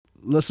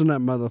Listen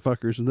up,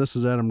 motherfuckers. This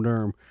is Adam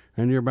Durham,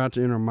 and you're about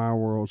to enter my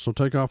world. So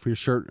take off your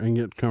shirt and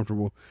get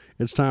comfortable.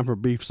 It's time for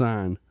Beef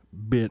Sign,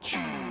 bitch.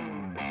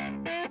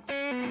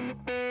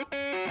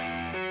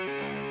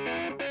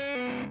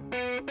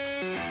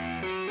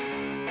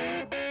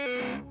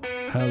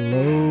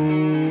 Hello,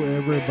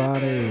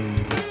 everybody,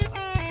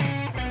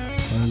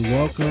 and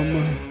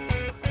welcome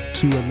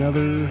to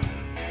another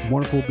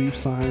wonderful Beef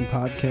Sign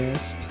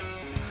podcast.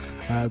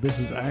 This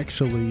is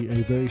actually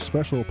a very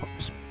special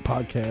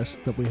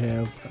podcast that we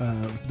have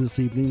this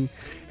evening.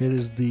 It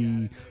is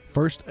the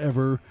first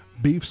ever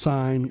Beef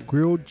Sign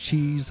Grilled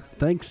Cheese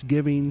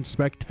Thanksgiving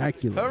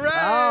Spectacular. Hooray!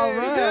 All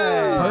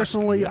right.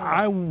 Personally,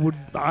 I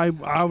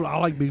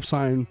like Beef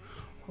Sign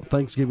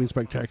Thanksgiving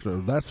Spectacular.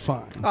 That's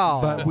fine.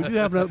 Oh. But we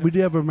do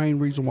have a main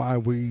reason why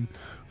we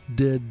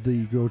did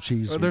the grilled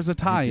cheese. Well, there's a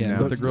tie-in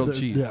with the grilled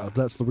cheese. Yeah,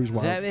 that's the reason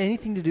why. Does that have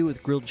anything to do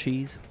with grilled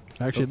cheese?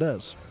 Actually, it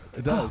does.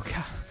 It does. Oh,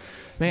 God.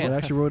 Man, It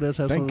actually really does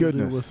have Thank something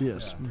goodness. to do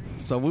with, yes.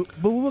 So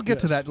we'll get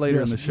to that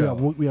later in the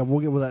show. Yeah, we'll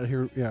get with that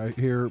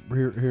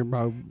here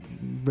by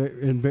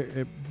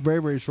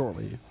very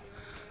shortly.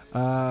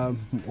 I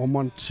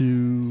want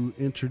to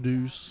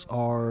introduce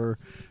our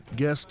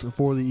guest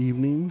for the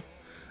evening.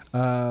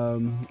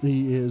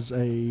 He is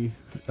a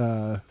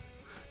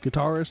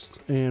guitarist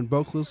and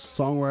vocalist,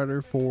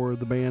 songwriter for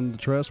the band The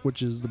Trust,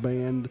 which is the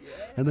band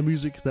and the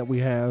music that we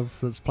have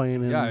that's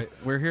playing in. Yeah,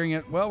 we're hearing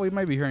it. Well, we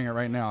may be hearing it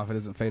right now if it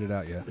isn't faded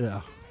out yet.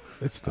 Yeah.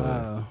 It's still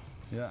there.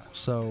 Yeah.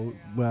 So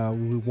we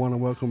want to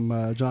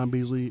welcome John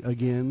Beasley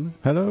again.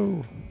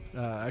 Hello.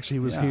 Actually, he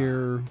was Yeah.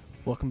 here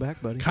welcome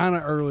back, buddy. kind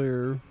of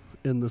earlier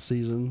in the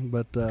season,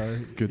 but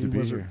Good to he be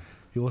wasn't- here.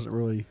 He wasn't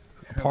really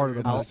a part of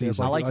the I podcast.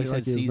 I like you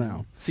said he is season.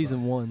 now.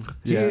 Season one.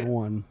 Yeah.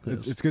 One.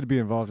 It's good to be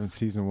involved in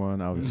season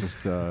one. I was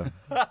just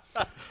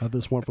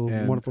This wonderful,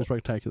 And wonderful,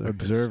 spectacular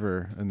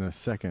observer in the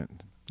second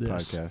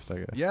Yes. podcast, I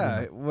guess.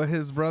 Yeah, well,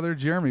 his brother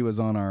Jeremy was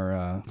on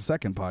our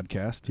second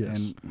podcast,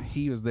 Yes. and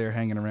he was there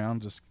hanging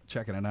around, just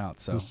checking it out.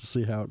 So Just to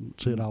see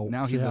it all.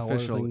 Now see he's how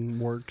official. everything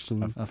works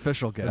and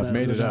official I've guest.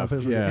 made it up.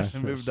 Official Yeah. guest.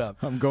 Moved up.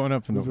 I'm going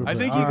up in the Moved I up.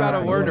 think you got a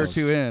Alright, word or yes.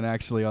 two in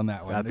actually on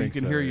that one. I You think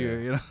can so, hear yeah.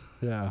 you know.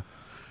 yeah.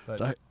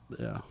 But-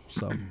 Yeah.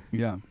 So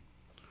Yeah.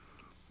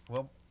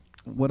 Well,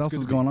 what else good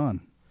is to be- going on?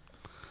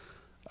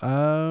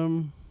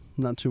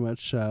 not too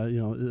much.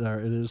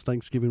 It is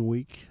Thanksgiving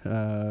week.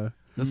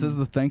 This is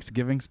the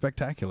Thanksgiving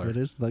Spectacular, It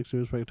is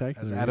Thanksgiving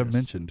Spectacular, as Adam yes.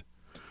 mentioned.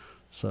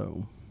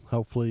 So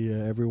hopefully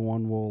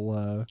everyone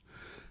will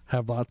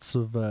have lots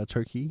of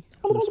turkey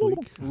this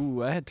week.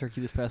 Ooh, I had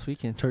turkey this past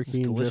weekend.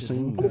 Turkey It and was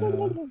delicious.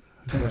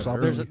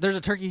 dressing. There's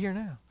a turkey here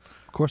now.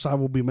 Of course, I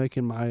will be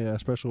making my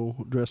special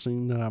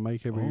dressing that I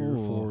make every year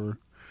Oh. for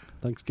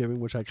Thanksgiving,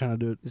 which I kind of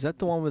do it. Is that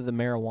the one with the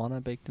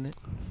marijuana baked in it?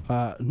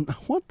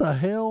 What the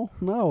hell?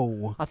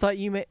 No. I thought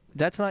you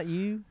That's not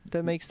you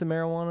that makes the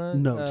marijuana.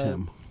 No,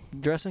 Tim.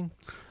 Dressing.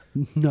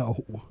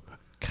 No.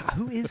 God,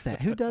 who is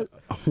that? Who does?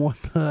 What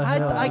the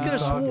hell? I are could you have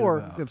talking swore.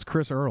 about? It's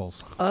Chris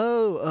Earls.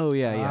 Oh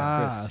yeah.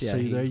 Ah, Chris, yeah,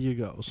 see, he- there you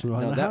go. So No, how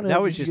that, the that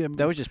hell was did you just get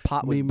that was just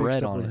pot me with bread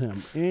mixed up on with it.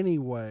 him.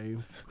 Anyway,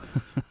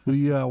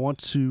 we want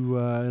to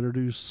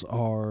introduce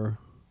our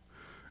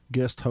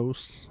guest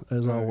host,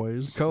 as Our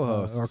always.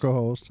 co-host. Our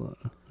co-host.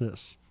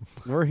 Yes.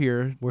 We're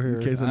here. We're here.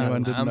 In case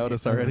anyone didn't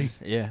notice already.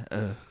 Yeah.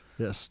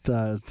 Yes.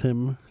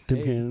 Tim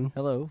Hey, Cannon.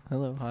 Hello.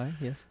 Hi.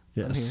 Yes.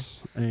 I'm here. Yes.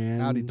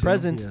 And Howdy, Tim.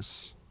 Present.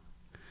 Yes.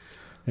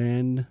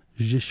 And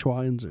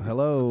Joshua Enzer.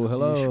 Hello.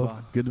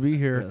 Yeshua. Good to be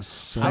here.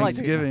 Yes. I like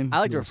Thanksgiving. I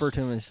like to Yes. refer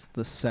to him as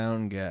the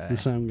sound guy. The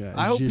sound guy.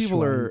 I hope people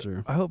Joshua are.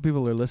 Enzer. I hope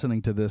people are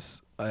listening to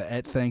this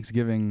at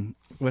Thanksgiving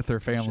with their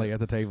family at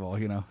the table.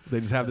 You know, they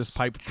just have this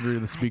piped through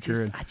the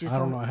speaker. I just I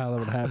don't know how that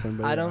would happen,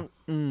 but I yeah.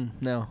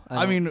 don't. No.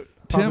 I mean,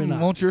 Probably Tim, not.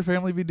 won't your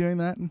family be doing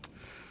that?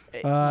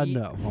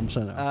 No, I'm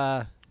saying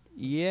no.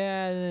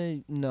 Yeah.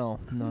 No.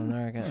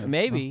 Not gonna.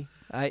 Maybe.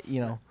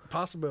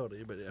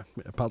 Possibility, but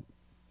yeah,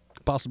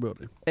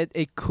 possibility.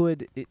 It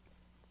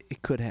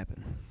could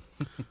happen.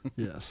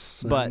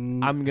 Yes, But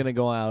and, I'm gonna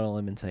go out on a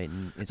limb and say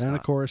it's and not.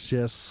 of course,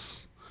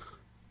 yes,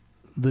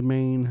 the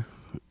main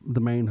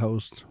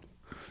host,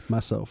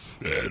 myself.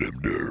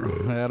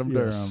 Adam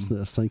Yes, Durham.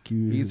 yes, thank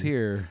you. He's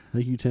here.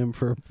 Thank you, Tim,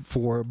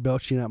 for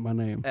belching out my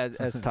name.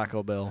 as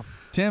Taco Bell.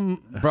 Tim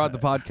brought the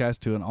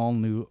podcast to an all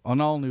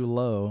new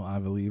low, I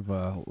believe,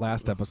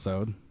 last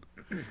episode.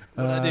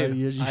 What'd I do?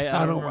 Yes,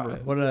 I don't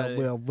remember. What did I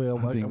do?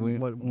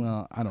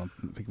 Well, I don't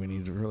think we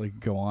need to really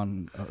go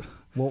on.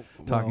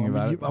 talking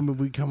about it. I mean,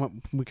 we kind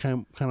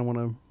of want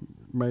to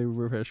maybe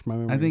refresh my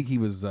memory. I think he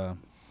was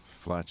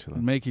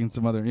Flatulence. making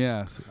some other Oh,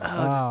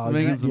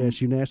 making yes, some-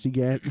 you nasty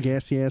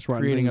gassy ass right.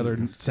 creating now. other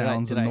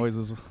sounds did and I-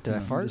 noises. Did I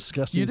fart?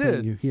 Disgusting. You did.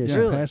 thing. Yes, Yeah.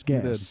 you Really? passed You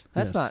gas. did.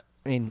 That's Yes. not.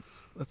 I mean,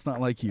 That's not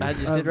like you. I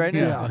just did right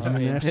Yeah, now. I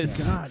mean, nasty.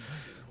 it's- God,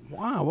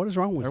 wow, what is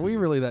wrong with Are you? we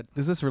really that?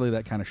 Is this really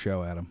that kind of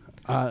show, Adam?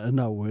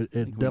 No, it I think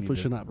we definitely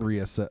need should to not be.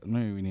 reassess.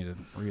 Maybe we need to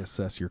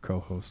reassess your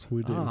co-host.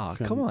 We do. Ah,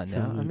 Kinda- come on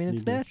now. kinda I mean, it's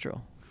need to-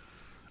 natural.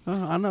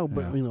 I know,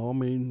 but Yeah. you know, I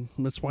mean,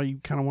 that's why you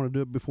kind of want to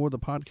do it before the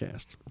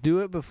podcast. Do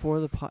it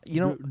before the You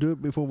know, do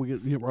it before we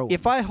get rolling.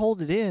 if I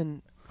hold it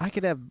in, I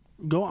could have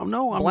Go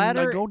no, I bladder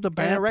mean, like, go to the and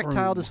bathroom.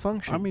 erectile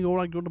dysfunction. I mean,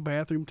 go to the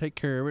bathroom, take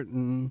care of it,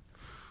 and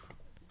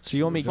So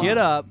you want me to Fine. get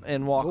up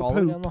and walk Go all the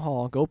way poop. down the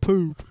hall, go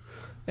poop,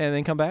 and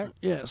then come back?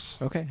 yes,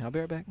 Okay, I'll be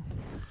right back.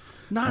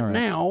 not All right.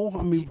 now.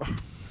 I mean,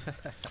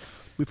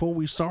 before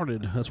we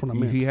started, that's what I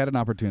meant. He had an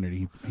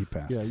opportunity. He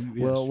passed. Yeah.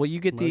 You, Well, yes. will you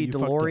get No, the you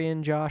fucked up.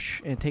 DeLorean,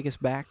 Josh, and take us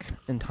back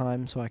in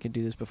time so I can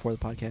do this before the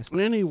podcast?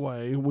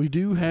 Anyway, we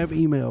do have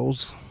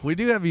emails. We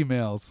do have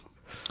emails.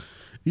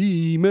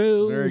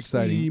 Emails. Very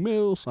exciting.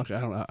 Emails. Okay,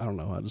 I don't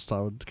know. I just thought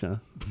I would kind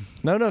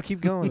of No,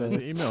 keep going. It's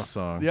an email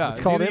song. Yeah,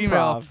 It's called the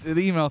email, improv. the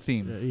email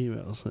theme.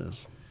 emails.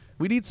 Yes,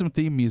 We need some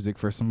theme music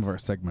for some of our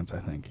segments, I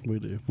think. we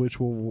do. Which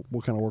we'll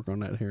kind of work on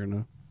that here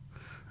in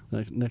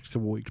the next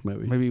couple weeks,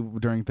 maybe. Maybe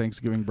during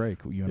Thanksgiving break,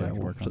 you and I can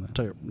we'll work on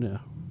that.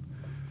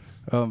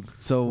 Yeah.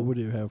 So We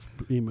do have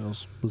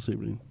emails this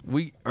evening.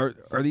 we are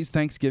these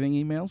Thanksgiving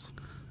emails?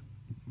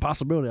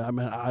 Possibility. I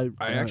mean, I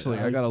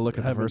got to look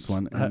at the haven't- first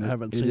one. ha- And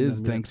haven't it seen is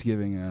them yet.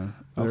 Thanksgiving.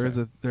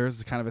 There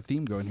is kind of a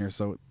theme going here,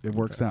 so it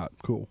works Okay, out.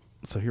 Cool.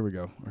 So here we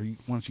go. Why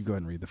don't you go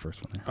ahead and read the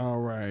first one there? All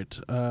right.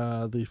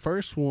 The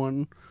first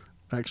one,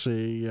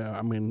 actually,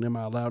 I mean, am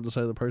I allowed to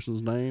say the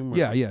person's name? or-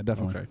 Yeah,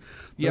 definitely. Okay.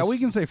 Yeah, we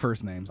This- can say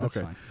first names. That's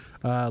Okay.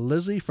 fine.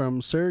 Lizzie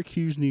from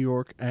Syracuse, New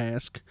York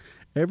asks,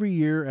 every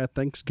year at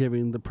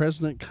Thanksgiving, the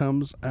president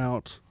comes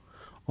out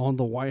on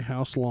the White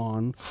House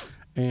lawn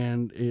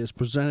and is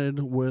presented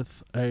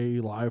with a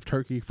live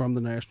turkey from the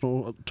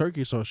National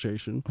Turkey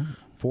Association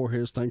for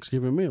his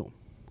Thanksgiving meal.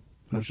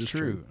 That's Which is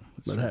true.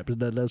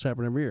 That does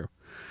happen every year.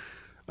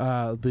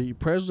 The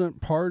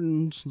president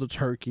pardons the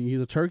turkey.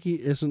 The turkey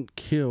isn't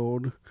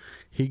killed.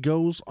 He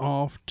goes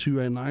off to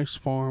a nice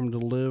farm to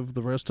live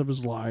the rest of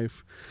his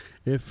life.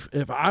 If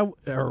I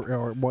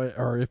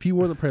or if you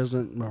were the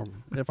president, or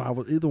if I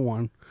was either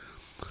one,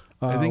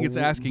 I think it's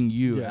asking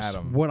you, yes,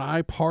 Adam. would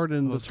I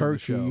pardon the Host of the turkey,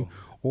 show.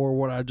 or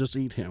would I just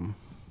eat him?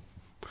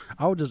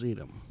 I would just eat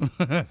him.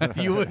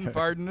 You wouldn't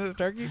pardon a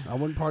turkey? I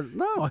wouldn't pardon.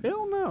 No,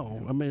 hell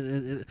no. I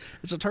mean,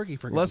 it's a turkey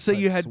for. Let's God's say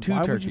you sakes. had two Why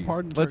would turkeys. you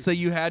pardon Let's say turkey?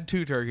 you had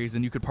two turkeys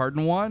and you could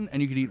pardon one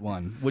and you could eat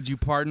one. Would you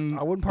pardon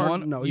I wouldn't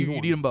pardon. one? No, you'd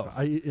either eat them one. both.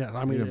 I mean, Eat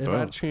 'em if I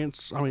had a both.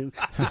 chance, I mean,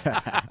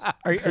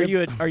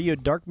 Are you a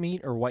dark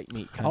meat or white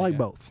meat kind I of like guy?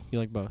 both. You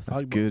like both? I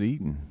like Good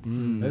eating.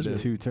 It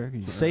is. 2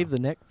 turkeys. Save the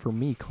neck for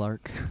me,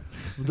 Clark.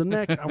 The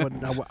neck, I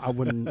wouldn't.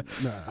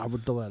 No, I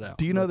would throw that out.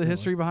 Do you know But the anyway,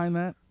 history behind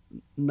that?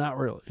 Not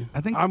really.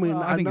 I think. I mean,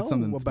 well, I think know it's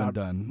something that's about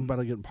been done.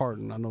 about getting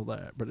pardoned. I know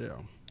that, but yeah.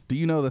 Do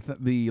you know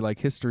the like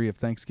history of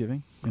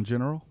Thanksgiving in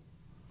general?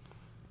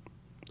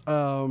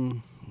 I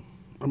mean,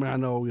 I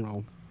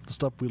know the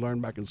stuff we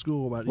learned back in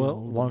school about Well,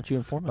 why don't you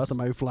inform about us? the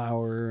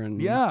Mayflower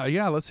and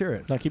Yeah. Let's hear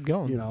it. Now keep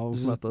going. you know,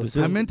 This is- about the- this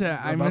I is- meant to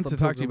about the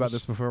talk to you about pilgrims-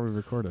 this before we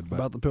recorded, but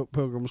about the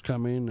Pilgrims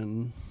coming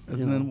and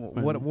you and then know,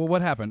 what and-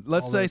 what happened?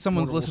 Let's all say that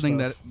someone's notable listening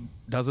stuff.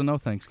 that doesn't know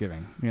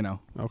Thanksgiving.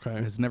 Okay.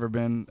 Has never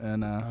been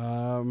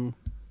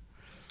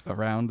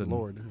around. And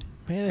Lord.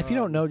 Man, if you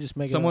don't know, just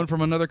make someone it up.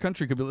 from another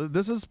country could be.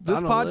 This I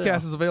know, podcast yeah.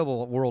 is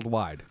available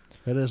worldwide.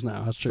 It is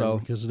now. That's true So,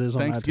 because it is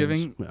on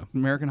Thanksgiving, iTunes. Yeah.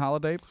 American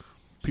holiday.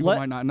 People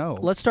might not know.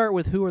 Let's start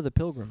with who are the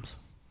Pilgrims?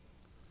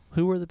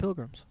 Who are the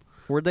Pilgrims?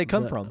 Where'd they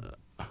come from?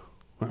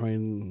 I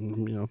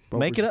mean,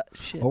 Make it up.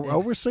 Shit.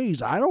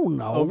 Overseas, I don't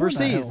know.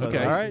 Overseas, What the okay,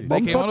 hell? all right. they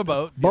Bumfuck- came on a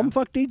boat. yeah.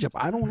 Bumfucked Egypt.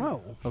 I don't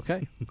know.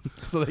 Okay.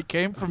 So they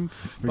came from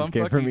We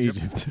came bumfuck from Egypt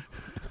Egypt.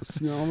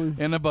 You know what I mean?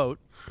 in a boat,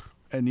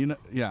 and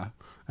yeah.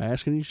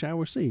 Ask and you shall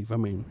receive. I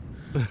mean,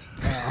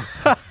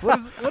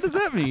 What does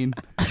that mean?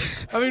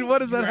 I mean, what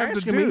does that you're have to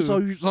asking do?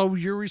 me, so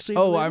you're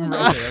receiving. Oh, the I'm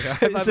invite.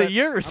 okay. so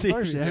you're I'm receiving.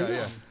 thirsty.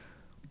 Yeah.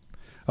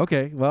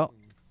 Okay, well,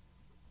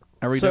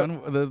 are we So-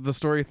 done with the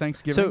story of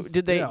Thanksgiving? So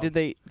did they Yeah.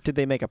 did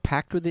they make a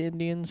pact with the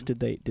Indians? Did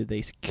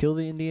they kill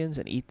the Indians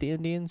and eat the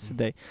Indians?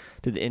 Did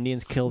the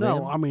Indians kill them?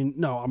 No, I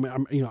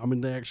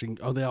mean, they actually,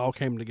 they all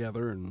came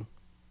together and,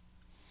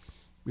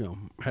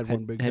 had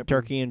one big had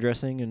turkey and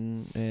dressing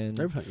and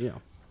everything.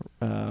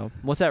 Yeah,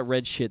 what's that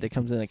red shit that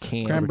comes in a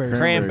can? Cranberry.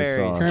 Cranberries.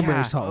 Cranberry Cranberry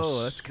God, sauce.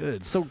 oh, that's good.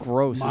 It's so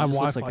gross. My it just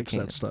wife looks like likes a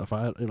can. that stuff.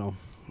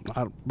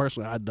 I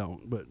personally I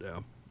don't, but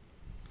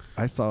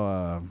I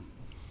saw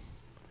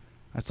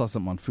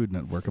something on Food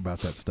Network about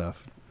that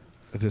stuff.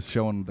 It's just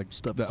showing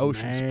Stuff the is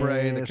ocean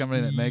spray that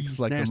company that makes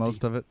like nasty. the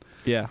most of it,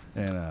 Yeah.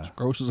 and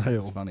gross as hell.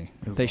 it's funny.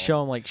 It's They all- show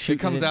them like it shooting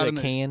comes into out a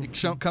in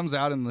can, comes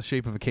out in the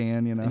shape of a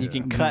can, and you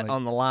can and cut like-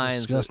 on the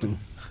lines. Disgusting.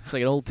 It's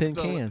like an old tin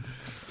Still- can.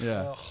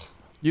 Yeah.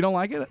 You don't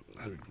like it?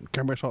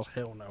 Cranberry sauce,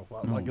 hell no.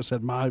 Like No. I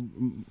said, my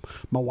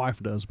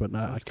wife does, but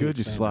I That's can't good.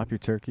 You stand slap it. your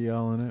turkey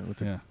all in it with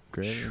the Yeah.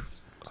 gravy.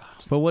 It's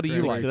But what do you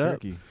great like? Mix it up.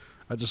 turkey.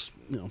 I just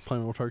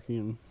plain old turkey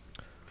and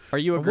Are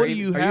you a What are gravy?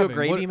 you Are you a having?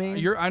 gravy What-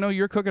 man? I know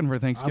you're cooking for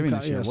Thanksgiving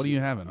this year. yes. What are you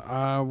having?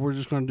 We're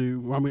just gonna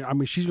do. I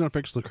mean, she's gonna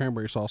fix the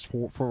cranberry sauce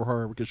for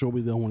her because she'll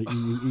be the only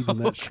one eating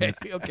that shit.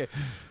 Okay.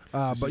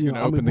 But she's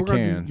gonna open we're the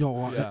gonna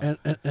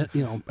can. do,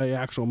 Yeah. a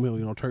actual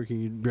meal.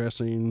 Turkey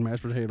dressing,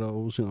 mashed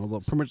potatoes.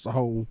 Pretty much the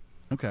whole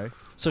Okay.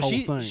 So whole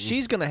thing.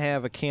 she's gonna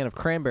have a can of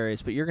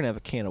cranberries, but you're gonna have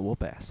a can of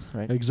whoop ass,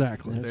 right?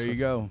 Exactly. That's There you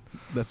go.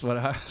 That's what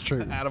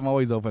true. Adam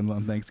always opens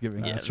on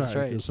Thanksgiving. Yeah. That's That's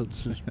right.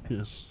 right.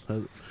 Yes.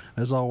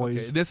 As always.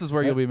 Okay, this is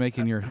where you'll be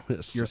making your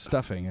Yes.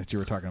 stuffing that you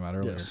were talking about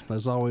earlier. Yes.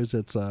 As always,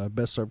 it's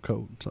best served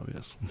cold. So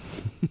yes.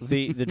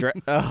 The The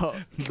whoop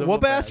ass or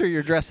whoop-ass.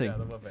 your dressing? Yeah,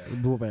 the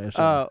whoop-ass. Whoop ass,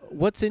 yeah.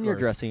 What's in your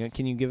course. dressing?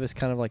 Can you give us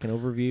kind of like an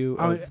overview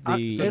I of mean,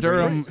 the? It's a It's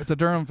Durham. great. It's a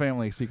Durham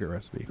family secret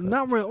recipe.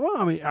 Not really. Well,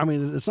 I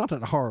mean, it's not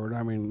that hard.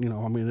 I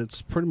mean,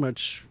 it's pretty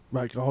much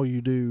like all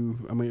you do.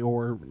 I mean,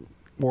 or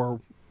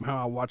how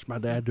I watch my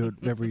dad do it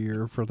every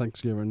year for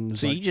Thanksgiving.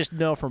 It's so like- you just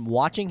know from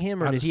watching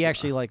him, or I did just- he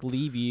actually like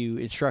leave you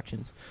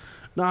instructions?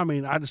 No, I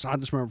mean, I just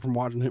remember from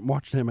watching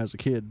him as a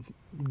kid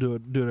do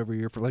it every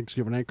year for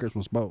Thanksgiving and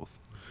Christmas both.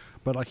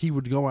 But like he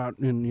would go out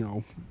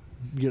and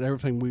get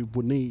everything we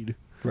would need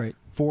Right.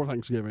 for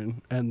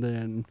Thanksgiving, and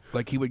then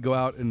Like he would go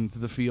out into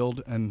the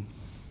field and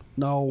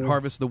no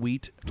harvest the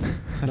wheat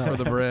no, for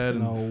the bread.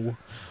 and- No,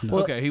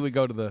 Well, okay, he would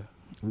go to the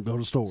go to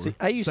the store. See,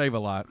 I used save a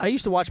lot.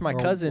 to watch my or,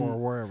 cousin. or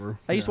wherever.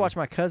 I used to Yeah. watch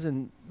my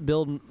cousin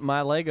build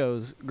my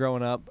Legos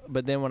growing up,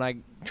 but then when I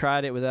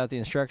tried it without the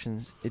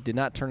instructions, it did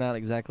not turn out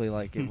exactly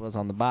like it was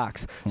on the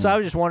box. So I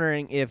was just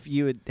wondering if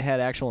you had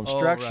actual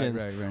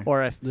instructions, right.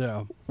 or if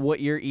Yeah, what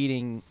you're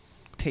eating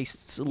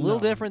tastes a little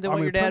No. different than I what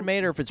mean, your dad pretty-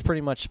 made, or if it's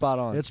pretty much spot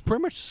on. it's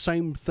pretty much the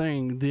same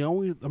thing.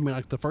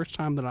 Like the first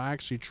time that I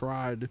actually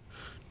tried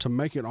to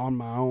make it on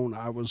my own,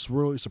 I was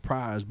really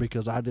surprised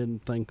because I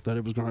didn't think that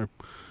it was going to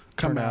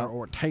come Turn out out.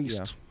 or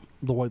taste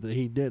the way that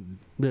he did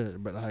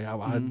it. But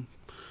I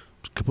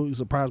completely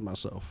surprised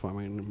myself. I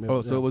mean,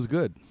 Oh, so it was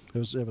good. It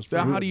was. Now, pretty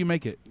how good. do you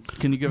make it?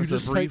 Can you give You us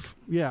just a brief?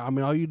 Yeah, I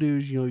mean, all you do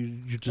is you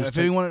just If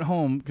take, anyone at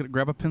home could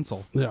grab a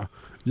pencil. yeah,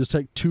 you just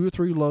take 2 or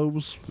 3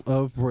 loaves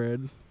of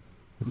bread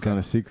It's not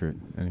a secret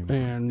anymore.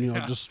 and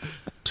just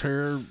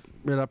tear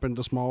it up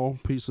into small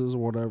pieces or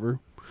whatever,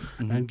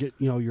 Mm-hmm. and get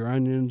your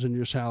onions and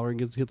your celery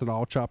and get that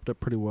all chopped up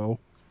pretty well.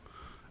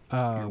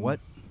 Your what?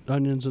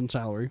 Onions and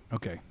celery,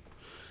 Okay.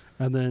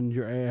 and then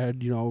you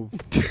add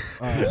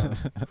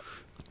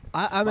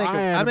I make I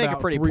I had make a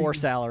about pretty 3 poor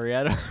salary.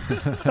 I don't.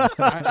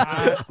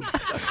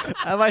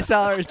 I, My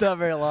salary's not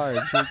very large.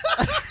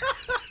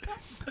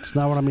 it's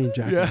not what I mean,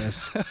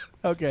 jackass.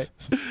 Okay.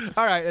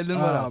 All right, and then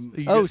what else? Um,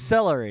 You Oh, get-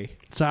 celery. you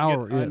get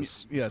Sour, onion-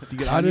 yes. Yes, you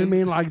get I didn't onions.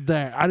 mean like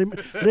that. I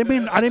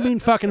didn't mean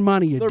fucking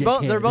money. You They're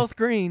dickhead. both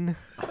green.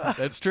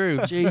 That's true.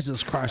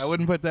 Jesus Christ. I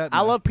wouldn't put that. in I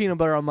there. love peanut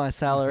butter on my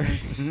salary.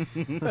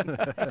 You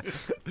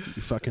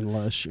fucking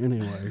lush.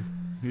 Anyway.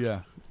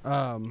 Yeah.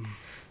 Um,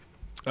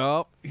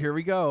 Oh, here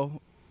we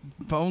go.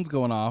 Phone's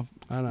going off.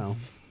 I know.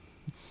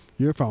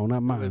 Your phone,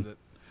 not mine. Who is it?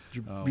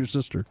 Your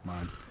sister.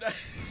 Mine.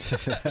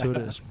 That's who it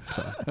is.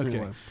 So, Okay.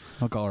 anyway,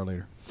 I'll call her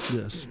later.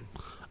 yes.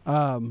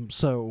 But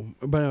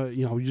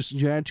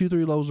you add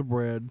 2-3 loaves of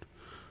bread,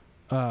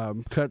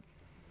 cut,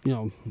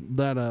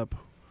 that up,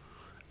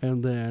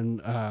 and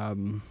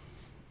then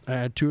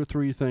add 2 or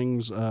 3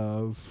 things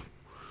or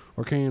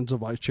cans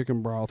of like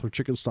chicken broth or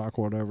chicken stock,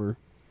 whatever.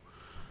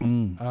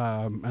 And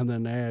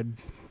then add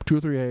 2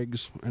 or 3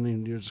 eggs, and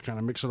then you just kind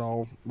of mix it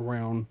all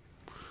around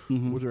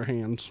Mhm. with your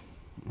hands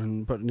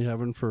and put it in the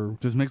oven for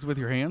Just mix it with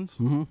your hands.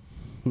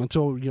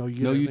 until you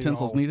get No everything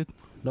utensils all- needed.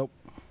 Nope.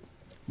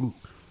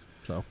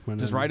 So and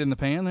Just then- right in the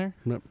pan there.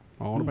 Yep,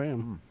 all in a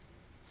pan.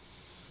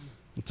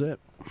 That's it.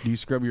 Do you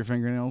scrub your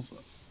fingernails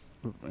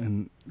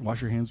and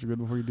wash your hands good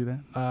before you do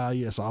that?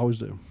 Yes, I always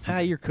do.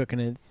 You're cooking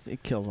it.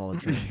 It kills all the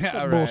germs.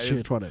 Yeah, Bullshit,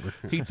 It whatever.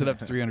 heats it up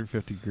to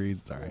 350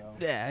 degrees. It's all right.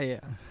 Yeah.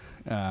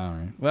 All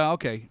right. Well,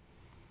 okay.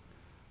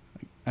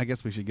 I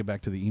guess we should get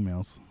back to the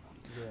emails.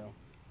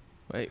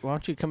 Wait, why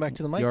don't you come back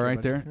to the mic? You all right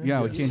there?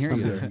 Yeah, we Yes. can't hear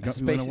you there. Okay. You went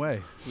Space-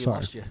 away. You Sorry.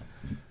 lost you.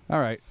 All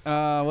right.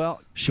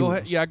 Well, She go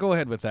ahead. was. Yeah, go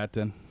ahead with that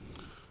then.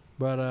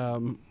 But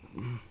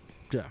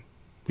yeah.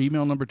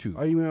 Email number 2.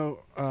 Our email.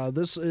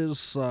 This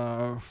is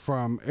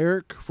from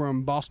Eric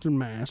from Boston,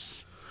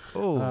 Mass.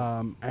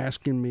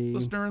 Asking me.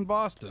 Listener in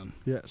Boston.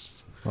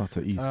 Yes. Lots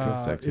of East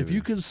Coast activity. if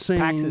you could sing.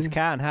 Taxes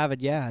can have it,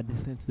 yeah.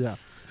 Yeah.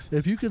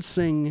 If you could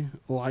sing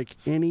like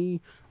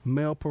any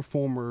male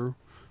performer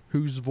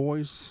whose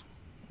voice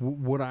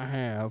would I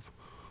have?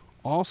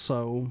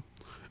 Also,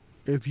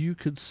 if you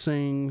could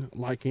sing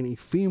like any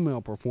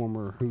female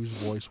performer whose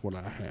voice would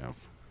I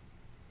have?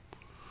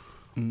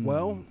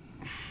 Well,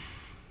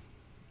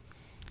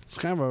 it's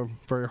kind of a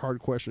very hard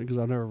question because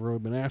I've never really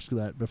been asked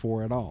that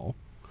before at all.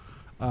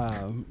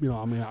 I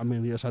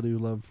mean, yes, I do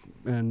love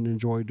and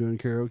enjoy doing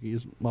karaoke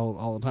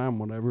all the time,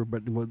 whatever.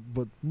 But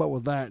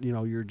with that,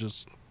 you're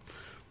just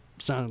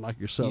sounding like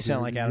yourself. You sound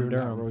You're- like Adam you're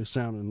not Durham. really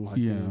sounding like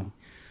Yeah.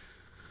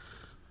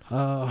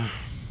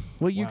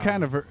 Well, you Wow.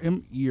 kind of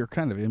you're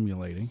kind of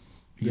emulating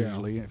Yeah.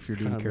 usually if you're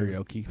doing Kind of.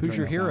 karaoke. Who's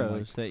your Trying to sound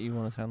heroes that you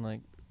want to sound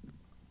like?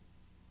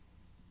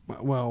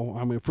 Well,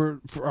 I mean,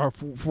 for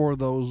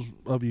those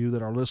of you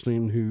that are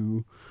listening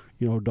who,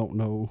 don't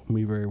know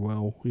me very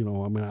well, I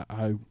mean,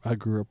 I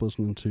grew up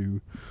listening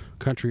to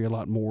country a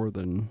lot more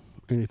than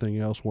anything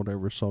else,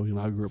 whatever. So,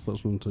 I grew up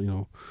listening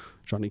to,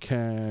 Johnny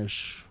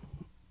Cash,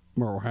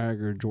 Merle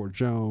Haggard, George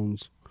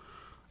Jones,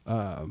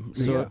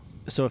 So,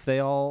 so if they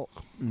all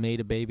made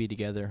a baby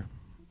together,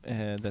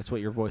 that's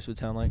what your voice would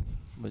sound like?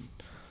 Would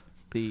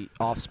the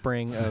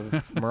offspring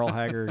of Merle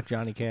Haggard,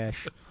 Johnny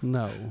Cash?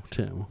 No,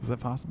 Tim. Is that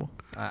possible?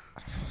 I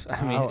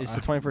mean, it's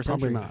the 21st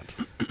Probably century.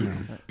 not.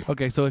 No.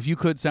 Okay, so if you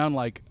could sound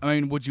like, I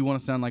mean, would you want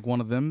to sound like one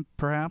of them,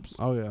 perhaps?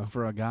 Oh yeah.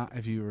 For a guy,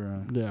 if you were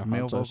a Yeah.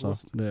 male I'd say so.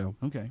 vocalist? Yeah.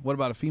 Okay. What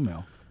about a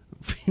female?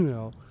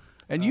 Female.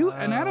 And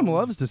and Adam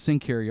loves to sing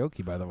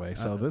karaoke, by the way,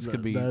 so this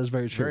could be that is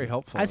very true. very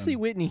helpful. I see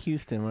Whitney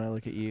Houston when I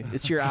look at you.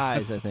 It's your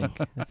eyes, I think.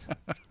 It's,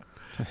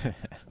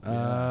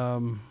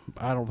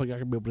 I don't think I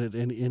could be able to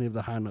hit any of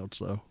the high notes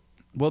though.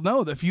 Well,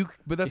 no, if you,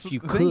 but that's If you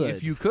the thing. could.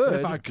 If you could,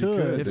 If I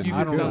could, if you I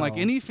could don't sound like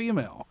know. any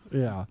female,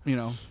 Yeah. you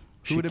know,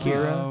 who would it be?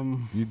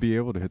 Shakira? You'd be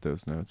able to hit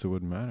those notes. It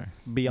wouldn't matter.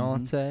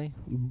 Beyonce,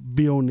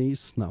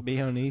 Bionice. No.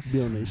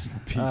 Beyonce,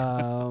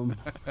 Bionice.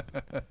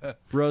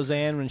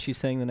 Roseanne when she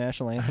sang the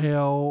national anthem.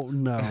 Hell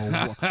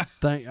no.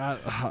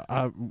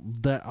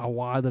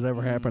 Why that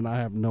ever happened, I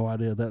have no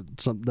idea.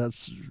 That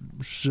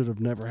should have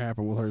never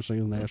happened with her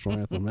singing the national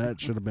anthem. That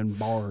should have been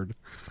barred.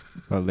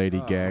 A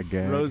Lady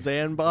Gaga.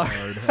 Roseanne Barr.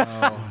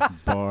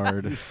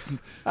 Bard.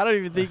 I don't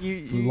even think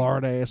you.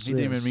 Lard ass. He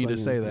didn't even mean to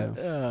say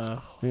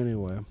that.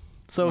 Anyway.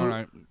 So All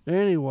right.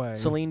 Anyway.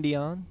 Celine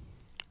Dion.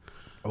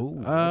 Oh,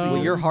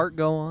 Will your heart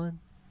go on?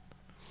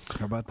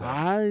 how about that?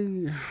 I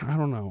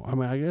don't know. I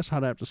mean, I guess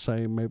I'd have to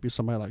say maybe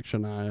somebody like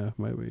Shania,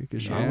 maybe.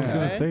 'Cause I was Yeah.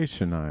 gonna Okay.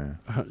 say Shania.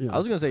 I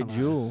was gonna say Shania.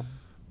 Jewel.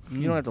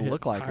 You don't have to Hit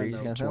look like her. high You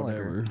just gotta notes, sound like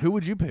her. whatever. Who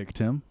would you pick,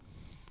 Tim?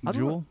 I don't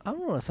Jewel? I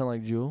don't want to sound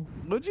like Jewel.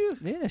 Would you?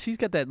 Yeah, she's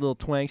got that little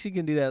twang. She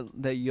can do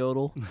that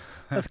yodel.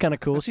 That's kind of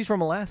cool. She's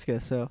from Alaska,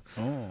 so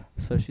Oh,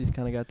 she's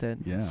kind of got that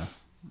yeah.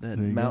 There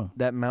you go.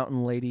 that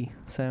mountain lady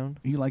sound.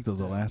 You like those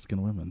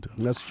Alaskan women, too.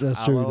 That's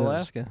I true. love He does.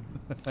 Alaska.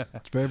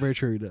 It's very, very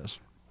true. He does.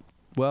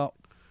 Well,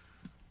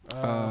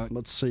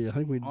 Let's see. I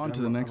think we on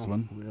to the next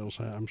one.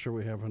 I'm sure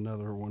we have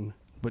another one.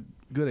 but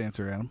good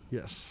answer, Adam.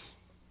 Yes.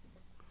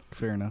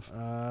 Fair enough.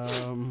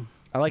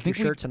 I like your think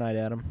we- shirt tonight,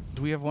 Adam.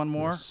 Do we have one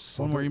more? Yes,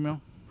 One I more think-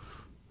 email?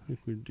 I think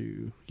we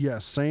do.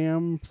 Yes,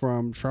 Sam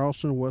from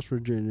Charleston, West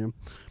Virginia,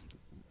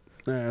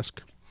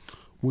 ask: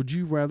 would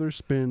you rather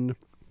spend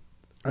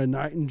a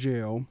night in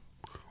jail,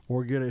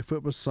 or get a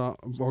foot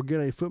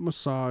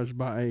massage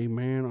by a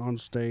man on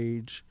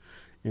stage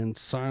in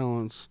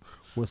silence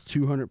with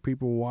 200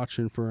 people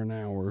watching for an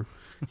hour?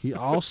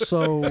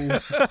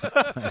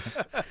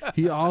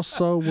 He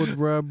also would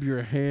rub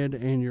your head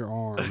and your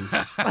arms.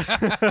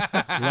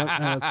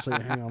 Let's see.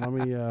 Hang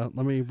on.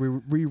 Let me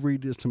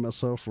reread this to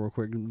myself real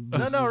quick.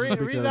 No, read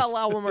it out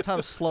loud one more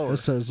time slower. It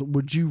says,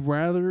 "Would you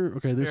rather?"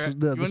 Okay, this is.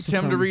 you want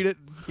Tim to read it?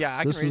 Yeah,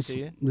 I can This read it is to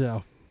you. yeah.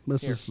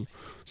 This Here. is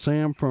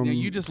Sam from Yeah,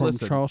 you just from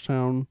listen.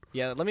 Charlestown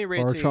Yeah, let me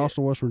read or it to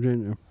Charleston, West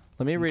Virginia. you.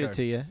 Let me read Okay. it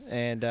to you,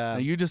 and Now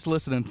you just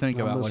listen and think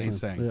I'm about what he's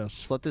listening. saying. Yes.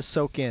 just let this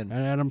soak in.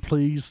 And Adam,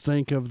 please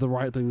think of the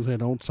right thing to say.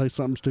 Don't say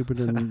something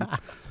stupid and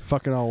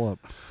fuck it all up.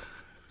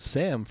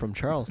 Sam from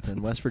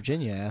Charleston, West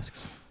Virginia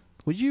asks,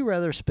 would you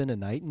rather spend a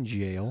night in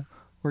jail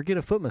or get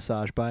a foot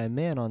massage by a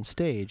man on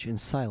stage in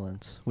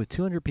silence with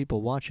 200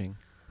 people watching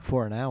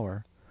for an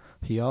hour?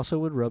 He also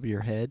would rub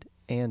your head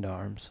and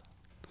arms.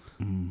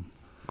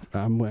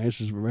 I'm going to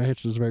answer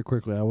this very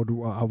quickly. I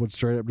would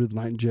straight up do the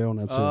night in jail, and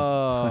that's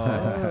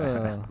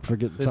Oh, it.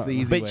 Forget This is the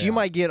easy way But you out.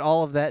 might get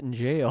all of that in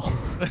jail.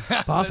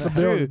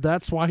 possibility.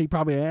 That's why he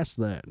probably asked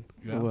that.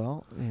 Yeah.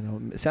 Well,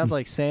 it sounds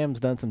like Sam's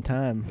done some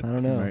time. I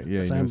don't know. Right?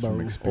 Yeah, he knows from Sambo.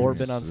 experience. Or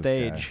been on this guy.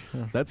 stage.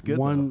 That's good.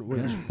 One, though.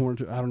 one,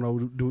 two, I don't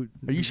know.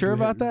 Are you sure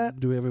about that?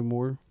 Do we have any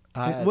more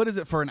What is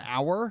it for an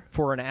hour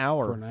For an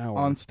hour. for an hour?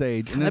 on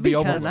stage? And That'd it'd be be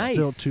over. kinda nice.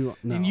 Still too.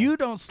 No. And you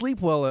don't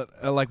sleep well at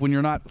like when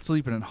you're not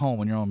sleeping at home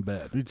when you're on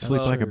bed. You'd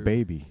sleep like a true.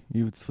 baby.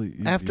 You would sleep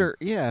After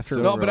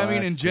so No, but I mean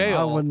in relaxed. jail,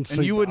 I wouldn't and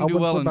sleep, you wouldn't do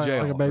well in sleep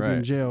jail. like a baby in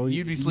Right. jail.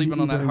 You'd be sleeping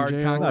on that either in hard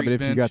jail- concrete No, but if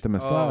bench. you got the Oh,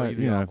 massage, you'd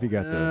be you know, awful. if you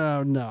got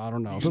the No, I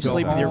don't know. You Just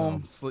sleep with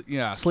your-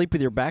 yeah. Sleep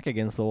with your back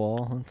against the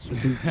wall.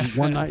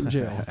 one night in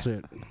jail. That's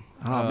it.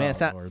 Oh, man,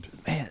 Lord.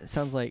 it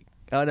sounds like.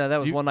 Oh no, that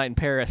was You- One Night in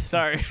Paris.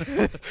 Sorry,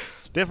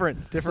 different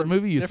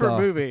movie you different saw.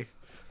 movie.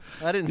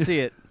 I didn't see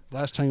it.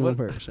 Last Tango in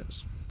Paris.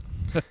 Yes.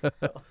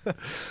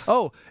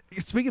 Oh,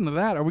 speaking of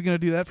that, are we going to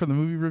do that for the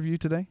movie review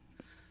today?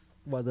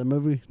 What, the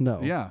movie?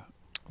 No. Yeah.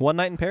 One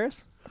Night in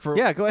Paris. For,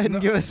 Yeah, go ahead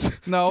and give us.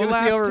 No, give us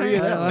last the overview.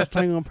 Tango. Last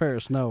Tango in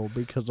Paris. No,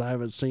 because I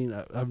haven't seen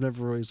it. I've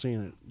never really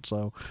seen it.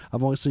 So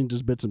I've only seen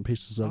just bits and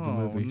pieces of the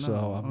Oh, movie. So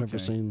no. I've never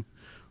Okay. seen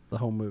the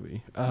whole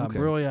movie. Okay.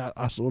 Really,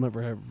 I still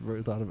never have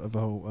really thought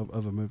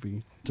of a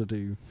movie to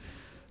do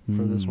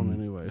for this one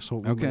anyway.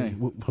 So Okay.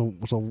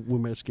 we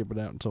may skip it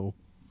out until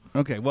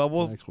Okay, well,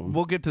 Next one.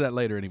 we'll get to that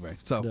later anyway.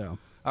 So, yeah.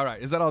 all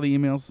right, is that all the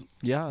emails?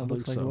 Yeah, I it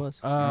looks think like so. it was.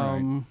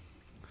 right.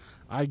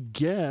 I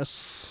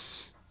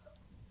guess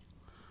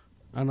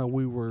I know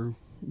we were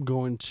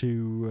going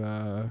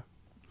to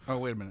Oh,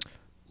 wait a minute.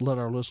 let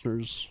our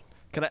listeners.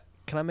 Can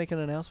I make an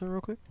announcement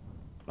real quick?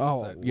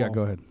 Oh, Yeah, well,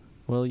 go ahead.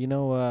 Well,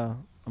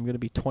 I'm gonna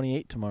be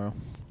 28 tomorrow.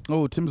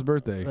 Oh, Tim's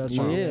birthday. That's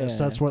Yeah. right. Yes,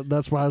 that's what I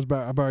was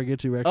about to get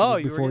to actually Oh,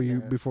 you were getting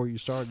there. before you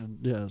started.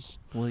 Yes.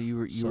 Well, you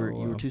were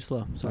So, too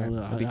slow. Sorry,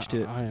 I beat you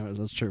to it. I am.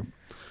 That's true.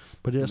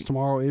 But yes,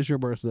 tomorrow is your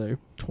birthday.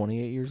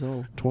 28 years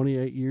old.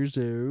 28 years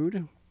old.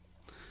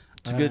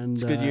 It's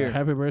a good year.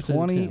 Happy birthday, to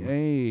Tim.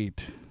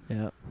 28.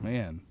 Yeah,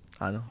 Man,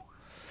 I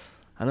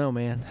know,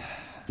 man.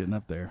 getting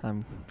up there.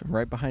 I'm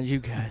right behind you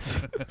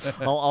guys.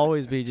 I'll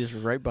always be just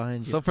right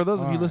behind you. So for those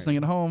of you All right. listening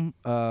at home,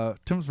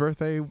 Tim's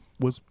birthday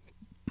was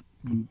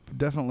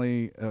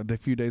definitely a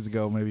few days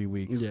ago, maybe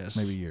weeks, Yes.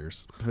 maybe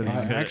years.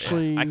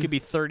 Actually, I could be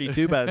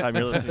 32 by the time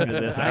you're listening to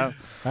this.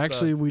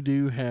 Actually, we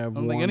do have I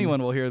don't think one.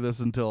 anyone will hear this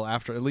until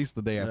after, at least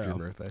the day after Yeah. your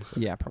birthday. So.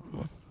 Yeah,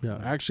 probably. Yeah,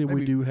 actually, we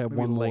Maybe- do have maybe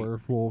one late.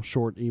 more little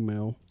short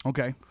email.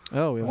 Okay.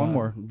 Oh, yeah. One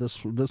more.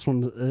 This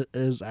one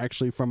is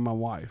actually from my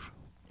wife.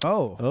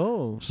 Oh,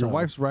 Oh. So, your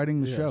wife's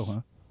writing the yes. show,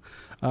 huh?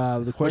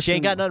 The question. Well, she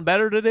ain't got nothing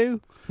better to do?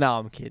 No,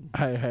 I'm kidding.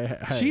 Hey.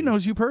 She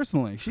knows you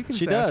personally. She can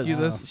She just ask does. you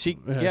this. She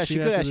She'd could have to ask do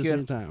you this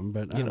anytime,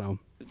 but I you don't know.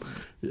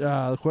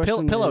 know. The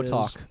question pillow is,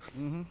 talk.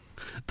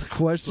 The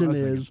question was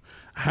is,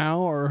 how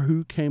or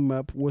who came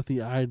up with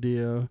the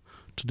idea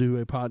to do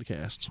a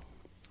podcast?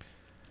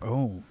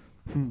 Oh.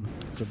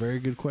 It's a very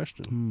good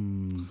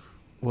question.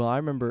 Well,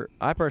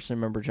 I personally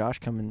remember Josh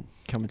coming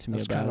to me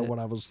That's about kind of it what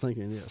I was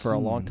thinking. Yes, for a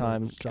long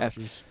time.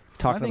 Josh's.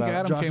 I Talking think about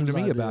Adam Josh's came to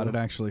me idea. about it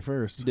actually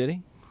first. Did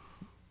he?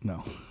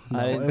 No. No,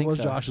 I didn't it think was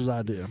so. Josh's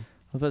idea I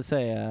was about to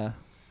say,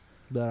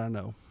 that I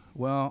know,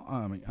 Well,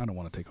 I mean, I don't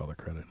want to take all the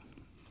credit,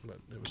 but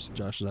it was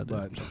Josh's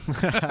idea.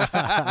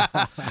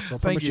 but So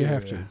thank you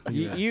have to.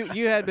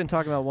 you had been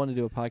talking about wanting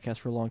to do a podcast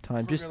for a long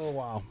time. For Just a little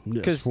while.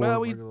 Yes, 'cause- for well, a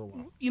we, little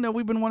while.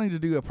 we've been wanting to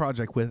do a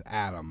project with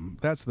Adam.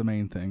 That's the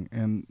main thing,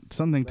 and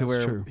something to That's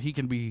where true. he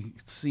can be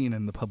seen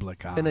in the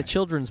public eye. and the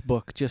children's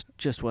book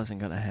just wasn't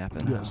going to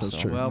happen. Yes, that's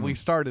true. Well, we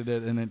started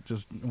it, and it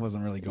just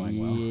wasn't really going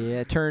well. Yeah,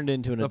 it turned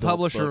into an The adult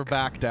publisher book.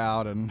 backed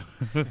out, and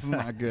it's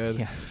not good.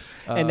 Yeah.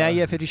 And now you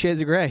have 50 Shades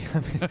of Grey.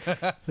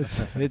 I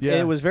mean, Yeah.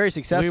 it was very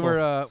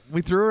successful.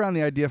 We threw around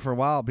the idea for a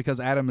while because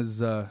Adam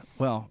is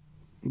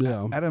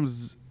Yeah.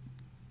 Adam's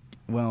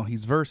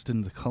he's versed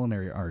in the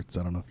culinary arts.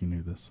 I don't know if you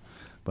knew this,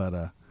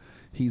 but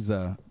he's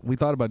we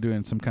thought about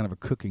doing some kind of a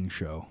cooking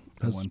show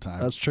at one time.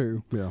 That's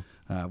true. Yeah.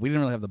 We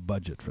didn't really have the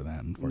budget for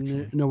that,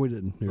 unfortunately. No, we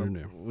didn't. But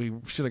No. we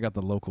should have got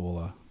the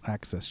local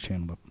access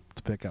channel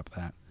to pick up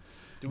that.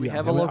 Do we Yeah,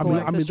 have I a mean- local I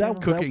mean, access channel?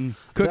 that- Cooking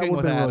would've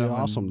with been really Adam. and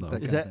awesome, though.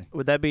 that Is kind of that thing.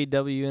 would that be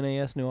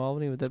WNAS New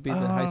Albany? Would that be the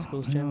high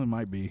school's Yeah, it channel?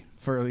 might be.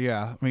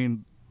 I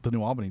mean, the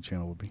New Albany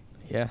channel would be.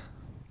 Yeah.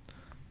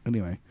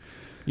 Anyway,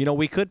 You know,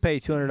 we could pay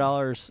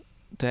 $200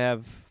 to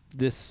have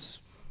this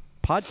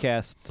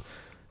podcast.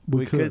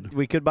 We could.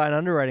 We could buy an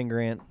underwriting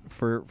grant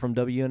from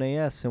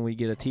WNAS, and we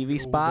get a TV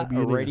spot, a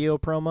WNAS. radio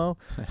promo,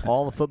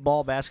 all the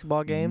football,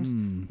 basketball games.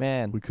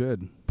 Man, we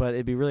could. but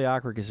it'd be really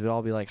awkward because it'd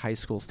all be like high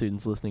school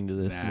students listening to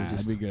this. and Nah, we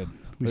just, that'd be good.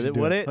 We would should it? do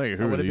Would it. it? Like,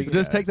 who Or are would it be these good?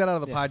 Just take that out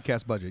of the Yeah.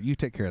 podcast budget. You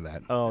take care of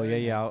that. Oh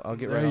yeah. I'll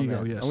get right There on you that.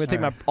 go, yes. I'm gonna take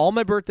All right. all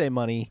my birthday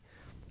money.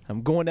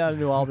 I'm going down to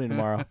New Albany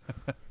tomorrow.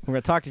 We're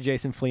gonna talk to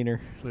Jason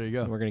Fleener. There you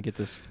And go. we're gonna get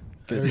this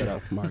There set you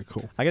up. go. All right,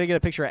 cool. I gotta get a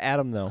picture of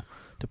Adam though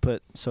to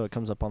put so it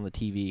comes up on the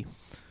TV.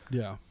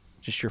 Yeah.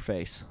 Just your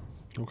face.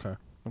 Okay.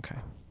 Okay.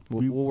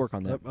 We'll work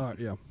on that. All right,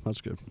 yeah,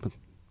 that's good.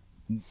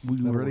 We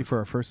That'll ready work. for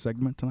our first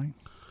segment tonight?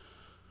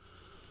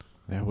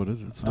 Yeah, what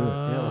is it? Uh,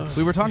 Yeah, let's-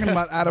 We were talking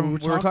about Adam. we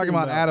We were were talking talking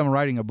about about- Adam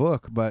writing a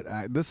book, but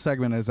this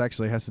segment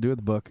actually has to do with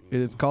the book. It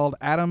is called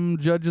 "Adam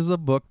Judges a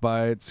Book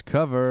by Its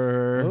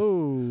Cover."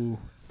 Oh.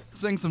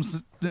 Sing some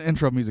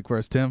intro music for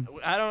us, Tim.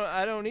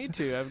 I don't need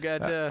to. I've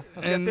got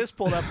and- this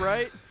pulled up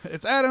right.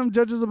 It's Adam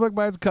judges a book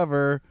by its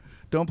cover.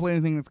 Don't play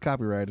anything that's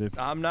copyrighted.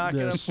 I'm not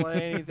Yes. gonna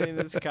play anything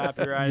that's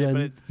copyrighted, yeah,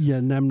 but it's, yeah,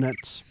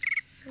 Nemnets.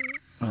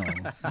 Oh.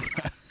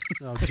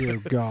 Oh dear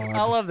God.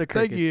 I love the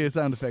crickets. Thank you,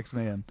 sound effects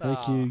man.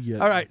 Thank you. Yeah.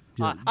 All right,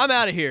 Yeah. I'm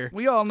out of here.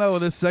 we all know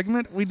this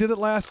segment. We did it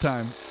last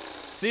time.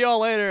 See y'all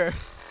later.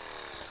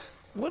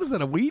 What is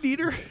that? A weed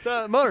eater? It's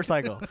a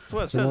motorcycle. That's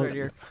what it says right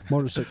here.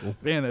 Motorcycle.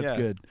 Man, that's Yeah.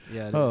 good.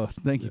 Yeah. it Oh, is.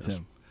 thank you, Yes.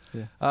 Tim.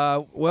 Yeah.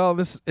 Well,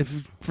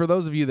 if for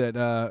those of you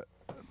that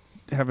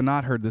have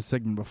not heard this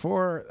segment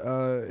before,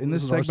 in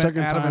this is our segment,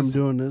 second Adam time is,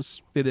 doing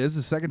this. it is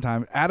the second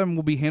time. Adam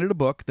will be handed a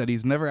book that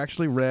he's never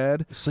actually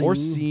read or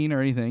seen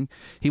or anything.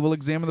 He will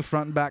examine the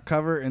front and back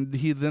cover, and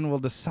he then will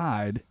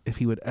decide if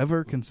he would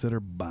ever consider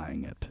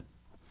buying it.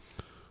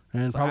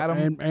 And, So prob-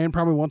 Adam- and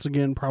probably once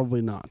again,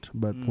 probably not,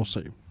 but we'll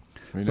see.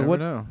 We So never what?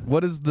 know.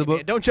 What is the Hey, book?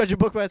 man, don't judge a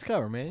book by its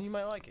cover, man. You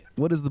might like it.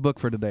 What is the book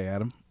for today,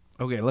 Adam?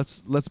 Okay,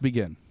 let's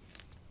begin.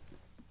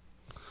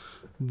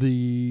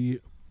 The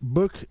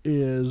book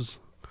is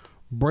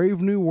Brave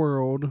New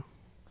World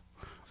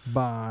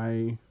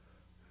by,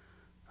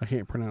 I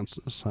can't pronounce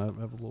this. I have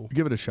a little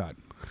Give it a shot.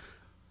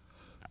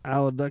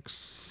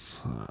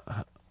 Aldous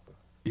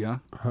Yeah,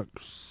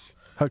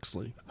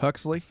 Huxley.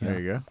 Huxley. There Yeah.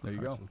 you go. There you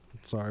go.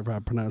 Sorry if I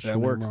pronounced That your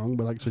name works. wrong,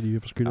 but like I said, you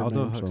have a screwed up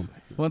Aldo name. So. Huxley.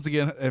 Once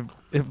again,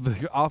 if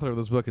the author of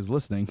this book is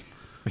listening,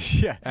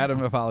 Yeah.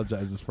 Adam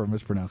apologizes for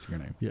mispronouncing your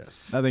name.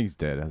 Yes. I think he's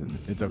dead.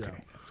 It's okay.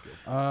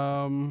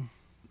 Yeah.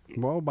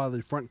 Well, by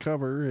the front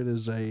cover, it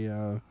is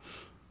a,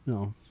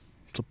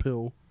 it's a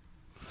pill.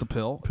 It's a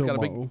pill. Pill It's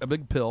got bottle. a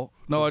big pill.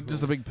 No,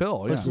 just a big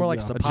pill. Looks Yeah. more like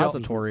Yeah. a A gel.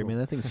 suppository. Man,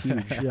 that thing's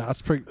huge. Yeah,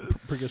 that's pretty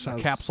good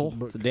size. capsule.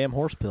 book. It's a damn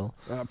horse pill.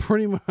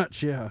 Pretty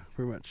much, yeah,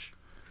 pretty much.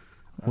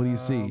 What do you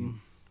see?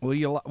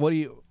 What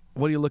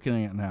are you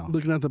looking at now?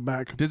 Looking at the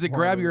back. Does it part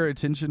grab of your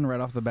attention right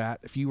off the bat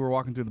if you were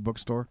walking through the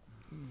bookstore?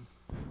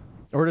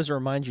 Or does it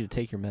remind you to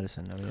take your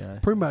medicine? I mean,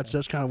 Pretty much,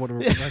 that's kind of what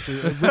it actually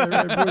it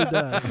really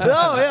does.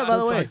 Oh, yeah, by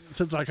the way.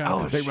 Since I kind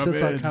of take my since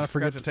I meds. kind of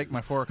forget to take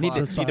my 4 Need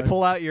o'clock. to, Sorry. need to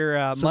pull out your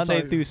Since Monday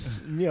I-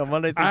 through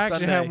Monday through I actually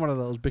Sunday. have one of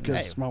those because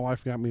Hey. my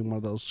wife got me one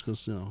of those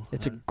because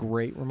It's a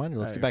great reminder.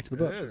 Let's Hey, get back to the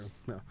book. It is.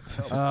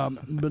 Yeah.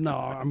 But no,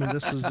 I mean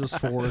this is just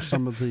for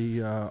some of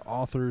the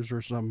authors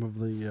or some of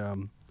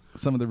the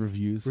Some of the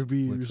reviews.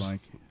 Reviews. Looks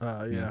like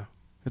yeah.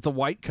 it's a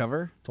white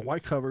cover. It's a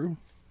white cover.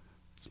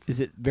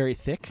 Is it very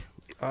thick?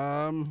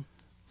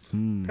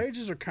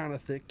 Pages are kind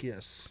of thick,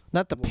 yes.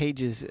 Not the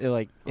pages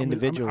like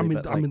individually, I mean,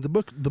 but like, the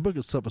book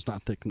itself is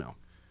not thick, no.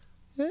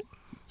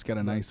 It's got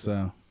a nice.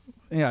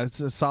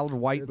 It's a solid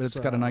white, but it's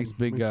got a nice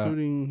big.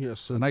 including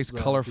yes, a nice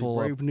it's, colorful,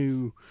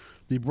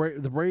 the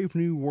Brave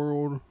New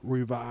World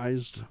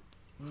revised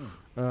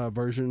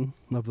version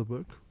of the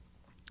book.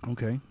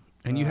 Okay.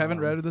 And you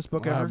haven't read this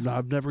book ever?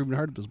 I've never even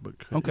heard of this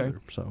book. Okay.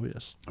 either, so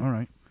yes, All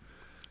right.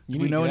 you Do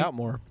need we to know get any- out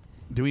more.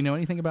 Do we know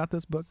anything about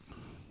this book?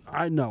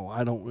 I know.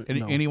 I don't.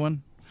 know.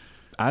 Anyone?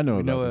 I know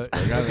We know about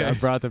this book. I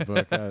brought the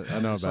book. I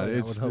know about Sorry, I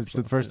it. would hope It's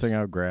so. the first thing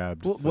I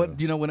grabbed. What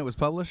do you know when it was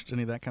published?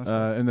 Any of that kind of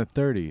stuff? In the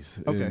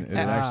 30s. Okay. It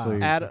Ad-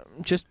 actually. Adam,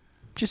 just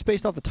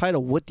based off the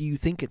title, what do you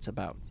think it's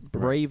about?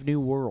 Brave New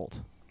World.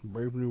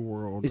 Brave New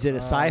World. Is it a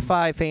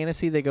sci-fi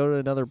fantasy? They go to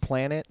another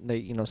planet.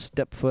 They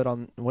step foot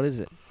on. What is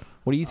it?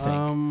 What do you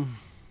think?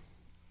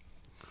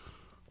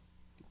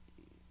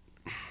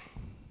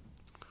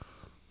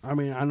 I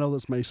mean, I know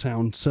this may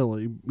sound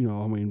silly,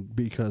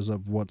 because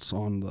of what's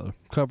on the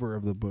cover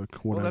of the book.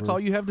 Whatever. Well, that's all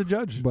you have to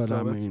judge. But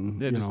so I that's- mean,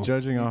 Yeah, you just know,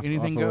 judging off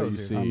anything of what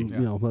goes you here. see.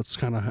 Yeah. that's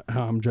kind of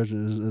how I'm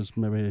judging it is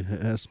maybe it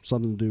has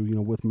something to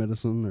do, with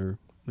medicine or.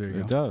 there you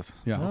It go. does.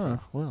 Yeah. Oh,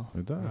 well.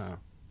 It does.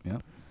 Yeah.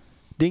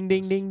 Ding,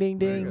 ding, ding, ding,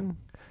 Very ding.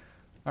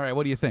 All right.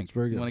 What do you think?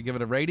 very You good. want to give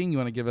it a rating? You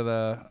want to give it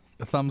a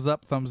thumbs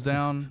up, thumbs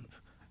down?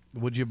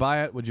 Would you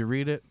buy it? Would you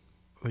read it?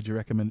 Would you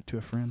recommend it to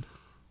a friend?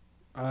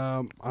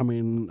 I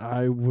mean,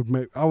 I would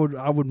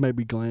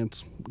maybe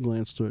glance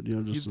to it,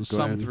 just You'd to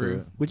thumb see.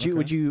 through.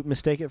 Would you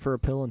mistake it for a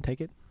pill and take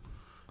it?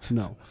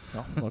 No,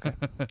 No. Okay.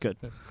 Good.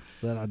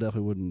 that I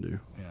definitely wouldn't do.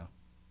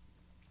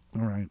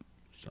 Yeah. All right.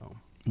 So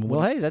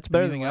Well, hey, that's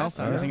better Anything than else?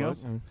 last time. Anything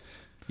else?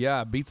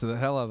 Yeah, it beats the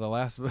hell out of the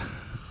last book.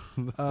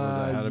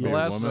 How to The Be a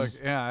last Woman? book.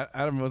 Yeah,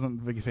 Adam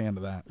wasn't a big fan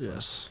of that. so.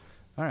 yes,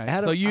 All right.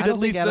 Adam- so you'd I at don't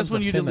think least this Adam's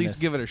one a you'd at least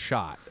feminist. give it a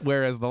shot.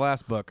 Whereas the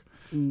last book,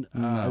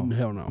 No.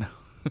 hell no.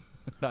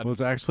 Well,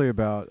 it's actually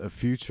about a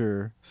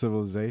future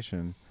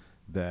civilization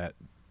that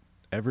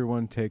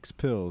everyone takes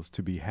pills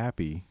to be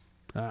happy.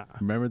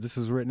 Remember, this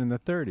was written in the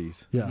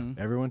 30s. Yeah. Mhm.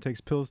 Everyone takes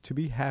pills to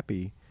be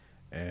happy,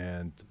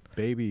 and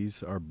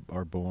babies are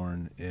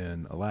born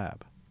in a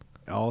lab.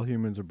 All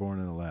humans are born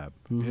in a lab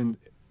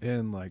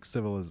in like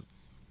civilized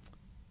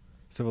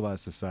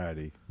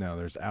society. Now,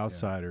 there's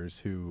outsiders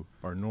who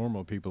are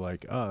normal people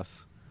like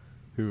us,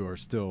 who are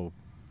still,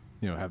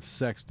 have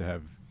sex to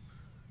have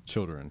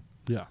children.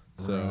 Yeah.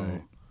 So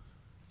Right.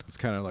 it's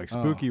kind of like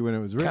spooky when it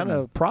was written. Kind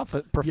of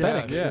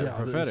prophetic. Yeah,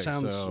 prophetic. It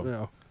sounds,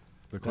 So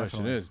the question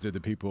Definitely. is, did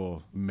the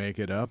people make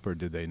it up or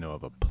did they know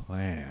of a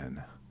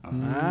plan?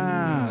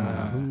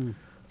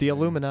 The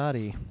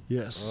Illuminati.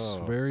 Yes.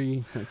 Oh.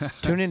 Very.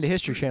 It's, Tune into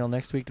History Channel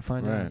next week to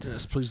find Right. out.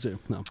 yes, please do.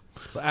 No.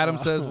 So Adam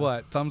says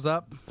what? Thumbs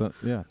up,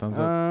 Yeah, thumbs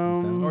up. thumbs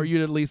down. or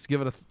you'd at least give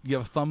it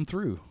a thumb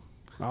through.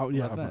 Oh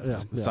yeah. How about Yeah,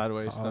 that? yeah.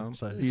 Sideways I'll thumb?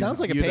 say- It sounds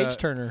like a You'd, page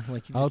turner.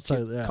 Like you I would just say,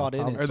 get yeah, caught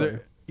in I would it. Are say-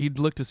 there? You'd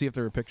look to see if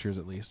there were pictures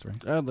at least,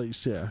 right? At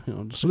least, yeah.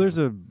 Just So there's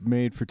a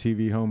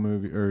made-for-TV home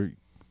movie or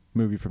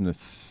movie from the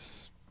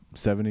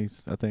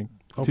 70s, I think.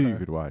 Two Okay. you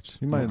could watch.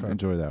 You might Okay.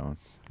 enjoy that one.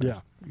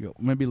 Yeah.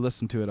 Maybe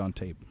listen to it on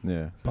tape. Yeah, there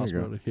you go.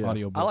 Possibility. Yeah.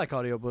 Audio. I like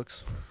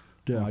audiobooks.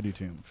 Yeah. Well, I do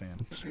too. I'm a fan.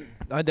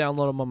 I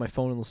download them on my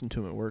phone and listen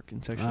to them at work.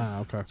 And actually,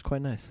 Okay. it's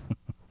quite nice.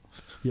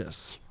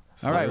 Yes.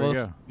 So All right. there we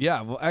Well, go.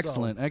 yeah. Well,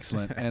 excellent,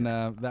 excellent. And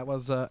that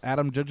was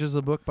Adam judges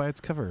a book by its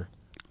cover.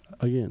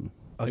 Again.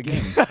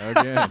 Again,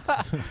 Again.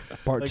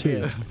 Part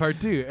two. part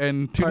 2,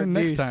 and tune Part in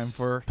next deux. time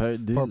for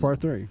Part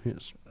 3.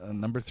 Yes.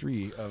 number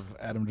 3 of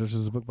Adam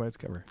judges a book by its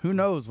cover. Who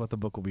knows what the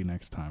book will be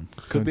next time?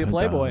 Could be a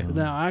Playboy.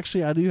 Now,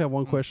 actually, I do have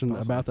one question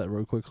Possibly. about that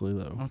real quickly,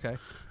 though. Okay.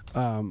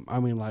 I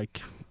mean, like,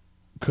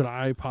 could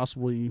I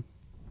possibly?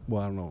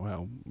 Well, I don't know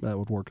how that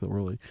would work. Though,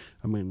 really.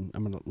 I mean,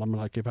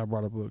 like, if I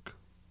brought a book,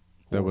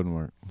 That wouldn't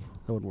work.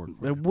 that would work.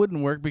 It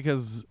wouldn't work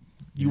because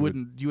You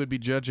would- you would be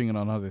judging it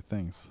on other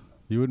things.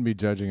 You wouldn't be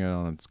judging it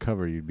on its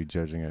cover. You'd be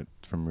judging it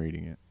from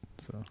reading it.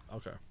 So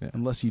Okay.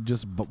 Unless you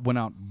just went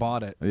out and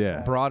bought it,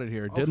 Yeah. brought it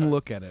here, didn't Okay.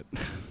 look at it.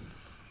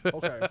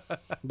 Okay.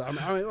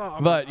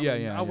 But,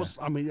 yeah, I was.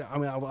 I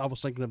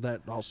was thinking of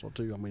that also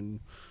too. I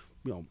mean,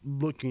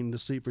 looking to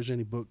see if there's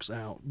any books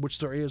out, which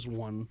there is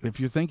one. If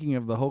you're thinking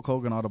of the Hulk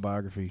Hogan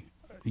autobiography,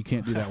 you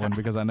can't do that one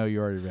because I know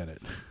you already read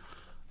it.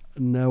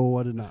 No,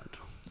 I did not.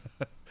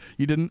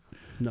 You didn't?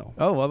 No.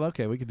 Oh, well,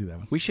 okay. We could do that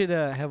one. We should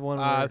have one.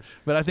 Where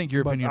But I think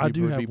your But opinion I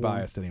do would be have one.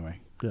 biased anyway.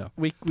 Yeah.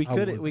 we I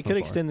could would. we I'm could sorry.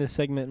 extend this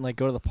segment and like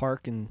go to the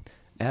park and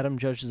Adam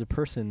judges a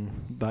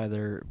person by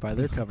their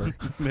cover.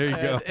 There you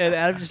go. And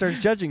Adam just starts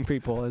judging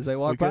people as they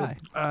walk We by.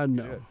 could.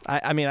 No.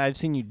 I mean, I've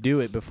seen you do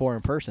it before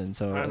in person,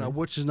 so I know,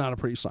 which is not a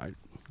pretty sight.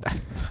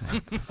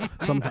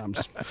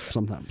 Sometimes.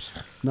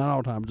 Not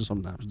all the time, just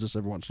sometimes. Just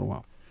every once in a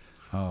while.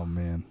 Oh,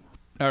 man.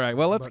 All right.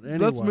 Well, let's But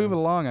let's anyway. move it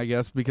along, I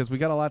guess, because we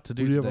got a lot to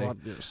do We have a today.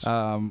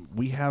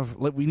 lot-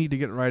 yes. We need to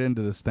get right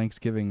into this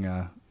Thanksgiving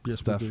Yes, we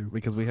stuff do.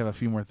 because we have a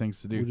few more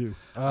things to We do.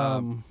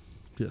 do.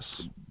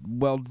 Yes.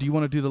 Well, do you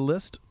want to do the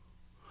list?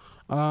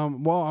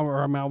 Well,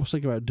 I mean, I was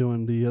thinking about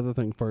doing the other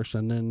thing first,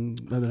 and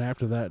then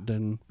after that,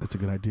 then That's a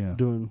good idea.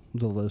 doing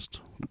the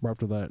list right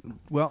after that.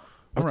 Well,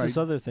 what's all right. this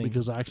other thing?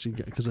 Because I actually,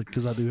 because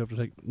I do have to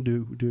take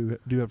do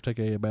have to take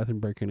a bathroom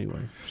break anyway.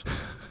 So.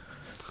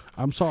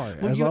 I'm sorry,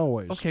 Well, as you-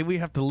 always. Okay, we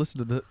have to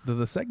listen to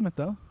the segment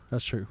though.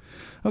 That's true.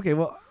 Okay,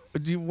 well,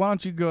 why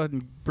don't you go ahead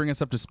and bring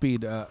us up to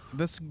speed?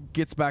 This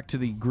gets back to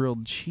the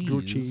grilled cheese,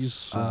 Grilled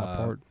cheese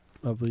part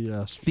of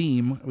the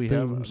theme. We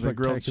have theme, the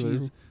grilled spectacular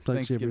cheese Thanksgiving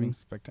Thanksgiving.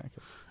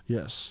 spectacular.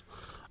 Yes.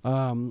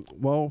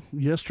 Well,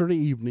 yesterday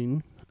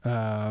evening,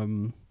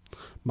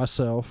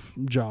 myself,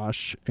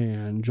 Josh,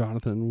 and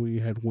Jonathan, we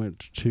had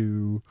went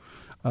to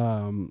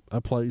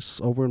a place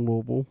over in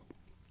Louisville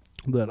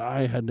that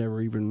I had never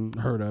even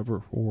heard of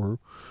or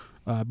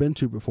been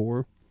to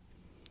before,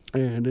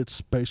 and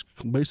it's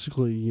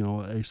basically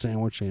a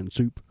sandwich and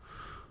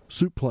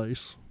soup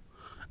place,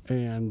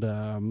 and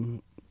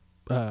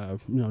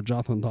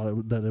Jonathan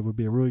thought that it would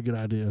be a really good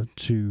idea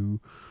to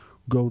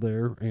go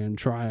there and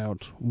try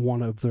out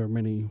one of their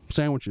many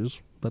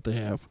sandwiches that they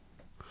have.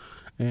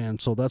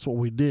 And so that's what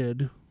we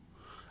did.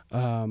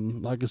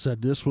 Like I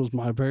said, this was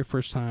my very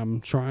first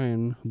time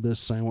trying this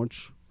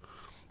sandwich.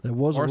 It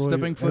was Or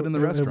stepping foot in the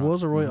restaurant. It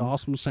was a really Mhm.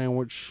 awesome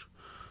sandwich.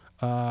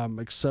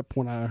 Except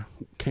when I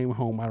came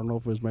home, I don't know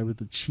if it was maybe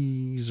the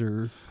cheese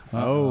or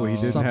Oh, he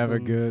didn't have a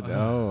something- good.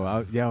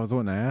 I was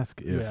wanting to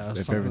ask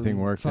if everything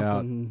worked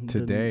out something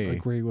today. Didn't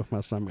agree with my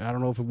stomach. I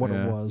don't know what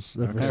Yeah. it was.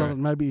 If Okay. it's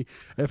something, maybe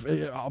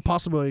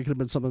possibly it could have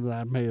been something that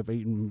I may have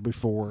eaten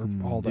before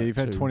all that. Yeah, you've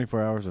had too.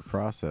 24 hours of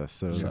process,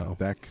 so Yeah.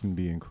 that can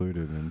be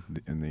included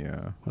in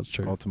the That's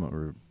true. ultimate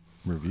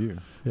review.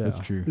 Yeah. That's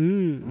true.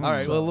 Mm. All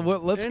right, So, well,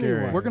 let's.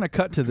 anyway. We're going to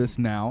cut to this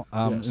now,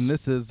 Yes. and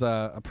this is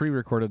a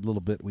pre-recorded little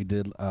bit we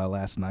did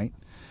last night.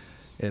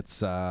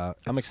 It's I'm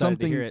excited to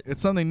something, hear it.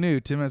 It's something new.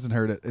 Tim hasn't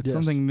heard it. It's Yes.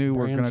 something new.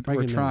 Brand We're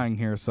spanking new. trying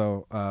here,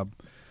 so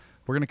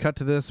we're gonna cut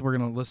to this. We're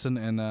gonna listen,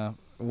 and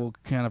we'll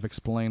kind of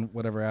explain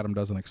whatever Adam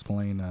doesn't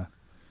explain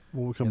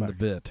when we come in back. the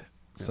bit.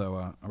 Yeah. So,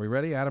 are we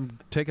ready, Adam?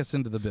 Take us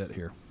into the bit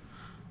here.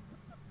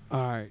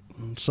 All right.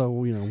 So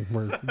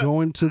we're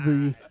going to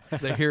the.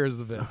 So here is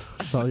the bit.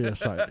 So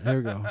yes, all right, here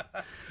we go.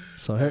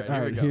 So All right,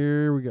 here we go.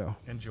 here we go.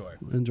 Enjoy.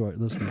 Enjoy it.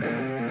 Listen.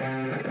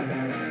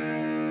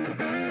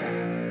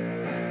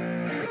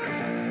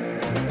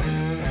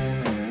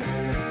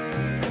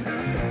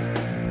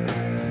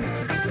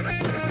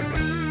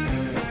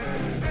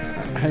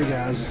 Hey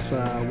guys,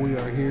 we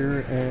are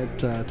here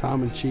at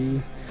Tom and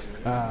Chi.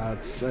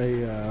 It's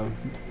a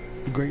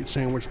great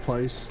sandwich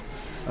place.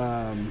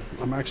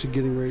 I'm actually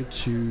getting ready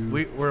to.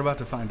 We're about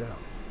to find out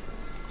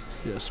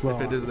Yes, well,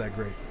 if it is that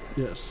great.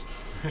 Yes.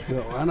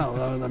 Well, I know.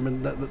 I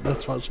mean,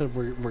 that's what I said.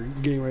 We're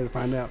getting ready to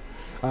find out.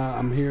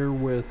 I'm here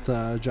with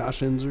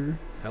Josh Enzer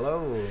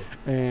Hello.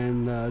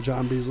 and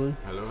John Beasley.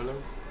 Hello, hello.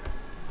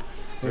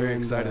 Very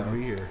And, excited to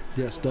be here.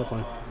 Yes,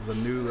 definitely. This is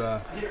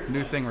a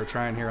new thing we're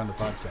trying here on the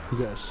podcast.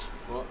 Yes.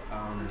 Well,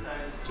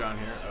 John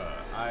here.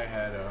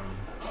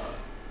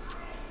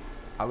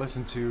 I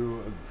listened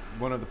to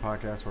one of the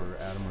podcasts where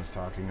Adam was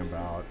talking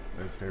about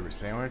his favorite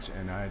sandwich,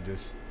 and I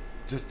just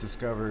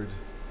discovered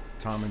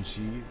Tom and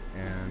Chi,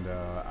 and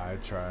I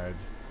tried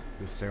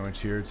this sandwich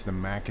here. It's the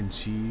mac and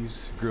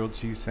cheese grilled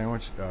cheese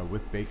sandwich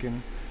with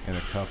bacon and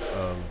a cup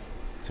of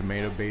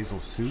tomato basil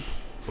soup.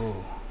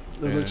 Oh,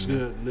 It looks And-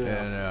 good.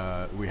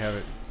 Yeah. And we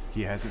haven't.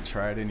 He hasn't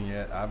tried any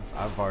yet.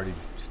 I've already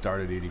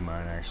started eating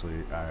mine. Actually,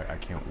 I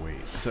can't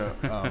wait. So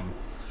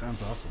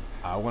sounds awesome.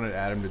 I wanted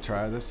Adam to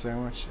try this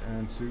sandwich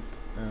and soup,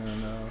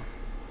 and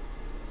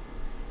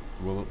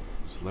we'll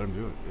just let him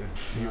do it.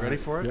 Yeah. You ready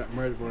for it? Yeah, I'm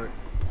ready for it.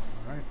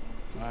 All right.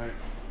 All right.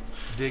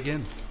 Dig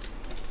in.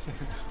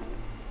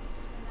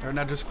 All right,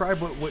 now describe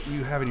what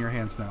you have in your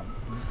hands now.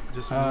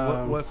 Just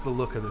what's the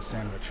look of this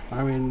sandwich?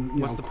 I mean,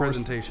 What's of the course,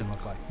 presentation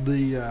look like?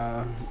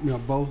 The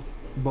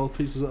both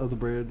pieces of the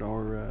bread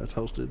are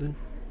toasted.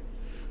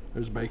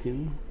 There's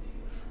bacon.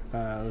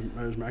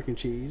 There's mac and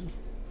cheese.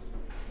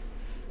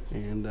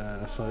 And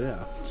so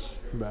yeah, that's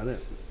about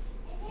it.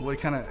 What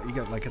kind of you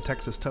got like a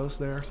Texas toast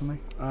there or something?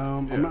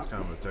 I'm Yeah, not, it's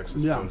kind of a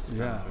Texas Yeah. toast.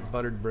 kind of thing.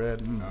 buttered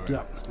bread.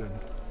 yeah. It's good.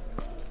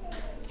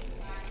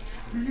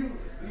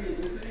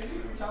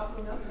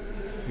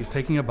 He's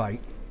taking a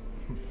bite.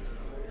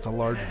 It's a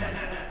large bite.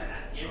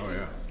 Oh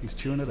yeah. He's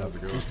chewing it up.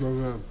 It's so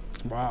good.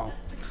 Wow.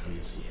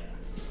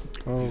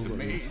 He's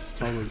amazed.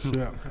 Totally.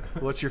 Yeah.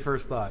 What's your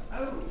first thought?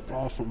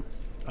 Awesome.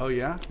 Oh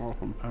yeah.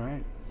 Awesome. All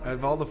right.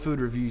 of all the food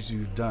reviews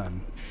you've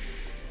done,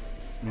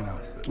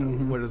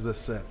 where does this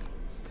sit?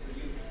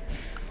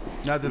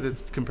 Not that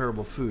it's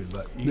comparable food,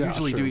 but you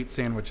usually do eat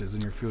sandwiches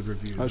in your food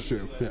reviews. That's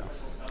true. Yeah.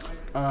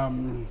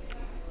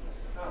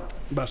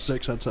 About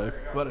 6, I'd say.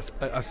 What,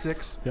 a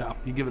 6? Yeah.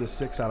 You give it a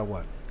 6 out of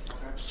what?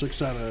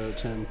 6 out of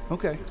 10.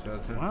 Okay. 6 out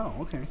of 10. Wow.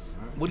 Okay.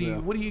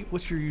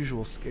 What's your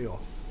usual scale?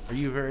 Are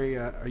you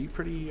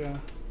pretty,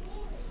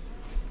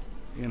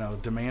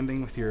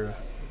 demanding with your?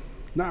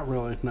 Not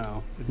really.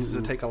 No. Does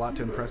it take a lot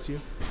to impress you?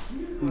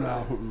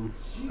 No.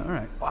 All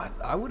right. Well,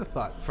 I would have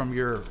thought from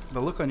the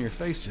look on your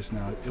face just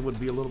now, it would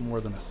be a little more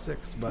than a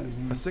 6, but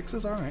a 6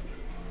 is all right.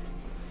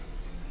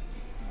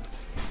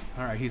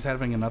 All right. He's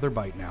having another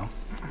bite now.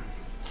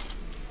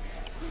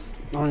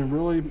 I mean,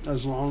 really,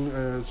 as long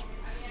as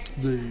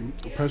the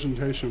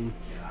presentation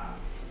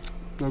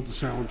of the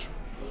sandwich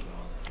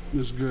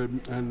is good,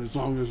 and as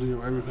long as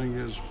everything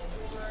is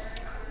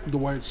the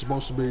way it's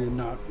supposed to be and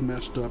not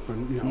messed up,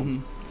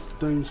 and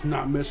things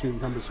not missing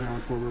from the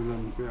sandwich, rather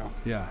than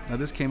Yeah. Now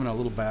this came in a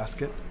little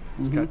basket.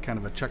 It's got kind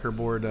of a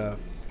checkerboard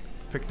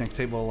picnic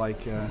table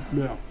like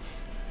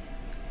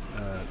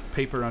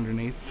paper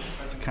underneath.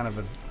 It's a kind of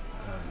a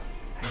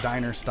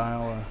diner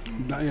style.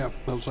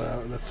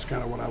 That's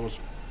kind of what I was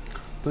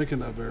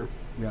thinking of there.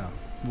 Yeah.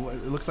 Well,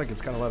 it looks like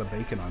it's got a lot of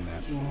bacon on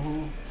that.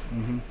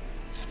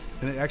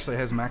 And it actually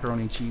has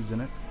macaroni and cheese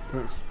in it.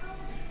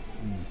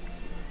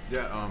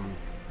 Yeah,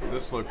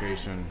 this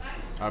location,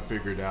 I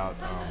figured out,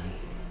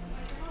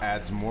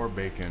 adds more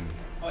bacon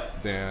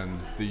than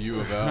the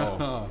U of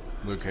L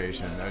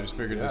location. I just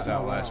figured this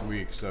out last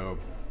week, so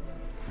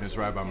it's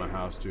right by my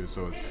house too,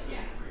 so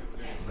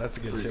that's a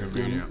good pretty tip.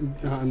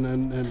 convenient.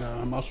 And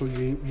I'm also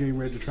getting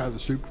ready to try the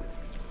soup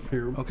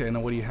here. Okay,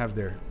 now what do you have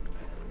there?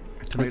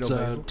 Tomato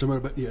basil?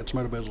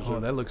 Tomato basil soup. Oh,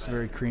 that looks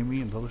very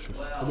creamy and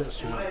delicious. It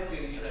is, yeah.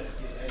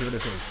 Give it a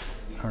taste.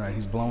 All right,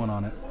 he's blowing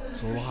on it.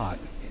 It's a little hot.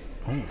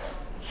 Oh,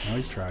 now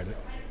he's tried it.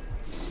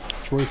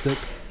 It's really thick.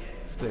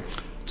 It's thick.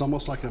 It's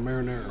almost like a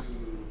marinara.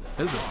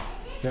 Is it?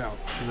 Yeah.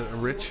 Is it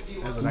rich?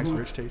 Has a nice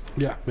rich taste?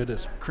 Yeah, it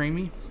is.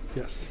 Creamy?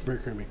 Yes, very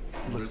creamy.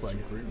 Looks like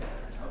it.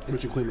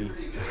 Rich and creamy.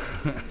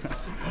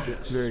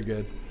 Yes. Very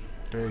good.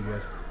 Very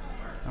good.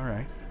 All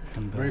right.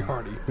 And, very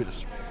hearty.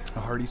 Yes.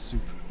 A hearty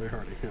soup. Very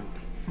hearty, yeah.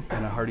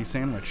 And a hearty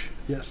sandwich.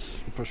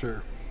 Yes, for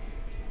sure.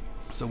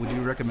 So would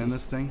you recommend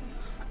this thing?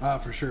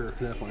 For sure,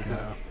 definitely.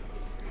 Yeah.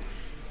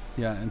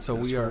 Yeah, and so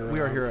we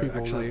are here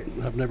people actually.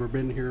 That have never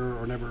been here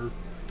or never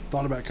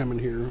thought about coming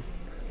here.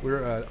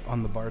 We're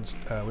on the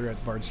we're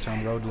at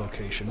Bardstown Road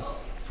location.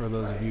 For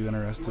those of you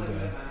interested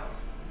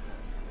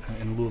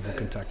in Louisville,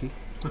 Kentucky.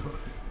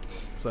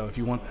 So if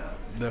you want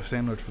the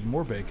sandwich with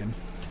more bacon,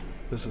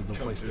 this is the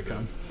place to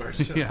come.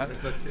 Yeah.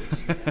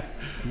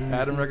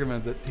 Adam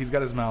recommends it. He's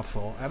got his mouth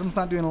full. Adam's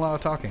not doing a lot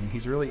of talking.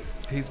 He's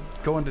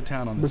going to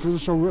town on this. Because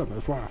it's so good,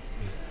 that's why.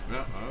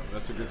 Yeah,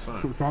 that's a good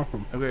sign. It's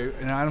awesome. Okay,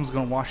 and Adam's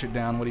going to wash it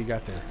down. What do you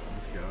got there?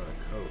 Let's go.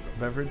 Coke.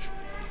 Beverage?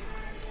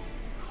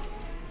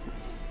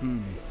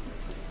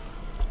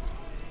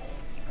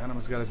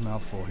 Adam's got his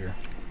mouth full here.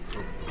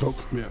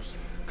 Coke, yes.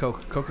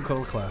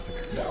 Coca-Cola Classic.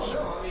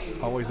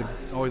 Always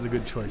a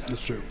good choice.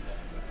 That's true.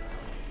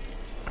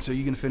 So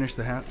you can finish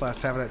the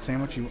last half of that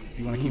sandwich. You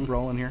want to keep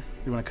rolling here?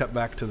 You want to cut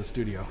back to the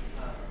studio?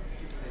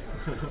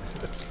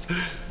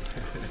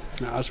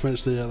 No, I just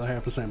finished the other half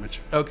of the sandwich.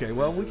 Okay.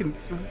 Well, we can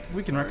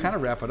kind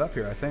of wrap it up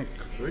here. I think.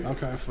 Sweet.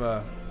 Okay.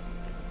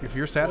 If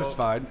you're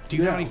satisfied, do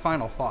you have any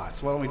final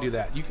thoughts? Why don't we do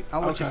that?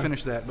 I'll let you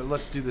finish that, but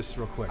let's do this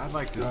real quick. I'd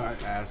like to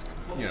ask,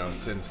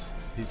 since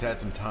he's had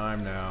some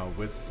time now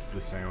with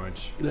the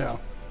sandwich. Yeah.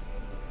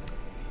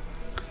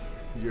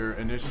 Your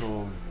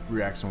initial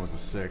reaction was a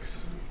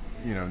 6.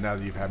 Now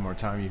that you've had more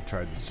time, you've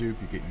tried the soup,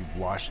 you've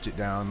washed it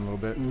down a little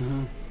bit.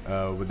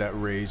 Would that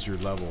raise your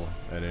level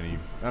at any?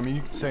 I mean,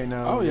 you could say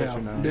no. Oh, yes yeah.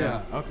 or no.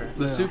 Yeah. Okay.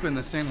 The soup and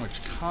the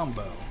sandwich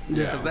combo.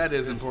 Yeah. Because that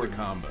is it's important. The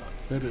combo.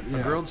 It is, yeah.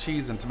 A grilled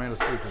cheese and tomato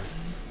soup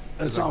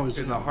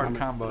is a hard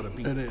combo to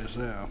beat. It is,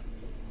 yeah.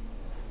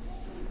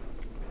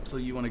 So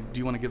do you want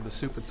to give the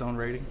soup its own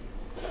rating,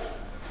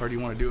 or do you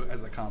want to do it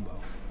as a combo?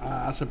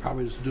 I said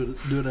probably just do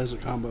it as a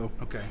combo.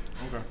 Okay.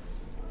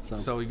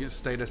 So you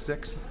stayed at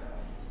 6.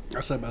 I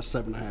said about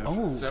 7.5.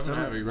 Oh,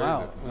 7.5. You raised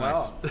wow! it.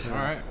 Wow! Nice. All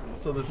right.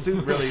 So the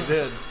soup really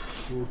did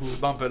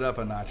bump it up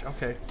a notch.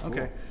 Okay.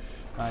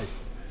 Nice.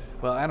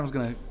 Well, Adam's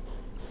gonna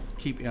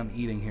keep on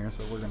eating here,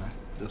 so we're gonna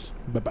Just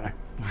bye-bye.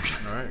 All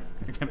right.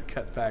 we're gonna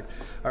cut back.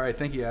 All right.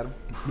 Thank you, Adam.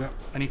 Yep.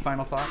 Any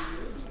final thoughts?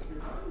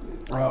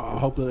 I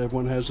hope that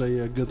everyone has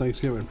a good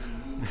Thanksgiving.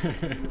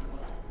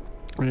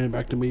 And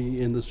back to me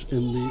in the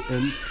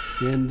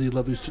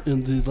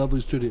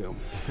lovely studio.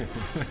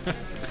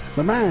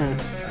 Bye-bye.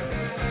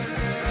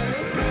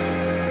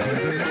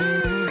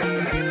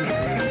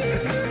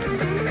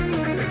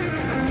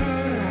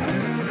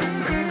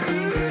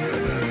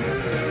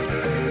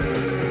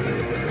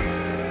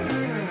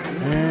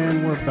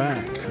 And we're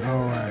back.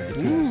 All right.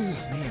 Man.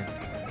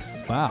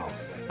 Wow.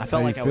 I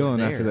felt How like you I was feeling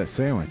there. after that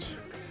sandwich?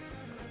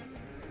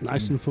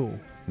 Nice and full.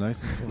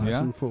 Nice and full. Nice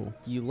Yeah? and full.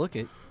 You look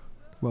it.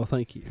 Well,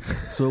 thank you.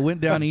 So it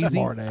went down easy.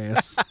 Smart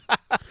ass.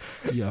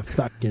 You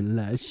fucking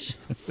lush.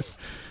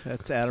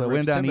 That's Adam. So Rips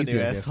went down Timpanu, easy,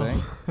 I guess.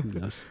 asshole.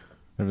 Yes.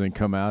 Everything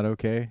come out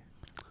okay?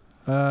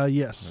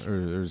 Yes.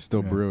 Or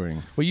still Yeah.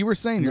 brewing? Well, you were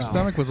saying your No.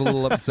 stomach was a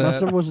little My upset.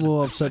 stomach was a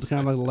little upset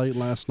kind of like late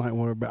last night.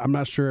 Whatever, but I'm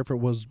not sure if it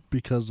was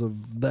because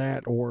of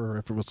that or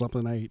if it was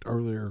something I ate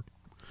earlier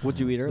What'd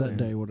you eat earlier? that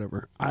day.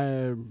 Whatever. I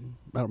don't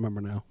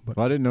remember now. But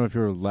Well, I didn't know if you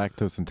were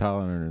lactose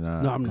intolerant or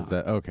not. No, I'm Is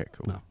not. that okay?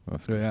 Cool. No.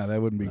 That's So, good. yeah,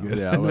 that wouldn't be good.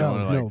 Yeah, I wouldn't no,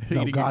 wanna, no, like,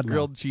 no, Eating God, no.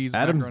 grilled cheese.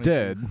 Adam's macaroni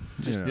dead. and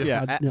You know.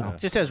 Yeah, no.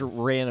 just has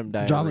random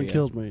diarrhea. Jonathan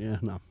kills me. Yeah,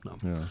 no.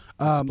 Yeah.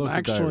 Explosive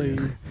Actually,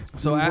 diarrhea.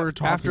 So we were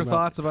talking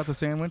afterthoughts about the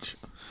sandwich?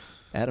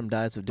 Adam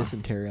dies of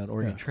dysentery on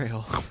Oregon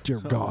Trail. Dear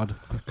God.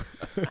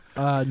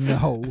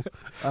 No.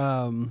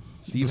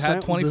 So you've the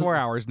had sa- 24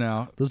 hours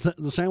now.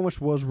 The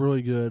sandwich was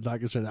really good.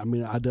 Like I said, I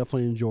mean, I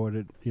definitely enjoyed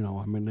it. You know,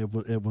 I mean,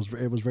 it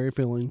was very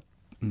filling.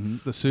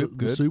 The soup,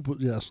 The good. soup,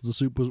 yes, the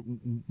soup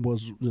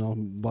was you know,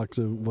 like I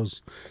said,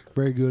 was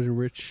very good and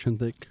rich and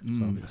thick.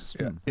 So, yes.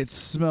 Yeah, it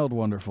smelled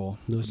wonderful.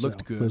 It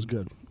looked good. It was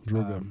good. It was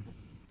real good.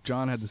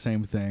 John had the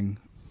same thing,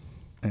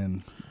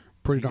 and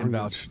Pretty he can darn good.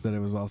 vouch that it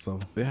was also.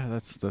 Yeah,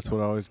 that's what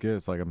I always get.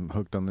 It's like I'm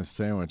hooked on this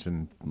sandwich,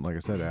 and like I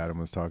said, Adam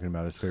was talking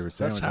about his favorite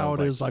sandwich. That's I how was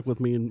it like, is. Like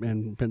with me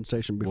and Penn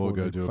Station before We'll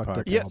go they do a fucked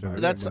up podcast. Yeah,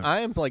 Alabama. that's I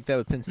am like that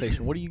with Penn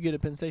Station. What do you get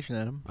at Penn Station,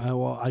 Adam?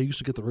 Well, I used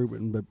to get the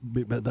Reuben,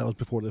 but that was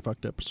before they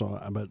fucked up. So,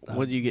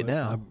 What do you get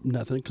now?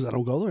 Nothing, because I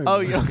don't go there. Oh,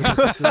 anymore.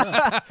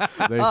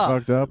 They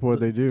fucked up. What'd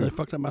they do? They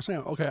fucked up my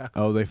sandwich. Okay,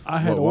 Oh, they. I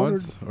had what, ordered-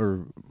 once or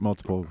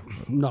multiple.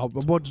 no,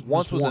 but Once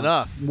just was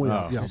enough.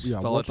 Well, Oh. yeah,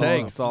 That's all once it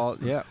takes. That's all.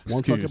 Yeah.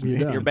 One fuck up Excuse and me. you're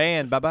done. You're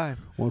banned. Bye bye.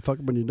 One fuck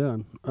up and you're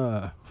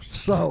done.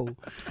 So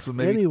So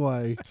maybe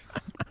anyway,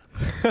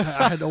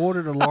 I had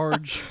ordered a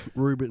large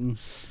Reuben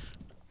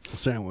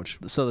sandwich,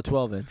 So the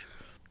 12-inch.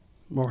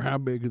 or how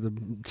big the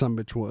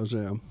sumbitch was,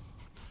 yeah.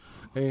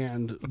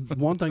 And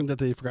one thing that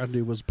they forgot to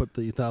do was put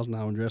the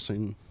 $1,000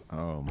 dressing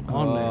Oh, my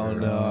on Oh, there.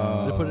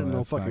 no. They put it in a little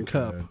That's fucking not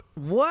cup. good.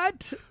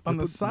 What? On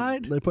They the put-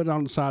 side. They put it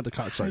on the side of the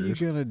How are you cocksuckers.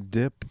 gonna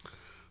dip?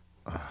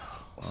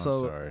 So- I'm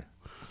sorry.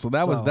 So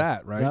that was So,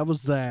 that, right? That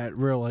was that,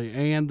 really.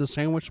 And the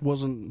sandwich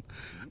wasn't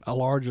a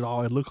large at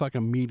all. It looked like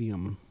a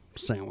medium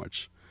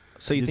sandwich.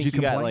 So you Did think you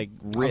you got complain? like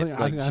ripped,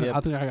 like I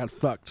chipped? think I got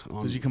fucked.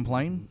 On, Did you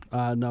complain?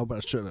 No, but I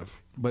should have.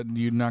 But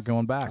you're not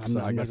going back. So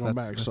I guess going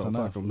that's, back, that's so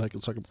enough. fuck 'em. They can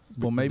suck a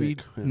Well, big maybe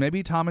dick. Yeah.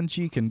 maybe Tom and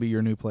Chi can be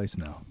your new place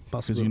now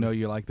because Possibility. you know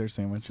you like their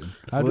sandwich. And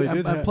I Well, do, they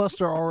did and ha- plus,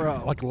 there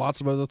are like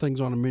lots of other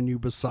things on the menu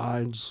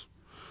besides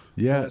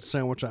Yeah. that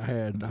sandwich I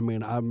had. I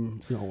mean,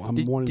 I'm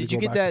Did, wanting did to you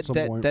go get back that at some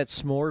that point. that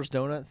s'mores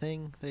donut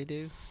thing they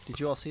do? Did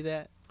you all see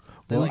that?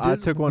 They Well, like I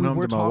took one we home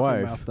were to my talking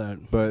wife. about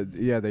that, But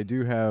yeah, they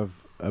do have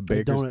a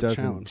baker's donut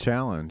dozen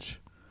challenge.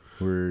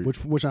 Where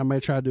which I may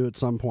try to do at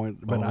some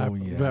point, but Oh, I've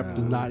yeah.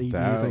 not eaten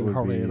That anything would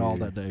hardly at all be-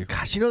 that day.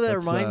 Gosh, you know that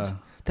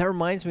That's,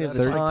 reminds me of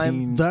the 13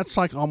 time. That's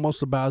like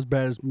almost about as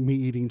bad as me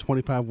eating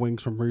 25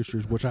 wings from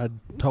Roosters, which I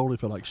totally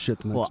feel like shit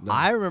the next Well, day.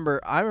 I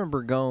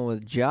remember going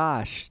with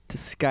Josh to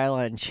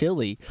Skyline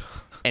Chili,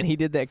 and he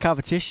did that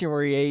competition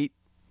where he ate,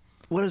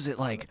 what is it,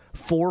 like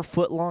 4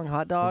 foot long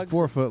hot it's dogs?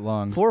 4 foot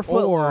long. 4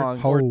 foot long. Or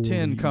Holy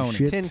 10 conies.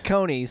 shit. 10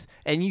 conies,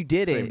 and you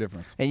did Same it.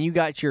 difference. And you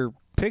got your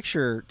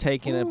picture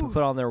taken and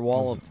put on their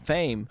wall of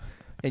fame.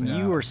 And Yeah.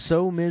 you were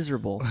so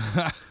miserable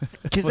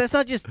because that's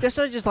not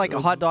just like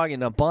a hot dog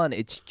and a bun.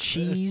 It's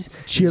cheese,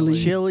 Chili.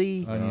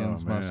 chili.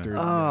 Onions, Oh, man. mustard.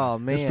 Oh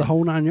man, it's the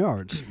whole 9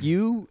 yards.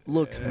 you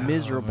looked Oh,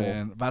 miserable.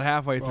 man. About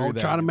halfway through Oh, that.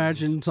 try to it was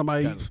imagine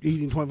somebody kind of-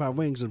 eating 25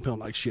 wings and feeling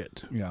like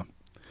shit. Yeah.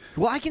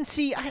 Well, I can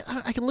see,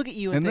 I can look at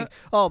you and And think,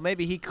 oh,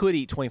 maybe he could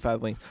eat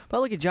 25 wings. But I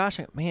look at Josh,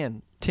 and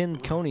man, 10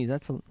 conies.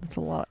 That's a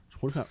lot.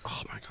 What about,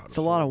 oh my god, It's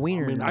a lot of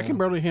wiener I mean, in I there. can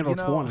barely handle You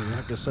know- 20.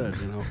 Like I said,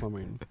 I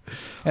mean,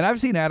 And I've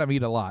seen Adam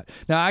eat a lot.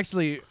 Now,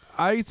 actually,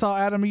 I saw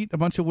Adam eat a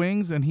bunch of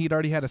wings, and he'd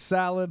already had a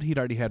salad. He'd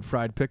already had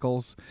fried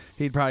pickles.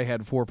 He'd probably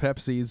had 4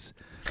 Pepsis.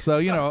 So,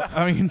 you know,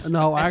 I mean,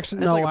 no,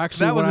 actually, it's like-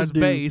 actually, that was what his I do,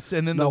 base,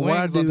 and then no, the what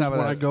I wings do on is top of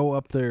when that. I go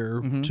up there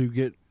Mhm. to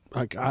get,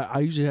 like, I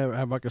usually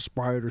have like a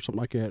Sprite or something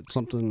like that,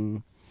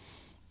 something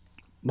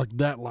like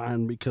that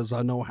line, because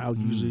I know how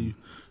usually,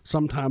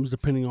 sometimes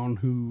depending on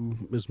who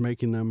is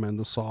making them and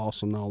the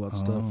sauce and all that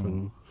stuff,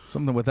 and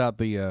Something without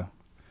the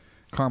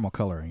caramel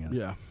coloring in it.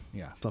 yeah,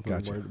 Yeah. something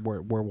Gotcha.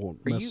 where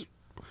won't Are mess,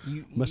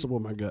 mess up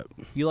with my gut.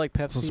 You like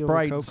Pepsi So over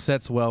Sprite Coke?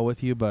 sets well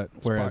with you, but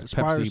whereas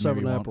Sprite or Pepsi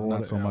maybe 7-Up won't, or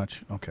not so whatever.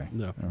 much. Okay.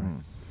 Yeah. All right.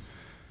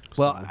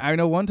 Well, I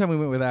know one time we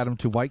went with Adam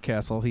to White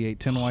Castle. He ate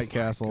 10 White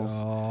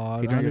Castles.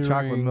 God, He drank a onion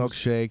chocolate rings.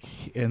 milkshake,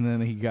 and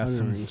then he got Onion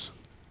some rings.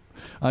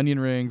 onion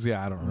rings.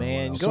 Yeah, I don't remember.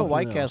 Man, what go to else.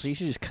 White else. Castle. You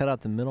should just cut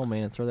out the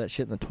middleman and throw that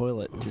shit in the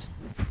toilet.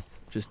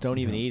 Just don't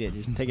even eat it.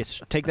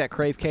 Just take that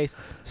Crave case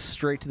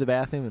straight to the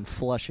bathroom and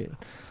flush it.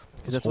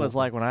 'Cause that's what it's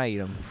like when I eat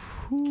them.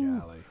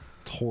 Golly.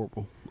 It's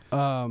horrible.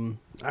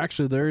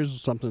 Actually, there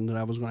is something that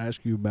I was going to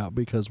ask you about,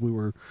 because we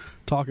were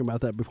talking about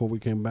that before we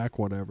came back,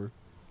 whatever.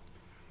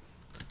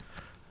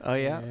 Oh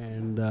yeah.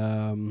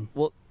 And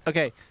Well,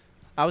 okay.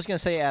 I was gonna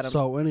say, Adam.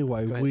 so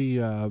anyway, Go ahead. we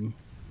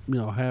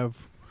have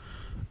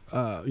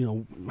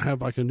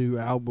have like a new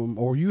album,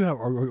 or you have,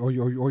 or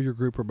your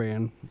group or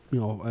band,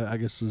 I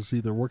guess is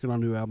either working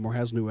on a new album or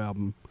has a new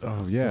album.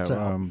 Oh yeah, That's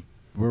out.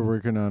 we're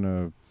working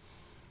on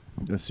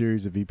a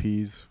series of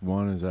EPs.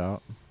 One is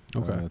out.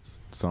 Okay.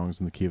 It's songs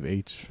in the key of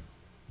H.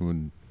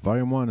 When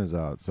Volume 1 is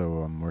out, so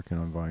I'm working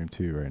on Volume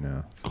 2 right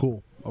now.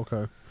 Cool.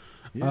 Okay.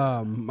 Yeah.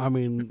 I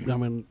mean,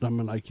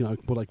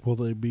 will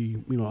they be,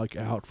 like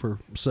out for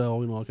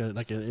sale, like at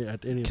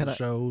any of Can the I-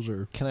 shows,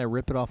 or Can I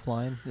rip it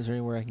offline? Is there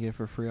anywhere I can get it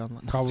for free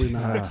online? probably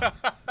not?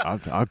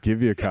 I'll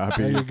give you a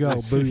copy. There you go.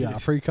 Booyah.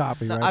 Free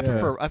copy, right? I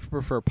there.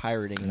 prefer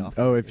pirating it off.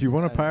 Oh, if you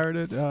want to pirate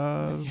it,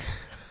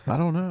 I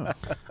don't know.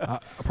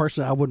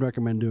 Personally, I wouldn't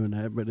recommend doing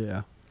that, but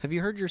yeah. Have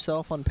you heard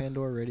yourself on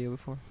Pandora Radio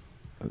before?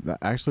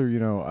 Actually,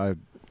 I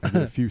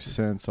get a few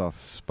cents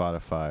off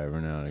Spotify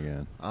every now and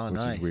again. Oh, which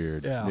nice. is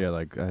weird. Yeah.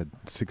 Like I had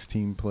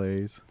 16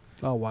 plays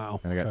Oh,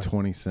 wow. and I got Okay.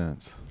 20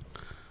 cents.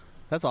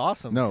 That's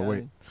awesome. No, guy.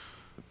 wait.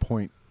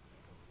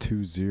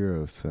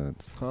 0.20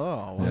 cents. Oh,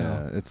 wow.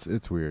 Yeah,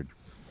 it's weird.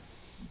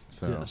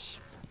 So Yes,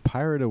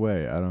 pirate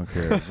away. I don't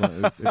care.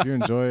 If you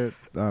enjoy it,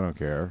 I don't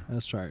care.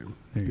 that's right.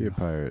 There Be you a go.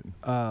 pirate.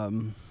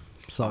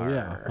 So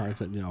yeah, like I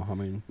said, I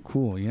mean,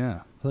 Cool. Yeah.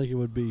 I think it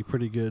would be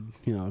pretty good,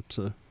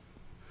 to,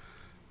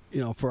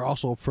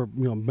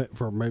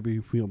 for maybe,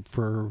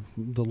 for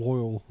the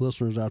loyal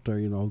listeners out there,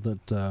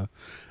 that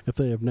if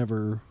they have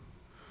never,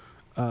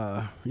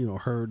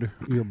 heard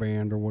your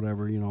band or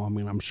whatever, I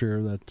mean, I'm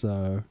sure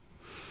that,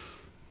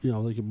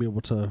 they could be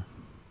able to,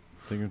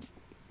 Thinking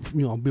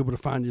be able to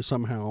find you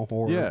somehow,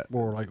 or Yeah,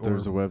 or like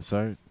there's a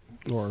website,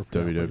 or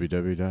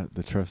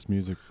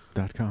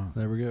www.thetrustmusic.com.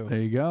 There we go.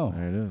 There you go.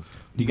 There it is.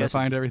 You guys- guys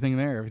find everything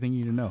there. Everything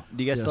you need to know.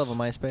 Do you guys still Yes. have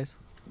a MySpace?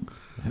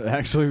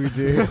 Actually, we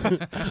do.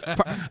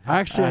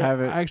 Actually, I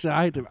have it. I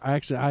had to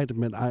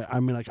admit, I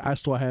mean, like, I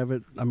still have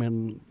it. I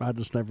mean, I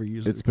just never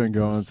use it. It's been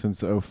going because-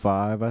 since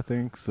 05, I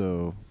think,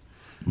 so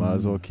might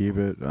as well keep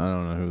it. I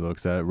don't know who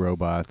looks at it.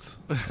 Robots.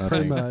 I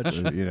Pretty think, much.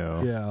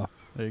 Yeah.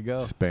 There you go.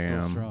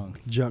 Spam. Still strong.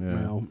 junk Yeah.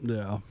 mail.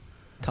 Yeah.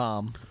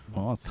 Tom.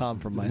 Well, it's Tom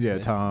from MySpace. Yeah,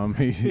 Tom.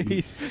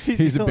 He's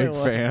the a big only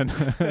one.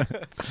 fan.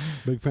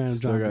 Big fan of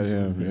Still John got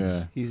Mason. him.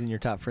 Yeah. He's in your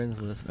top friends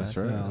list. That's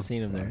huh? right. I've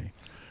seen him there.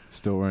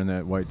 Still wearing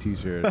that white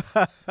T-shirt.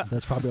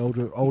 That's probably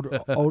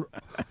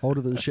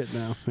older than shit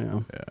now. Yeah.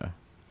 Yeah.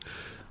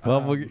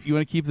 Well, you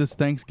want to keep this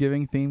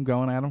Thanksgiving theme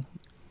going, Adam?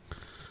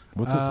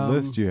 What's this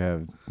list you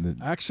have?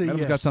 Actually, Adam's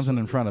yes. got something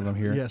in front of him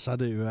here. Yes, I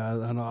do.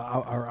 I know.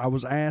 I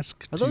was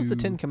asked. Are those to,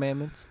 the Ten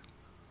Commandments?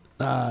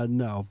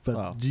 No, but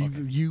Oh,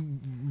 you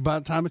by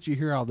the time that you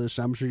hear all this,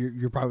 I'm sure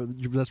you're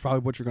probably that's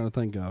probably what you're going to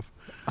think of.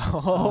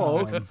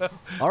 Oh, okay.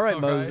 All right,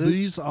 Moses.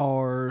 These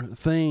are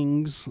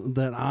things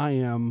that I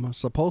am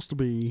supposed to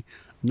be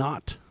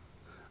not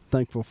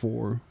thankful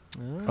for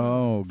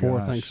Oh, for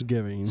gosh.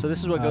 Thanksgiving. So this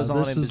is what goes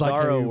on this in is like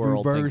Bizarro a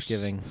World reverse-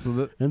 Thanksgiving.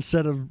 So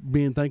Instead of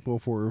being thankful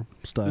for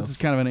stuff, this is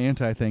kind of an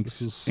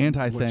This is-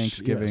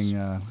 anti-Thanksgiving.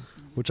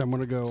 which I'm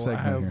going to go. I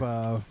segment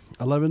have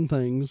 11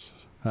 things.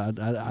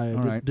 I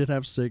right. did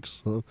have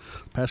 6. So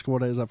past couple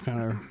of days, I've kind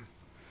of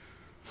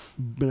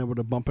been able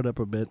to bump it up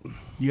a bit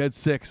you had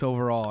 6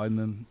 overall, and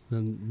then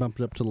and bump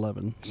it up to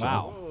 11.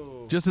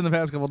 So just in the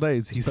past couple of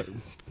days, there's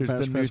been new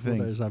past couple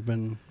things. days, I've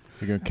been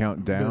You gonna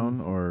count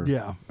down or?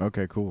 yeah.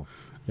 Okay, cool.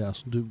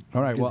 Yes. Do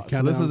All right, get well, the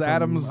so this countdown is from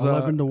Adam's,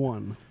 11 to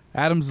 1.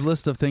 Adam's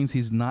list of things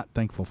he's not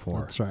thankful for.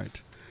 That's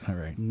right. All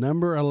right.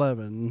 Number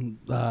 11,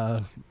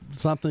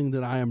 something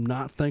that I am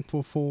not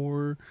thankful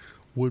for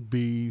would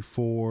be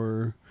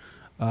for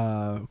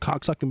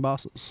cocksucking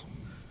bosses.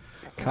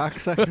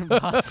 Cocksucking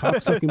boss.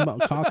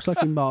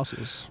 Cocksucking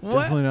bosses.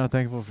 Definitely not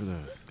thankful for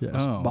those. Yes,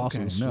 Oh,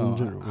 bosses okay. in No,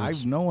 general.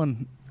 yes. no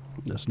one.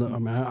 Yes, no,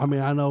 I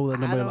mean, I know that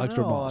I nobody don't likes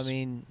their know. boss. I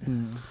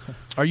mean,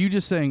 Are you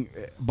just saying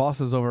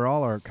bosses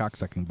overall, or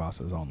cocksucking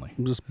bosses only?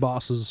 Just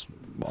bosses,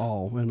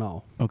 all in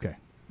all. Okay.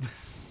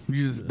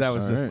 You just that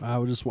was All just right. I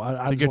would just I to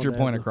just get your wanted to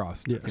point add the-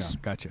 across. Yes. Yeah,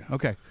 gotcha.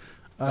 Okay.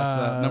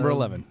 That's number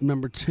 11.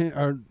 Number 10,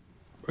 or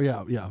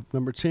yeah.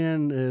 Number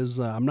 10 is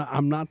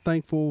I'm not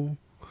thankful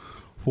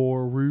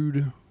for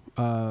rude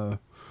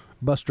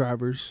bus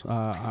drivers.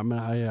 I mean,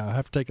 I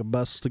have to take a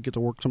bus to get to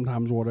work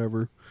sometimes,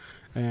 whatever.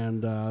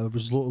 And there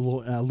was a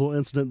little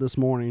incident this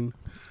morning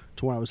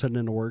to when I was heading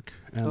into work,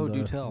 and Oh, the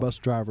do tell. bus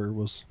driver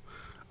was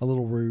a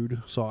little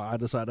rude. So I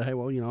decided, hey,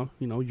 well, you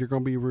know, you're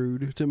going to be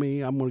rude to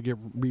me. I'm going to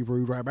be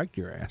rude right back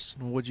to your ass.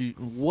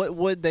 what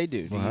would they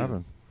do? to What you?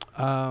 happened?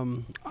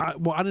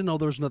 I didn't know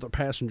there was another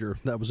passenger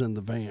that was in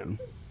the van,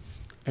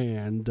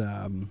 and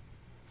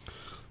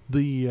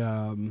the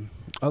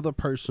other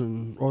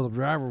person or the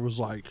driver was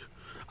like,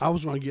 I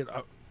was going to get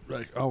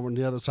like over on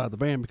the other side of the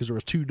van because there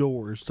was 2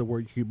 doors to where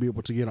you could be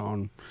able to get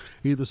on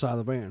either side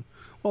of the van.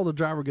 Well, the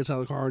driver gets out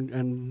of the car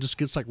and just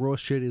gets like real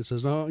shitty and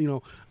says, no, you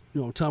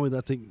know, tell me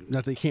that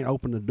they can't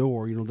open the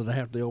door. You know, that they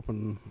have to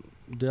open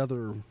the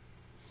other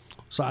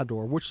side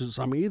door, which is,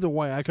 I mean, either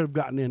way, I could have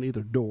gotten in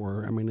either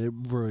door. I mean, it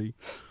really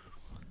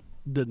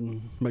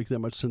didn't make that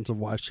much sense of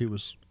why she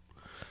was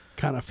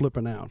kind of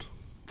flipping out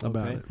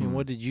about Okay. it. And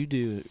what did you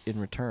do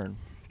in return?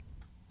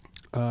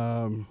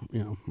 You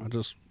know, I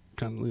just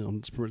kind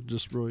of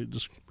just really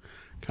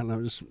kind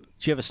of Do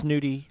you have a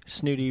snooty,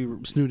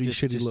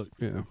 shitty look.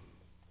 Yeah, You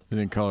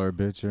didn't call her a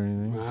bitch or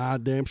anything? I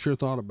damn sure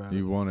thought about it.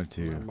 You wanted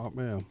to.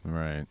 Yeah.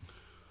 Right.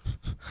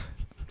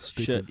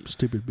 Stupid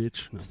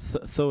bitch. No.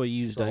 Throw a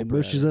used diaper.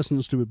 If she's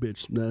listening, stupid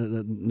bitch.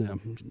 No,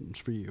 it's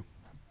for you.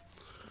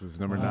 This is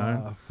number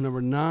 9.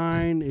 Number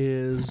 9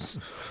 is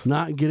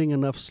not getting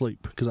enough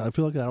sleep because I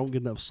feel like I don't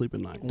get enough sleep at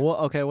night. Well,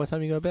 okay, what time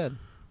do you go to bed?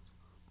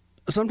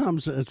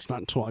 Sometimes it's not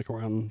until like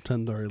around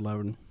 10:30,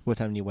 11. What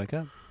time do you wake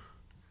up?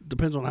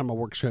 Depends on how my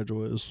work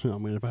schedule is. I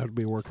mean, if I have to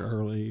be working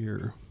early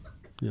or,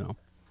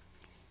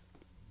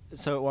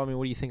 So, well, I mean,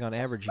 what do you think on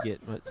average you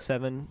get? What,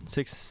 7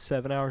 hours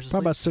of sleep? Probably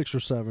about 6 or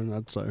 7,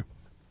 I'd say.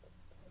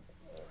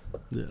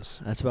 Yes.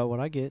 That's about what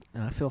I get,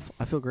 and I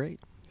feel great.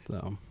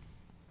 So.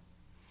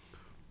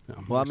 Yeah,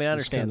 Well, I mean, I it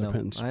just kinda understand, though.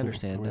 depends. I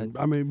understand.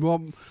 I mean,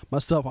 well,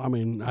 myself,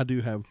 I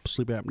do have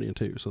sleep apnea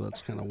too, so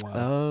that's kind of why.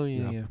 Oh,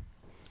 yeah.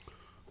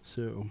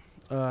 So,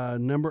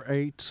 number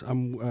 8,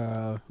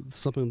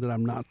 something that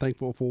I'm not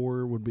thankful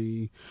for would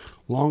be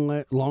long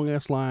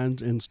ass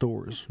lines in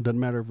stores. Doesn't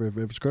matter if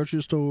it's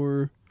grocery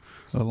store.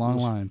 The long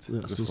lines.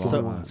 Yes, Just it's long long So,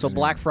 lines. so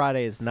Black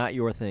Friday is not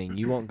your thing.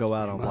 You won't go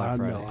out on Black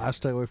Friday. No, I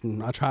stay away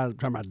from. I try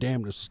my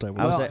damnedest to stay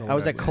away. I was from at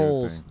that's a good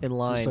Kohl's thing. in to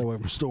line stay away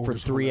from stores for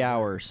 3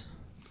 hours.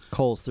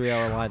 Kohl's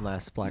 3-hour line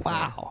last Black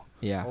Friday. Wow.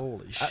 Yeah.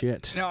 Holy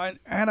shit! Now,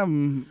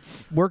 Adam,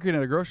 working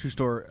at a grocery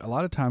store, a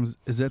lot of times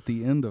is at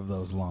the end of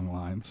those long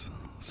lines.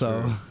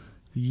 So,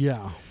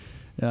 Yeah,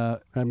 uh,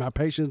 and my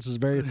patience is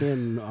very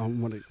thin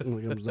when it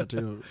comes to that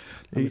too.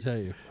 Let me tell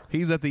you.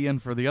 he's at the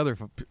end for the other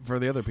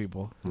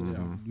people.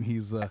 Mhm.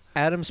 He's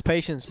Adam's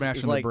patience Smashing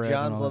is the like bread and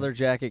John's all leather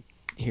jacket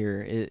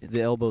here.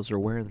 The elbows are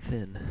wearing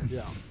thin.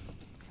 Yeah.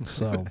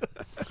 So,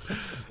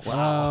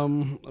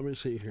 let me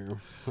see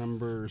here.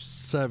 Number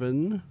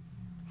 7,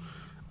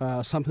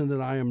 something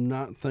that I am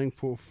not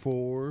thankful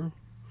for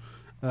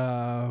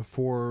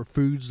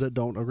foods that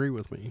don't agree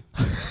with me,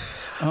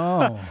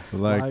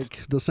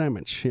 like the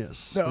sandwich.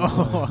 Yes.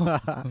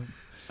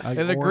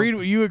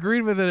 you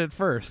agreed with it at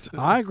first.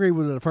 I agreed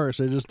with it at first.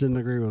 It just didn't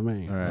agree with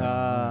me. All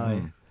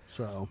right.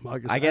 So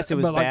I guess it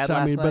was but like I bad said,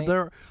 last but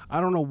night? I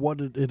don't know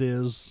what it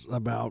is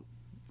about.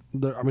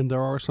 There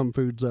are some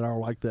foods that are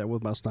like that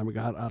with my stomach.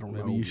 I don't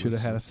know. Maybe you should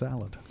have had a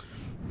salad.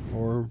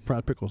 or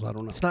fried pickles. I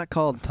don't know. It's not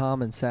called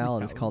Tom and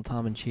Salad. It's called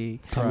Tom and Cheese.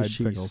 Fried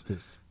Fried pickles.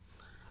 Yes.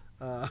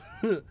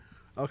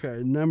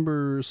 Okay,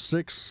 number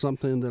 6,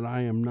 something that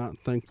I am not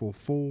thankful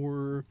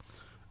for.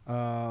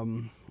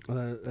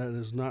 That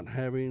is not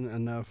having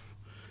enough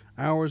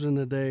hours in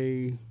the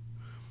day,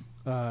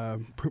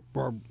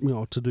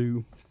 to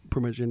do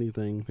pretty much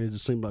anything. It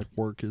just seems like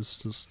work is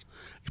just,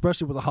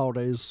 especially with the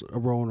holidays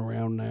rolling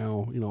around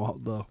now.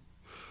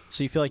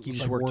 So you feel like you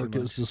just work work too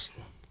is much. just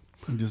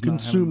Just not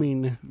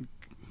consuming.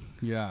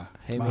 Yeah.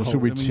 Hey, my man. whole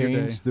Should we Consuming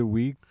your change day. the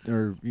week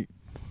or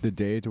the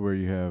day to where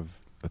you have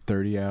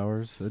 30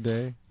 hours a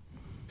day?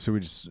 Should we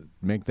just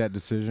make that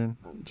decision?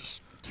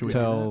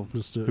 Tell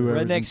Just do it.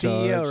 whoever's Redneck in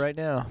CEO charge. right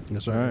now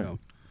That's All right. right.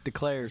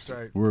 declares.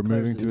 We're Declares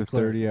moving it. to a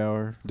Declare.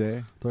 30-hour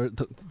day.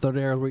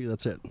 30 hours a week.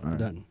 That's it. All right.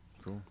 Done.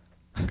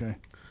 Okay.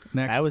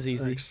 Next. That was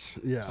easy. Next.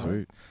 Yeah.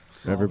 Sweet.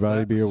 Solve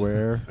Everybody be that.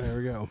 aware. There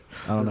we go.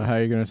 I don't know how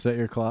you're going to set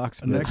your clocks,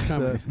 but Next, It's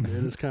coming.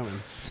 It is coming.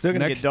 Still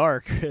gonna Next- get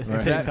dark. At the Right.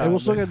 same That- time. It will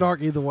still get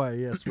dark either way.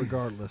 Yes,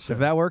 regardless. If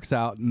that works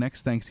out,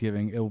 next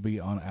Thanksgiving it will be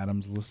on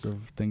Adam's list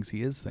of things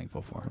he is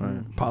thankful for.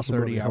 Right.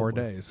 Possibility, 30-hour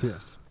hopefully. days.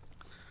 Yes.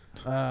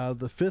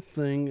 The 5th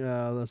thing,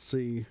 let's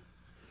see.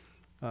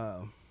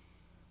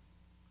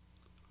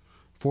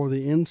 For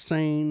the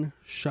insane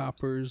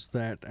shoppers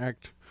that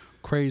act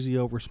crazy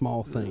over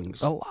small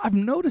things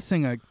I'm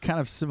noticing a kind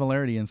of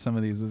similarity in some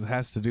of these. It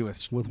has to do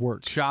with with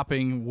work.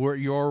 shopping,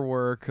 your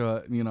work,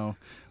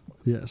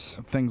 Yes.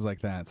 things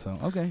like that. So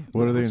okay,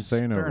 what are they which is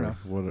insane fair over?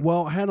 enough. What,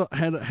 Well, had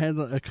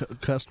a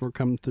customer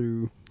come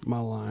through my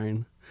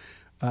line.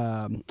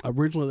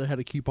 Originally, they had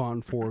a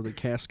coupon for the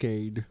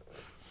Cascade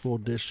little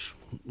dish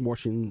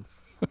washing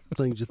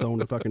things you throw in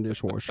the fucking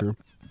dishwasher.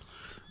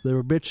 They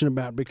were bitching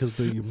about because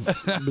they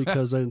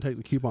didn't take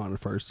the coupon at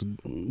first,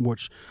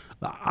 which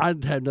I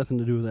had nothing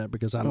to do with that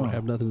because I don't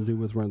have nothing to do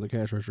with running the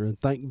cash register, and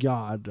thank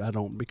God I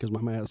don't because my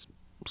math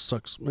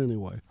sucks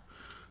anyway.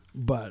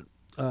 But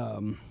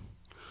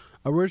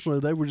originally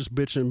they were just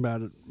bitching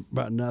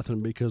about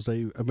nothing because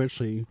they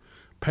eventually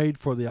paid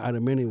for the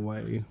item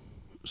anyway.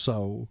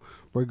 So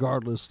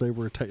regardless, they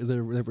were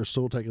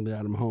still taking the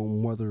item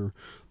home whether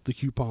the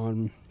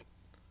coupon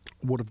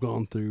would have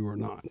gone through or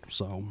not.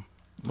 So.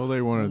 well,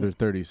 they wanted their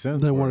 30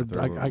 cents. They worth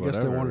wanted, or I guess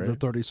they whatever, wanted their right?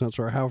 30 cents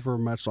or however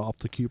much off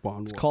the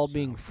coupon. It's was. called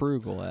being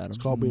frugal, Adam. It's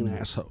called being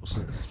assholes.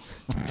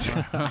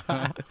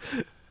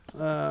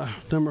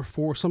 Number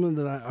 4, something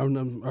that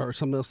or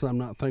something else that I'm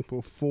not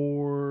thankful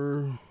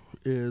for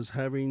is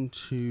having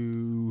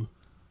to.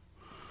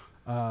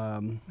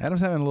 Adam's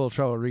having a little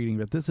trouble reading,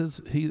 but this is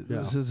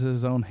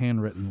his own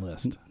handwritten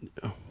list.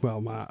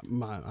 Well, my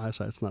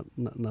eyesight's not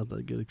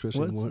that good,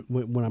 especially What's-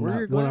 when I'm where are not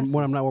your when I'm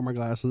glasses? not wearing my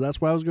glasses. That's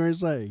what I was going to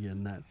say,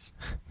 and that's.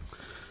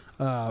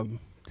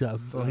 Yeah.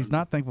 So he's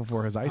not thankful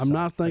for his eyesight. I'm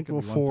not That could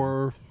thankful be one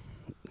for.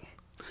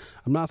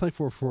 I'm not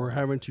thankful for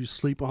having to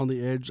sleep on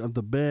the edge of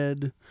the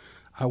bed.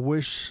 I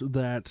wish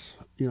that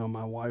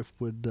my wife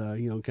would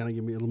kind of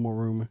give me a little more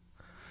room.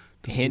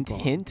 To Hint, sleep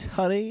on. hint,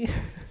 honey.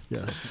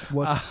 Yes.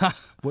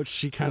 What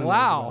she kind of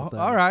Wow.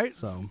 All right.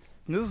 So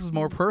This is a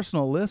more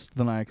personal list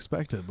than I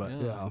expected, but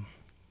yeah,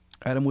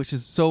 Adam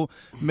wishes. So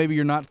maybe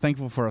you're not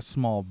thankful for a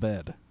small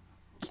bed.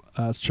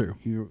 that's true.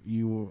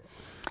 You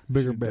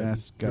Bigger should bed.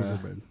 ask Bigger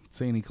bed.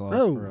 Santa Claus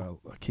Oh.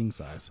 for a king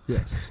size.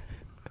 Yes.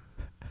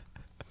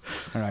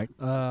 All right.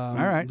 All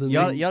right. You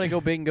ought to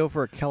go big and go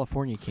for a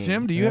California king.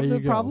 Jim, do you There have you the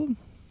go. problem?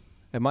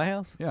 At my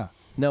house? Yeah.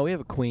 No, we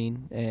have a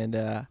queen,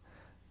 and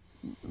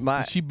my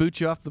Did she boot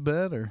you off the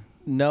bed or?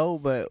 no,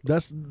 but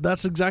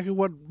That's exactly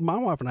what my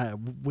wife and I have.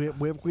 We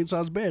have a queen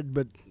size bed,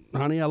 but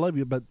honey, I love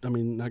you, but I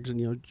mean,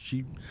 actually,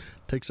 she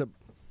takes up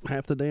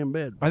half the damn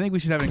bed. I think we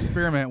should have an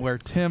experiment where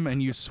Tim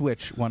and you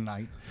switch one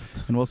night,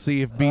 and we'll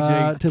see if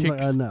BJ Tim's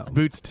like, no.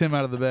 boots Tim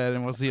out of the bed,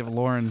 and we'll see if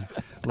Lauren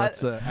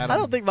lets Adam. I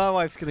don't think my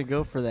wife's gonna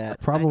go for that.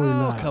 Probably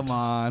Oh, not. come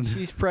on.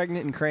 She's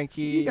pregnant and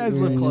cranky. You guys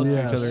live close to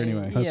each other Yes.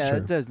 anyway. That's yeah, true.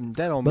 it doesn't.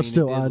 That don't But mean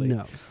still, a I diddly.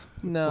 know.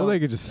 No. Well, they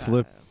could just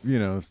slip,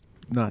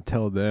 not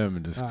tell them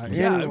and just. All right,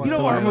 Yeah, anyway, you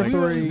know what, number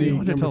movies? three, You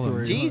want to tell number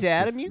them. three. Jeez,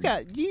 Adam,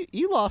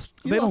 you lost.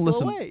 You They don't lost a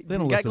listen- little weight. they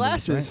don't You listen got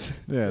to this, glasses.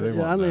 Yeah, they Yeah,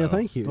 won't I know, know.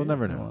 thank you. They'll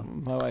never know.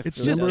 My wife. It's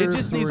does. just Number it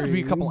just needs to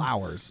be a couple three.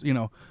 hours.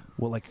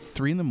 Well, like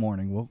 3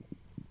 a.m. We'll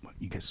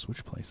you guys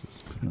switch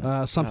places. Something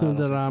I don't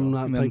that think I'm so.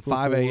 not And then thankful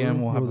 5 for.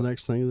 a.m. we'll have the a-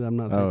 next thing that I'm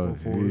not Oh,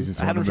 thankful for. you just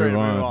want Adam's to ready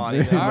move to move on. on.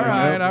 He's All like,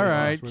 right, nope. all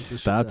right.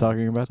 Stop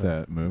talking about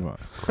that. Move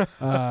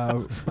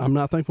on. I'm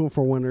not thankful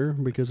for winter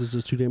because it's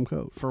just too damn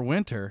cold. For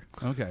winter.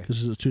 Okay.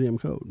 This is too damn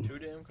cold. Too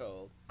damn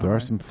cold. There All are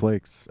right. some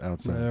flakes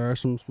outside. There are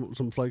some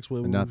flakes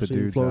we've And not the seen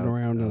dudes floating out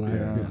around, and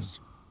there. yes.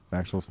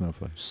 Actual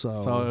snowflakes.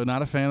 So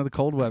not a fan of the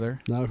cold weather.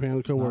 not a fan of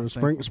the cold Not weather.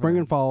 thankful Spring for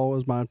and fall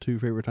is my two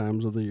favorite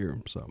times of the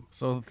year. So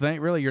So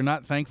really, you're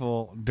not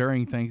thankful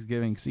during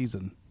Thanksgiving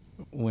season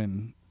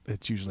when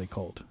it's usually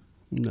cold.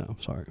 no,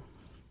 sorry.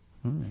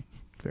 All right.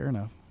 Fair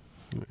enough.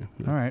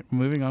 Yeah. All right.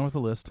 Moving on with the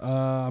list.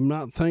 I'm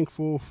not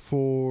thankful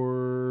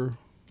for.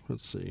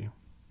 Let's see.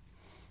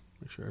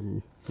 Make sure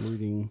I'm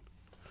reading.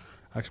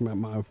 Actually,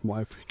 my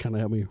wife kind of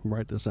helped me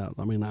write this out.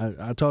 I mean,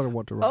 I told her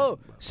what to write. Oh,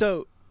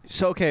 so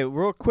okay,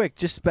 real quick,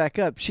 just to back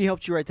up. She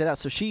helped you write that out,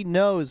 so she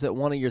knows that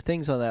one of your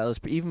things on that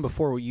list, even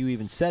before you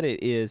even said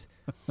it, is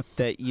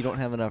that you don't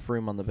have enough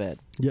room on the bed.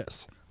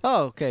 Yes.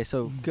 Oh, okay,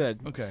 so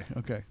good.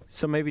 Okay.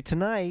 So maybe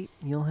tonight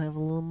you'll have a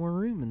little more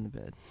room in the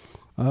bed.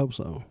 I hope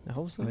so. I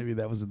hope so. Maybe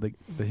that was the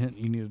hint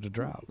you needed to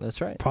drop. That's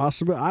right.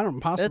 Possibly. I don't.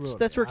 Possibly.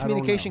 That's where I don't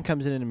communication know.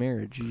 comes in a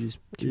marriage. You just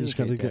You just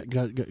got to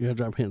communicate that. get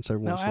drop hints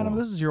every Now, once in a Adam,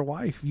 while. this is your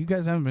wife. You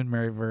guys haven't been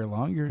married very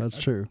long. You're That's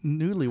true.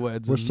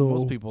 newlyweds We're in still-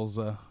 most people's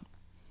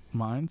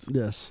minds.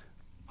 Yes,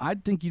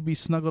 I'd think you'd be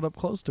snuggled up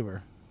close to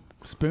her,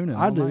 spooning.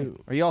 I all do. night.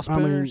 Are y'all I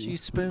mean- spooners? You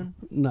spoon?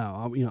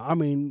 No, I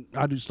mean,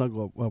 I do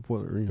snuggle up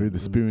with her. Are you the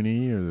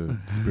spoony or the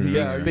spoon?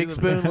 Yeah, Big the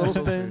spoon, big little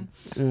spoon.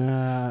 spoon.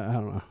 I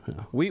don't know.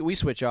 Yeah. We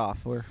switch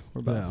off. We're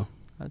both. Yeah.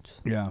 That's-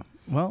 Yeah.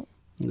 Well,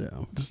 Yeah.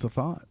 just a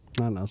thought.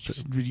 I know.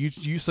 It's true.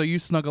 You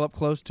snuggle up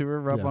close to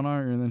her, rub Yeah. on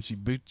her, and then she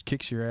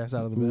kicks your ass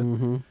out of the bed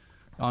Mm-hmm.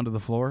 onto the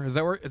floor. Is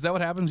that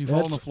what happens? You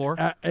fall on the floor.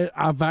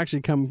 I've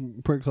actually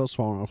come pretty close to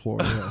falling on the floor.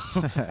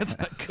 Yes. That's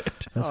not good.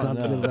 That's Oh, not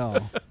no. good at all.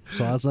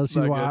 So that's Not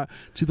either why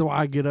it's either why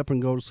I get up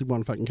and go to sleep on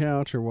the fucking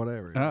couch or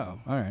whatever. Oh,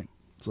 all right.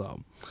 So,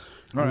 All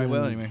right.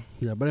 Well, anyway.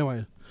 yeah. But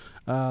anyway,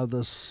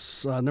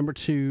 this number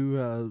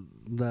two,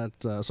 that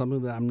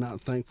something that I'm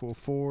not thankful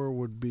for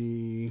would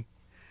be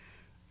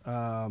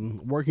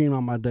working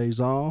on my days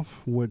off,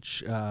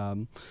 which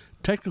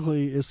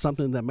technically is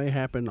something that may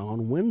happen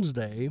on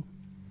Wednesday.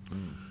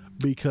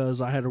 Because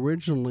I had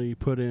originally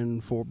put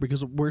in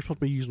because we're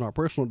supposed to be using our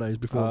personal days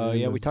before. Oh the end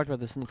yeah, of- we talked about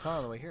this in the car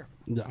on the way here.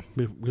 Yeah,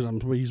 because I'm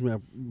supposed to be using my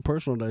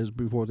personal days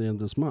before the end of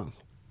this month,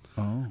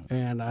 Oh.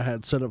 and I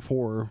had set up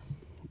for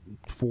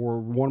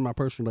one of my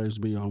personal days to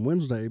be on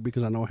Wednesday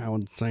because I know how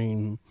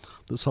insane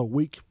this whole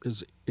week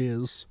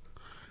is,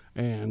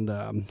 and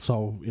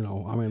so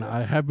I mean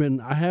I have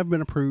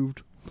been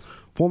approved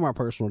for my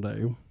personal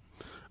day,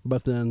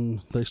 but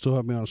then they still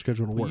have me on a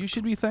schedule to Well, work. you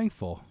should be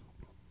thankful.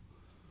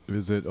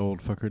 Is it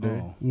old fucker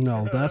day? Oh.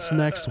 No, that's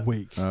next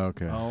week. Oh,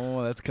 okay.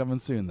 Oh, that's coming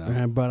soon,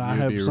 though. But I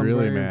You'd have be something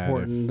really very mad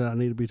important that I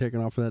need to be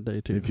taken off for that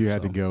day too. If you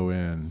had to so. go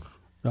in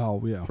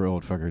Oh yeah, for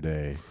old fucker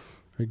day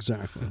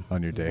exactly.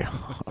 on your day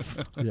off,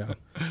 Yeah,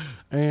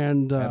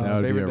 and that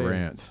would be a favorite day.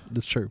 rant.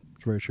 that's true.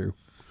 It's very true.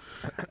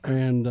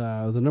 And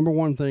the number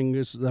one thing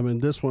is, I mean,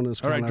 this one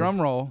is All right,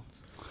 drum roll.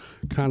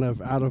 kind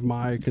of out of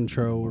my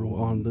control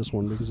on this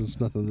one because it's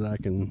nothing that I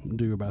can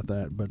do about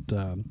that. But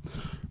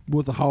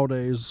with the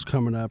holidays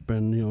coming up,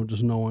 and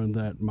just knowing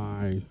that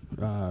my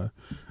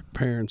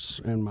parents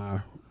and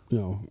my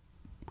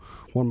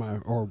one of my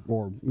or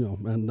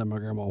and then my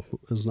grandma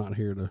is not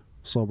here to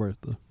celebrate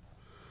the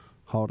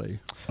holiday.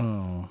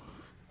 Oh,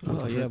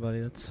 Oh yeah, buddy.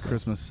 That's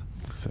Christmas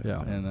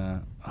Yeah,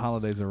 and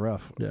holidays are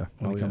rough yeah,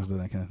 when oh, it comes to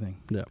that kind of thing.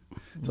 yeah,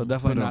 So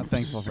definitely But, not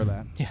thankful for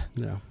that.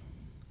 yeah.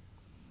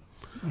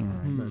 All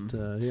right.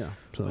 But yeah,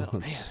 so Well,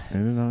 that's,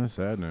 Ended on a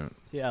sad note.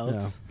 yeah.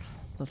 Let's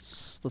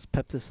let's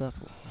pep this up.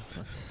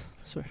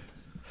 Sorry.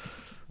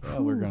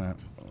 Well,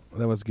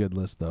 that was a good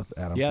list, though,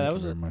 Adam. Yeah, Thank that you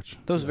was very much.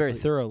 That was a very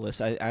thorough list.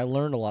 I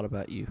learned a lot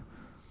about you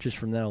just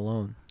from that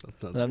alone.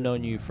 That's And I've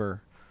known you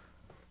for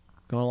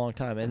going a long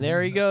time. And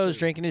there he goes,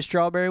 drinking his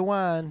strawberry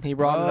wine. He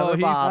brought another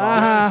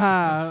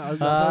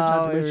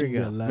bottle. Here we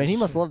go. Man, he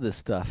must love this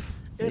stuff.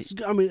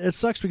 I mean, it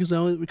sucks because they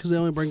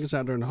only bring this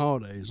out during the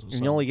holidays. And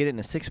you only get it in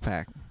a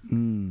 6-pack,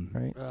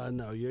 right?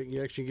 No,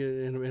 you actually get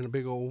it in a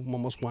big old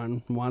almost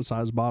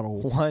wine-sized bottle.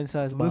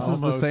 Wine-sized bottle. This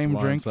is the same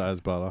drink. size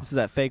bottle. This is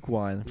that fake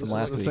wine from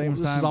last the week. same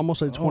This time. is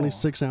almost a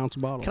 26-ounce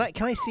bottle.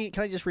 Can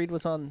I just read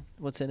what's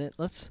in it?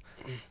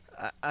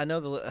 I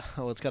know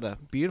it's got a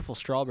beautiful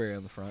strawberry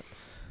on the front.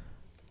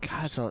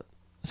 God,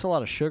 it's a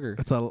lot of sugar.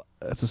 It's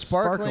a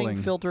sparkling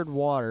filtered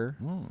water.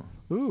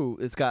 Ooh,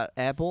 it's got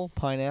apple,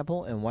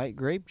 pineapple, and white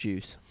grape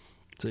juice.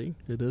 See,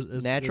 it is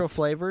it's, Natural it's,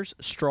 flavors,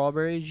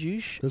 strawberry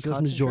juice, This is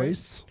concentrate,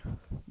 Joyce.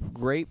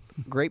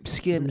 grape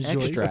skin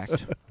Some Joyce.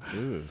 extract.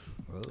 Ooh.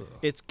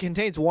 It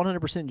contains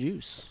 100%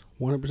 juice.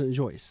 100%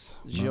 Joyce.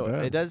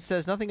 bad. It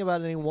says nothing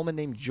about any woman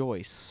named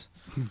Joyce.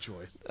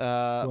 Joyce.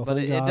 Well, But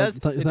thank it God. does.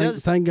 It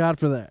does. Thank God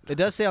for that. It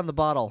does say on the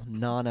bottle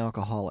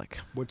non-alcoholic.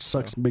 Which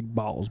sucks big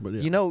balls, but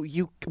yeah. You know,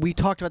 we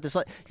talked about this.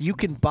 You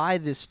can buy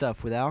this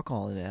stuff with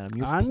alcohol in it,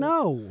 Adam. I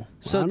know.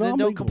 So I know then I'm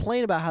don't equal.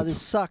 complain about how this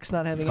sucks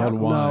not having called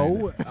alcohol. wine.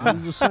 No,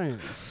 I'm just saying.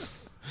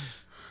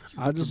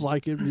 I just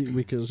like it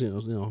because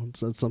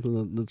it's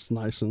something that's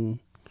nice and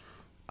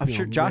I'm you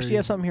sure, know, Josh. Do very- you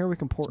have something here we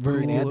can pour?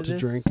 very we can add good to to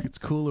this? drink. It's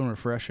cool and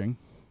refreshing.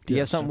 Do you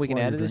have Yes, something we That's can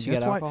why add we to this? drink. You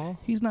got That's why alcohol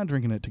he's not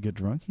drinking it to get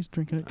drunk. He's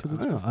drinking it because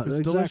it's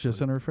Exactly.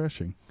 delicious and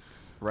refreshing.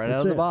 right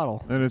That's out of the it.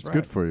 bottle. And it's That's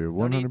good right. for you.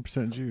 No need-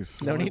 100%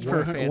 juice. No need for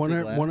a fancy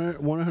glass.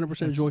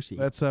 100% Joycey.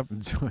 That's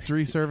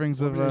 3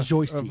 servings of,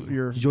 Joyce of tea.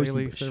 your Joyce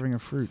daily bush. serving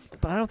of fruit.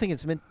 But I don't think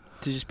it's meant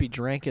to just be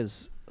drank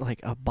as like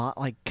a bot.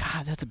 Like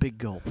God, that's a big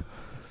gulp.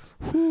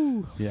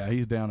 Whew. Yeah,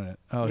 he's down in it.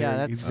 Oh, Yeah, here,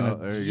 that's he's gonna,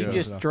 there you you go.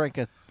 just drank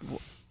a.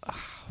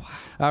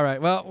 all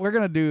right. Well, we're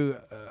gonna do.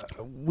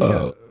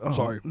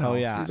 Sorry. No, oh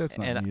yeah, see, that's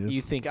not and needed.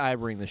 you think I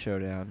bring the show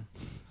down?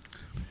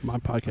 My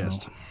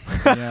podcast.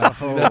 Yeah,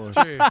 that's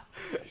true.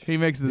 He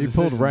makes the He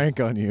decisions. pulled rank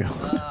on you.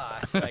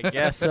 I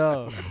guess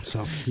so.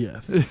 So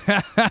yeah.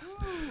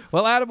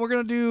 Well, Adam, we're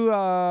gonna do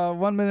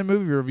 1 minute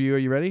movie review. Are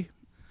you ready?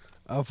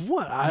 Of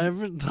what? I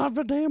haven't thought of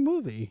a damn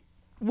movie.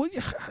 Well,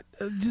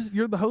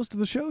 you're the host of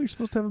the show. You're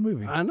supposed to have a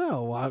movie. I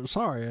know. I'm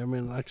sorry. I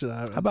mean, actually,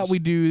 How about we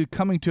do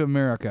Coming to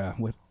America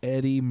with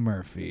Eddie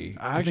Murphy?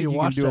 I actually think you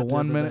watched can do that a the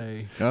 1 other minute.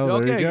 day. Oh,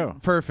 okay, there you go.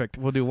 perfect.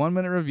 We'll do 1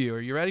 minute review.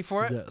 Are you ready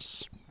for it?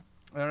 Yes.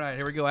 All right,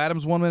 here we go.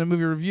 Adam's 1 minute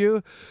movie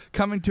review.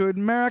 Coming to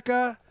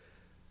America,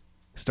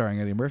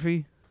 starring Eddie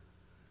Murphy.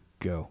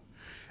 Go.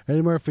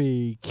 Eddie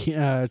Murphy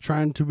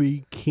trying to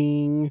be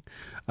king.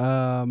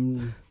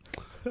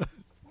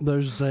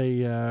 There's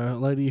a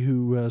lady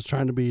who is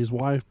trying to be his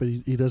wife, but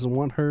he doesn't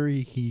want her.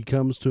 He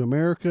comes to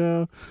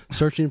America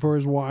searching for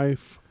his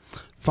wife,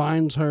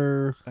 finds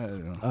her. I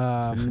don't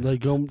know. They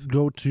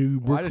go to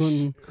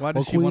Brooklyn. Why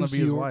does or she want Queens, to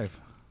be his New York, wife?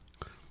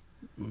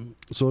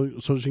 So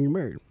she can get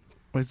married.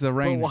 It's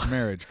arranged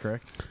marriage,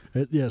 correct?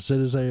 Yes,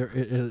 it is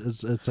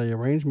it's a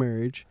arranged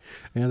marriage,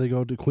 and they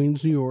go to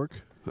Queens, New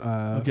York.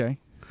 Okay.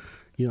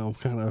 You know,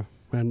 kind of,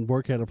 and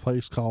work at a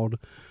place called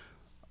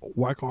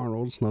Whack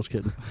Arnold's. No, I was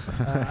kidding.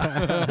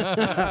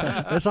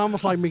 It's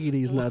almost like Mickey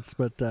D's Nuts,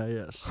 but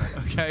yes.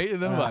 Okay,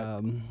 and then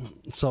what?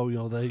 So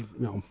they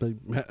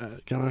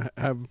kind of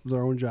have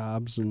their own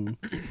jobs and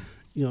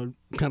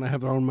kind of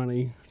have their own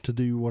money to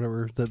do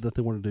whatever that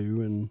they want to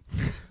do, and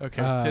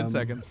Okay, 10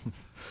 seconds.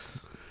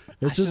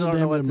 it's I just still a don't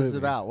damn know what good this is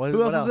movie. about. What, Who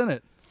what else is in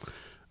it?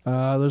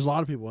 There's a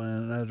lot of people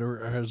in it.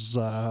 There's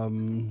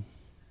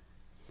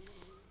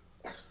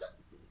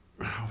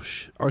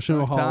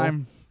Arsenio Hall.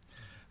 Time.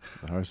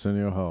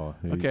 Arsenio Hall.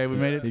 Okay, we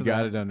made it He to got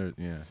that. it under.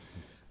 Yeah.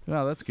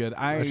 Oh, that's good.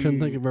 I couldn't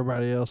think of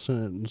everybody else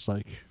in it. It's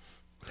like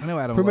I know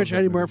Adam. pretty loves much that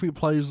Eddie movie. Murphy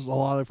plays a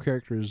lot of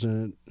characters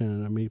in it,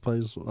 and I mean he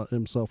plays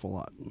himself a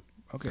lot.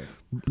 Okay.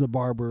 The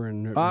barber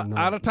and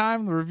Out of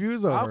time. The review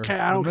is over. Okay,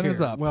 I don't The care.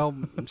 minute's up. Well,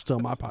 still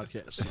my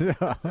podcast.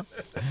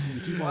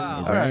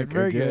 All right, Rank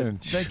very again.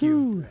 good. Thank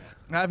you.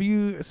 Have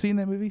you seen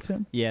that movie,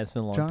 Tim? Yeah, it's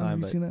been a long John, time. have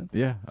you But seen that?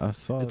 Yeah, I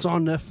saw it. It's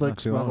on Not Netflix,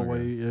 too by the long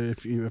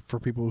way. For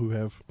people who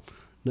have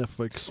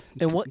Netflix.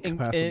 And what? And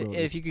compatibility.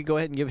 if you could go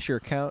ahead and give us your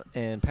account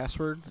and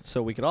password,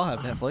 so we could all have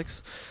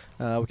Netflix,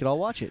 we could all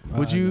watch it.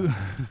 Would you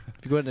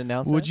If you go ahead and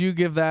announce Would that. you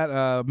give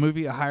that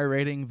movie a higher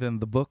rating than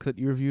the book that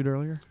you reviewed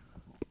earlier?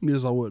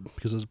 Yes, I would,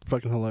 because it's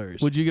fucking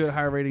hilarious. Would you give it a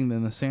higher rating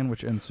than The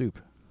Sandwich and Soup?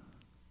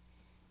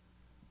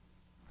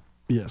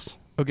 Yes.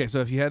 Okay, so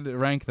if you had to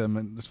rank them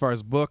and as far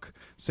as book,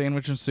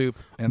 Sandwich and Soup,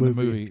 and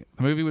Movie.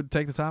 the movie would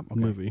take the top? Okay.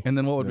 Movie. And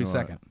then what would be Then what?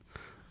 second?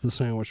 The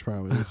Sandwich,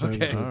 probably.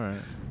 Okay. All right.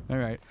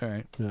 All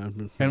right. Yeah.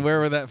 And where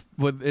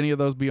would any of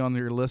those be on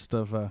your list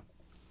of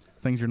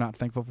things you're not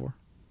thankful for?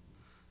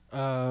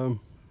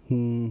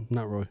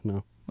 Not really,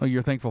 no. Oh,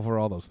 you're thankful for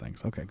all those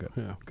things. Okay, good.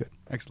 Yeah. Good.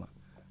 Excellent.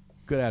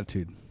 Good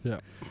attitude.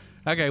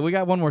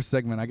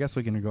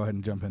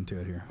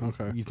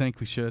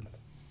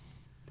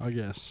 I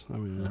guess. I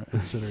mean,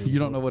 considering You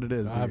don't know what it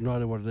is, do I have you? no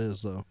idea what it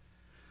is, though.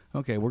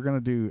 Okay, we're going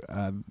to do,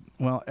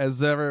 well,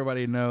 as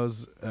everybody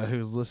knows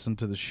who's listened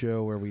to the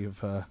show where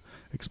we've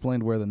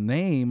explained where the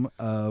name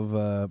of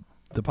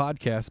the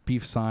podcast,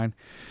 Beef Sign,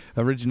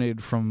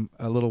 originated from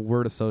a little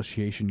word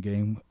association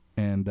game.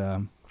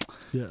 And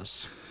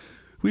Yes.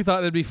 we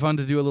thought it'd be fun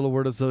to do a little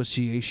word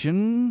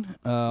association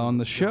on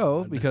the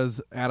show God.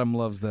 because Adam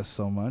loves this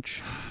so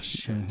much.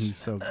 And he's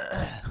so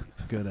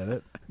good at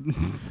it.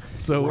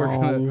 So we're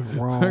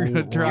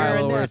gonna try You're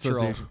a a little word natural.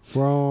 association.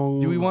 Wrong.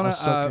 Do we wanna, I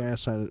suck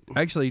ass at it.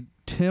 Actually,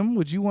 Tim,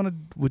 would you want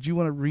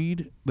to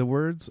read the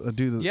words?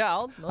 Do the Yeah,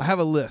 I'll I have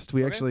a list.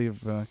 We Okay. actually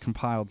have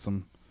compiled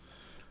some.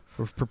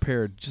 We've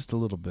prepared just a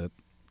little bit.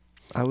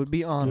 I would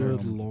be honored.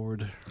 Good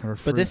Lord.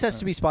 But this has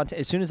to be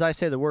spontaneous. As soon as I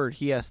say the word,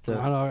 he has I to.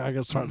 know. I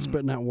gotta start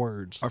spitting out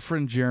words Our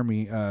friend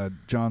Jeremy,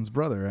 John's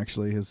brother,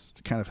 actually has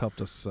kind of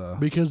helped us.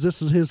 because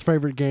this is his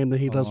favorite game that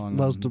he along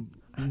loves to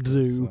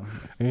do, so-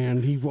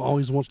 and he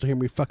always wants to hear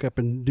me fuck up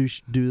and do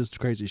this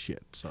crazy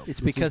shit. So It's this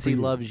is because for he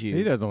you. loves you.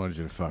 He doesn't want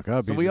you to fuck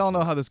up. So He we just- all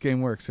know how this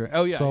game works, right?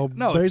 Oh yeah. So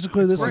no,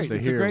 basically, it's this great. is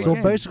It's a great so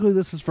game. basically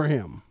this is for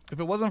him. If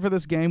it wasn't for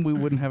this game, we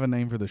wouldn't have a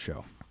name for the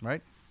show,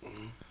 right?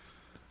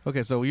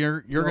 Okay, so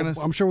you're Well, gonna.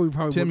 I'm sure we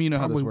probably. Tim, would, you know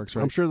how this probably- works,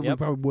 I'm right? sure that Yep. we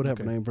probably would have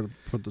Okay. a name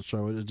for the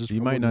show. It just You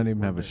we might not wouldn't even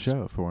know have what a it is.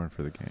 show if it weren't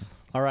for the game.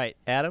 All right,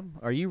 Adam,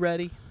 are you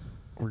ready?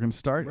 We're gonna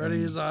start. Ready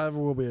and- as I ever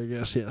will be, I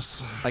guess.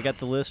 Yes. I got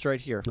the list right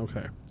here.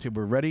 Okay. Okay,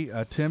 we're ready.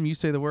 Tim, you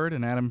say the word,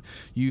 and Adam,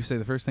 you say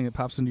the first thing that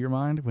pops into your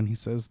mind when he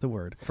says the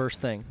word.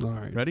 First thing, All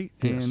right. Ready?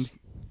 Yes. And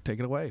take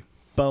it away.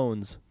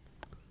 bones,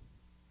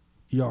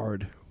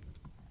 Yard.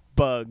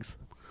 bugs,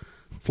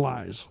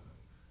 Flies.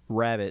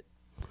 rabbit,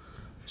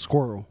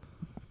 Squirrel.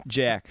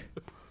 jack,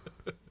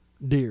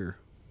 Deer.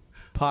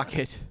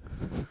 pocket,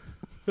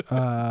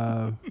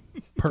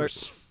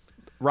 Purse.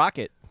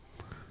 rocket,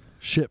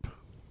 Ship.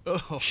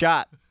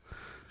 shot,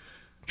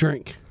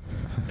 Drink.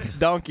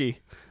 donkey,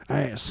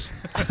 Ass.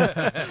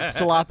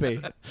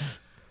 sloppy,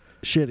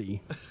 Shitty.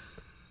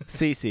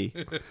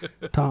 Cece.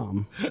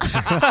 Tom.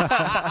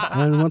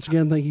 And once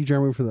again, thank you,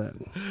 Jeremy, for that.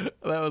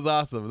 That was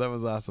awesome. That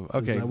was awesome.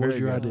 Okay, That was very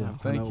your good. idea. I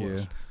Thank know it you.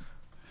 was.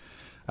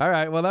 All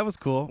right. Well, that was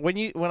cool.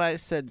 When I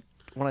said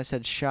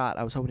shot,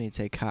 I was hoping he'd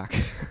say cock.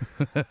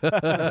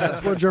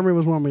 That's what Jeremy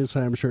was wanting me to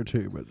say, I'm sure,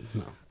 too. But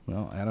no.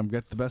 Well, Adam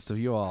got the best of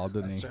you all,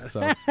 didn't he?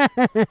 So,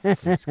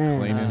 He's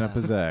cleaning up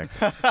his act.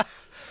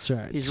 That's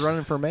right. He's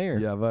running for mayor.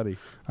 yeah, buddy.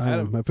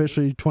 I'm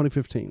officially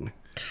 2015.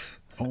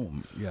 Oh,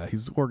 yeah,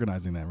 he's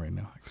organizing that right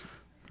now. Actually.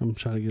 I'm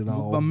trying to get it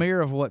all. A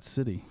mayor of what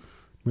city?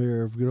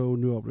 Mayor of good old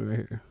New Albany right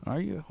here. Are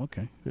you?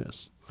 Okay.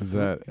 Yes. Is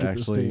that Get this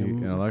actually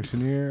damn- an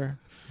election year?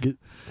 Get-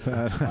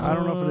 I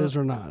don't know if it is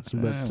or not,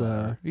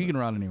 but you can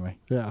run anyway.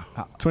 yeah.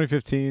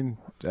 2015,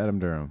 Adam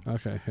Durham.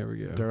 Okay, here we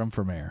go. Durham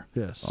for mayor.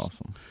 Yes.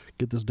 Awesome.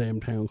 Get this damn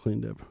town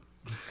cleaned up.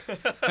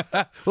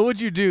 What would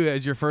you do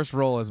as your first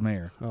role as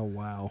mayor? Oh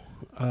wow.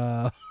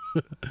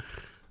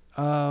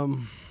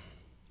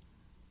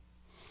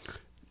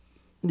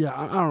 Yeah,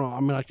 I don't know.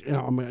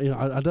 I mean,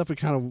 I definitely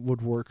kind of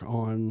would work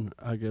on,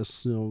 I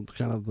guess,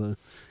 kind of the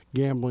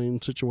gambling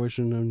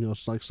situation and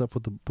it's like stuff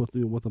with the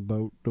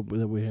boat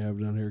that we have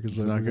down here because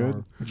It's not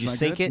good? Did you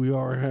sink it? We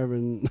are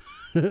having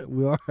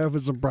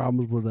some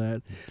problems with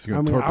that. You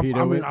gonna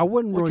torpedo it? I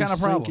wouldn't What really kind of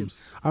sink problems?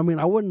 it. I mean,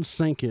 I wouldn't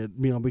sink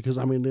it, because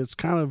I mean it's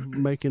kind of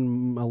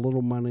making a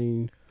little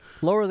money.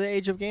 Lower the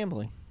age of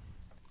gambling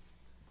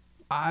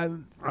I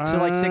to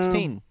like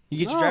 16. You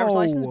get your driver's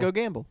license, no. go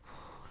gamble.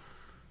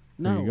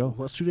 No, There you go.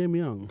 that's too damn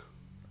young.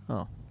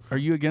 Oh, Are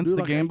you against Do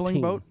the like gambling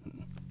 18. boat?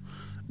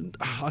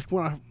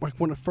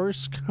 When it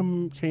first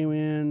came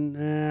in,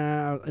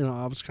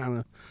 I was kind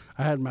of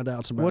I had my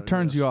doubts about it. What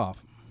turns you yes.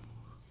 off?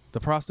 The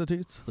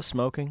prostitutes? the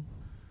smoking.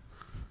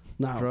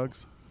 No,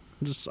 Drugs?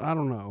 just I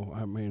don't know.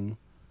 I mean,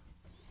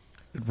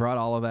 It brought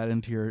all of that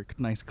into your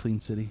nice, clean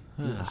city.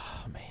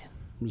 Oh man,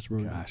 just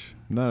ruined it. Gosh.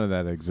 None of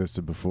that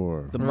existed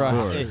before. the Right.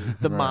 mob.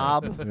 The Right.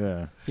 mob.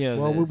 Yeah. Yeah.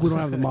 Well, we don't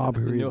have the mob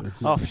here either.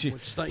 Oh, shit.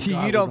 Which, thank You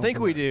God we don't think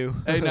for we that. do?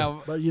 Hey,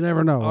 now, But you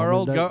never know. our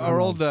I mean,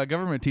 old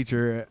government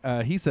teacher,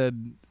 he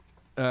said,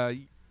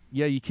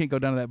 yeah, you can't go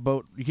down to that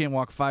boat. You can't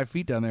walk 5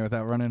 feet down there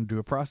without running into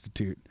a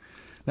prostitute.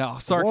 Now,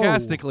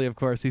 sarcastically, of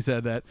course, he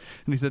said that.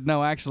 And he said,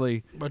 no,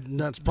 actually, But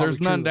that's probably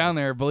there's none true. down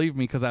there, believe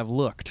me, because I've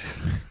looked.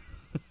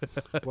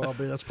 Well,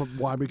 but that's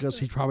why because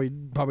he probably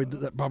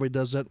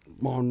does that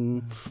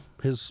on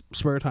his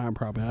spare time.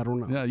 Probably I don't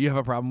know. Yeah, you have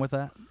a problem with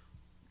that?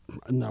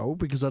 No,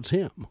 because that's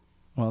him.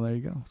 Well, there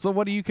you go. So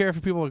what do you care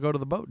if people go to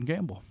the boat and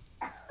gamble?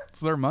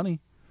 It's their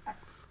money.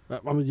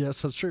 I mean,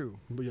 yes, that's true.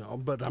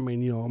 But I mean,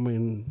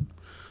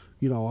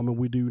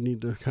 we do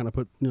need to kind of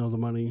put the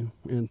money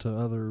into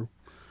other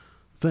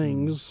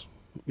things,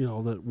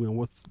 that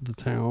with the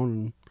town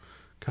and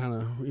kind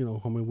of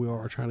we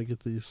are trying to get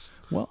these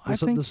Well,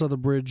 this other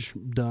bridge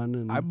done.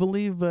 And I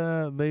believe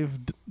that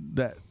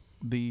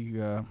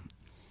the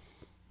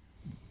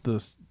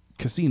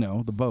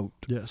casino, the boat,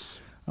 yes,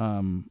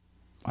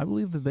 I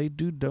believe that they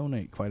do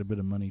donate quite a bit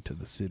of money to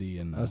the city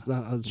and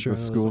That's true. The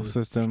school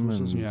system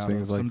and Yeah,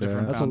 things some like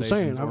different that. That's what I'm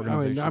saying.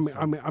 foundations,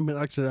 I mean,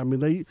 like I said, I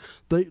mean,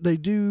 they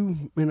do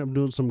end up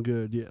doing some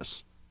good.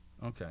 Yes.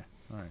 Okay.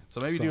 All right.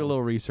 So maybe So, do a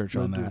little research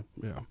on They do, that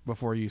Yeah.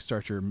 before you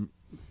start your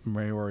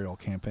mayoral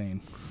campaign.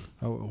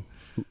 Oh,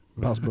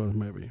 possibility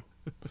maybe.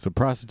 It's a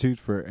prostitute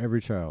for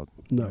every child.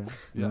 No.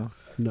 Yeah.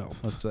 No.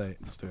 Let's say.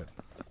 Let's do it.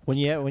 When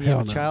you have Hell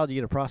a no. child, you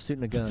get a prostitute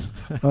and a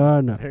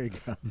gun. No. There you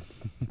go.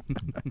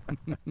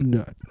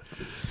 No.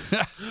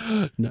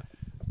 No.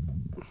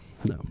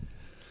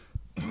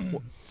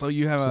 No. So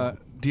you have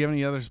do you have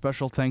any other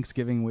special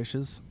Thanksgiving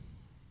wishes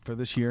for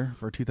this year,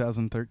 for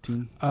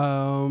 2013?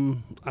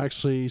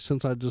 Actually,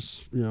 since I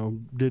just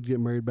did get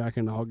married back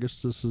in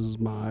August, this is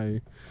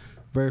my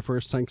very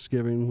first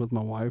Thanksgiving with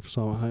my wife.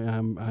 So I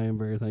am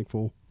very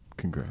thankful.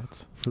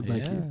 Congrats.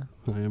 Thank you.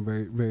 I am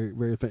very, very,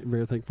 very,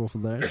 very thankful for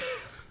that.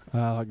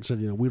 Like I said,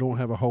 we don't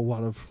have a whole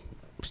lot of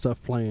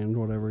stuff planned.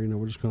 Whatever,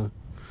 we're just gonna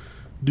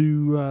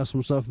do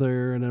some stuff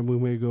there, and then we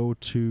may go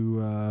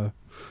to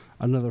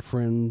another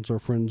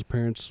friend's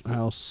parents'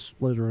 house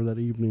later that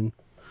evening,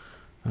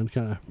 and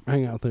kind of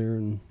hang out there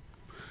and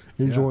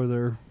enjoy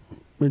their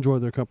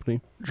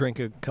company. Drink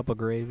a cup of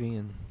gravy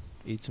and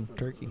eat some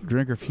turkey.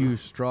 Drink a few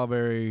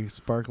strawberry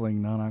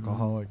sparkling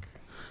non-alcoholic.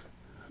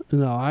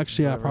 No,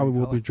 actually, I Whatever probably you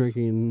will call be it.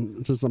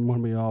 drinking since I'm going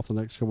to be off the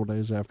next couple of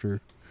days after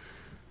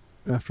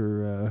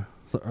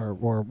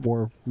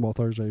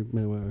Thursday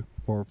anyway,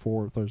 or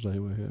for Thursday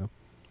anyway. Yeah,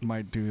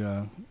 Might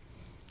do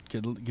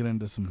get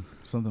into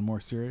something more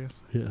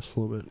serious. yes, a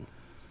little bit.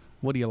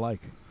 What do you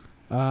like?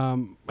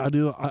 I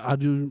do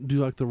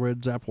like the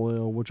Red's Apple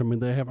Ale, which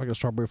they have like a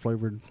strawberry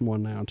flavored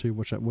one now too,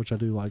 which I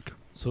do like.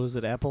 So is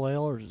it apple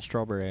ale or is it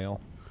strawberry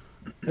ale?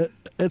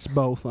 It's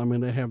both.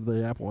 They have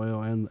the apple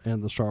ale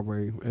and the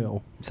strawberry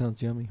ale.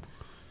 Sounds yummy.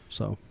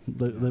 So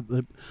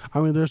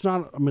there's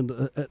not.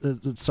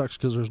 It sucks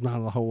because there's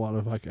not a whole lot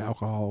of like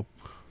alcohol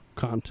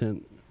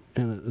content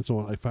in it. It's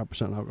only like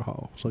 5%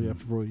 alcohol, so you have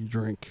to really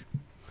drink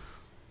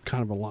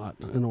kind of a lot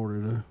in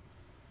order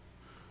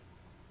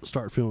to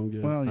start feeling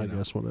good. Well, I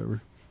guess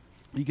whatever.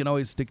 You can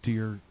always stick to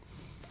your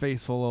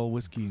faithful old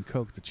whiskey and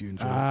Coke that you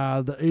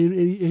enjoy.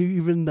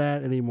 Even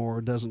that anymore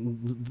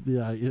doesn't.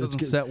 Yeah, it doesn't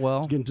set well.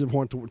 It's getting to the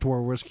point to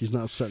where whiskey's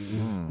not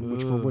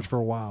setting, which for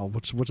a while,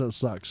 which that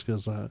sucks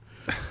because I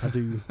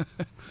do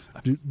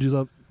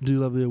love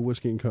the old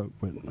whiskey and Coke,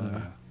 but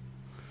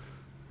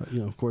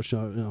of course,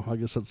 I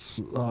guess that's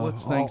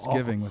What's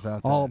Thanksgiving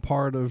without that? all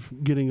part of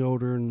getting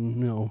older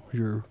and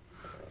your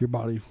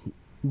body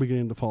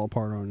beginning to fall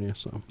apart on you.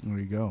 So There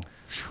you go.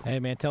 Hey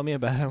man, tell me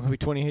about it. I'm gonna be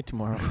 28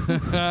 tomorrow.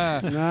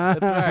 That's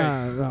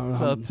right. No,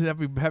 So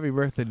happy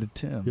birthday to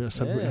Tim. yes,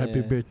 happy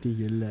Yeah. birthday,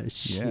 you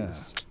lash. Yeah.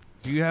 Yes.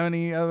 Do you have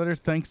any other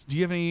Do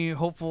you have any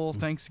hopeful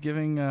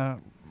Thanksgiving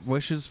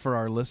wishes for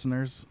our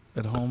listeners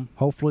at home?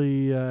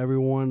 Hopefully,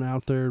 everyone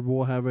out there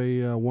will have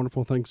a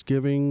wonderful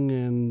Thanksgiving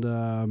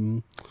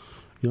and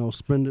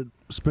spend it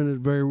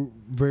very,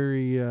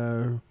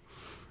 very,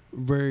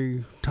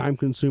 very time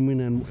consuming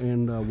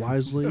and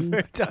wisely.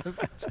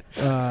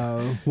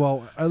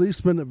 Well, at least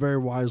spend it very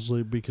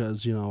wisely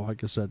because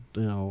like I said,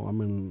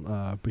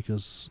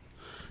 because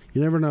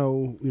you never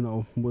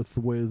know, with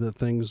the way that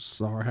things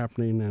are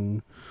happening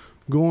and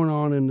going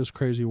on in this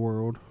crazy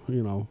world,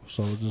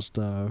 so just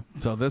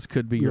So this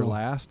could be your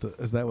last.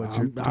 Is that what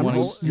you're I'm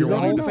wanting, just- you're you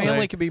wanting don't to know. say?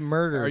 Family could be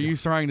murdered. Are you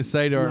trying to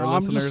say to our I'm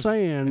listeners? just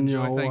saying,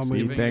 enjoy Be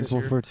Thanksgiving this thankful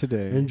year? for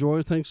today.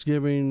 enjoy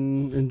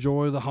Thanksgiving,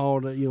 enjoy the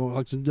holiday.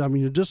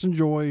 Just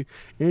enjoy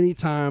any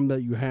time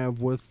that you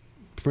have with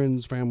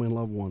friends, family, and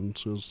loved ones.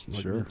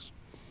 Sure. This.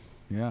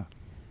 Yeah.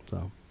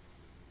 So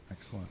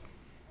Excellent.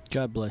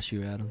 God bless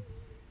you, Adam.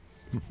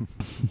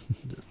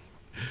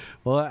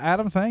 Well,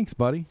 Adam, thanks,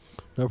 buddy.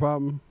 no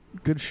problem.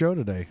 Good show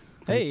today.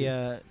 Hey,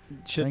 did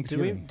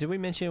Thanksgiving. we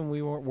mention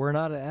we're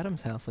not at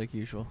Adam's house like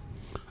usual?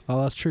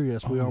 Oh, that's true.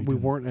 Yes, we Oh, are. we We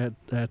didn't. weren't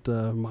at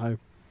my.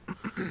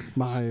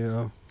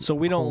 So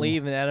we don't Cool.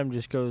 leave, and Adam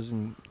just goes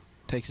and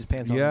takes his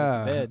pants off and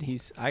Yeah. goes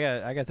to bed. I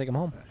got to take him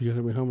home. You got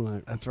to be home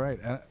tonight. That's right.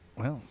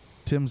 Well,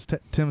 Tim's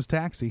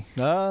taxi.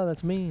 Oh,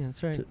 that's me.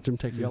 That's right. Tim,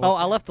 take you. Oh,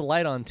 I left the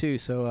light on too,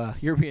 so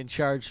you're being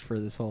charged for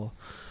this whole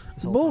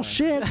time.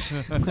 Bullshit.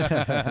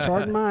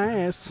 Charging my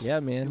ass. Yeah,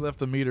 You man. left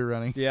the meter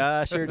running. Yeah,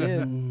 I sure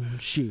did.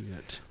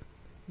 Shit.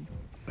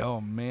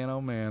 Oh man,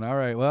 oh man. All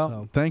right. Well,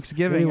 So,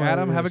 Thanksgiving, anyway,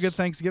 Adam. Have a yes. good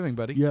Thanksgiving,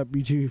 buddy. Yep,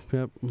 you too.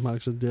 Yep, like I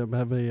said,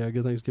 have a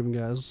good Thanksgiving,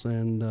 guys.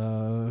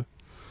 And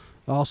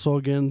also,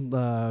 again,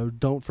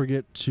 don't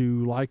forget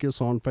to like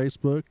us on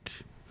Facebook.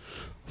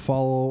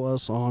 Follow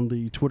us on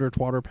the Twitter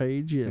Twatter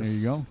page. Yes. There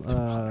you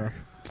go.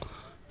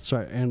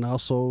 Sorry, and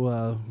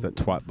also, Is that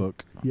twat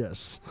book?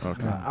 yes.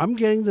 Okay. I'm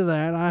getting to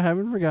that. I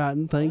haven't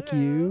forgotten. Thank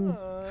you.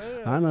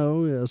 I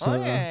know. Yes.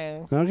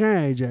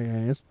 Okay,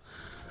 jackass.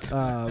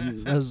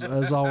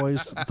 As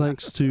always,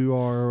 thanks to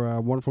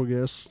our wonderful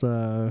guest,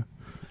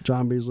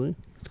 John Beasley.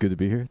 It's good to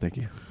be here. Thank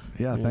you.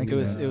 Yeah, Yeah, thanks. It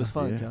was man. it was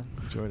fun, Yeah. John.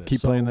 Enjoyed it. Keep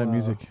So, playing that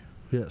music.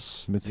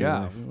 Yes. Midst of Yeah.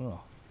 life. we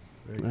will.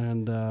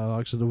 And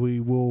like I said, we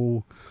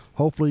will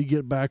hopefully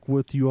get back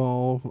with you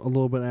all a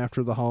little bit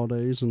after the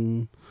holidays,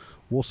 and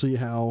we'll see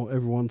how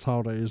everyone's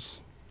holidays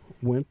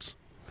went.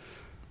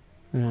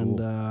 And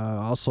Cool.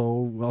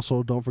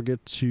 also don't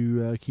forget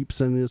to keep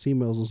sending us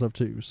emails and stuff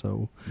too.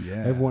 So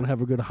Yeah. everyone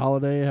have a good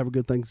holiday, have a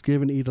good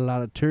Thanksgiving, eat a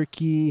lot of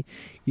turkey,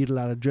 eat a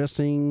lot of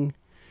dressing,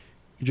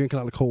 you drink a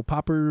lot of cold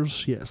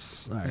poppers.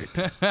 Yes, all right.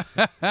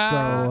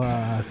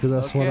 So because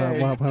that's what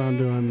I plan on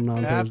doing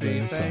on Thursday.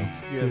 Happy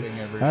Thanksgiving,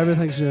 So. everybody. Happy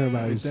Thanksgiving,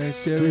 everybody.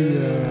 Thanksgiving. See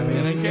ya.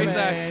 And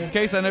in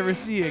case I never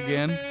see you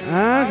again.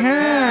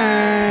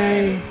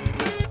 Okay.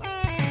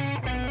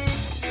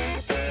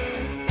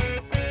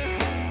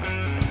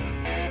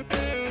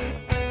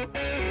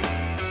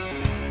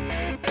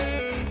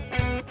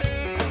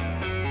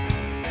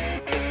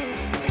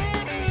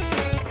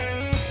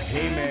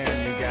 Hey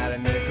man, you got a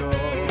nickel?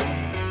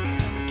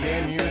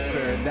 Can you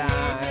spare a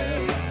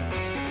dime?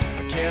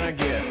 Can I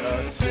get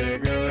a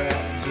cigarette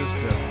just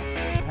to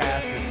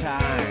pass the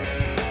time?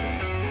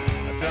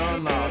 I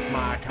done lost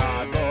my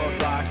cardboard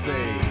box,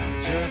 they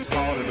just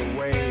hauled it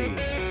away.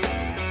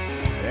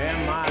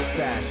 And my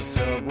stash of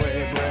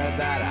Subway bread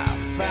that I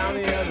found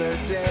the other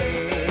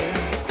day.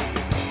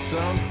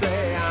 Some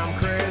say I'm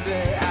crazy,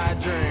 I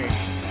drink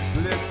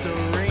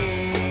Listerine.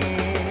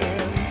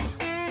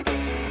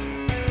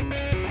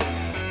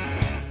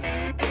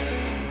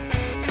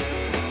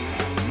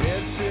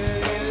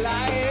 Mid-city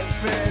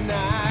life and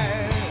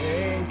I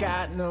ain't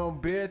got no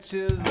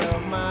bitches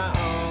of my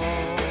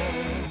own.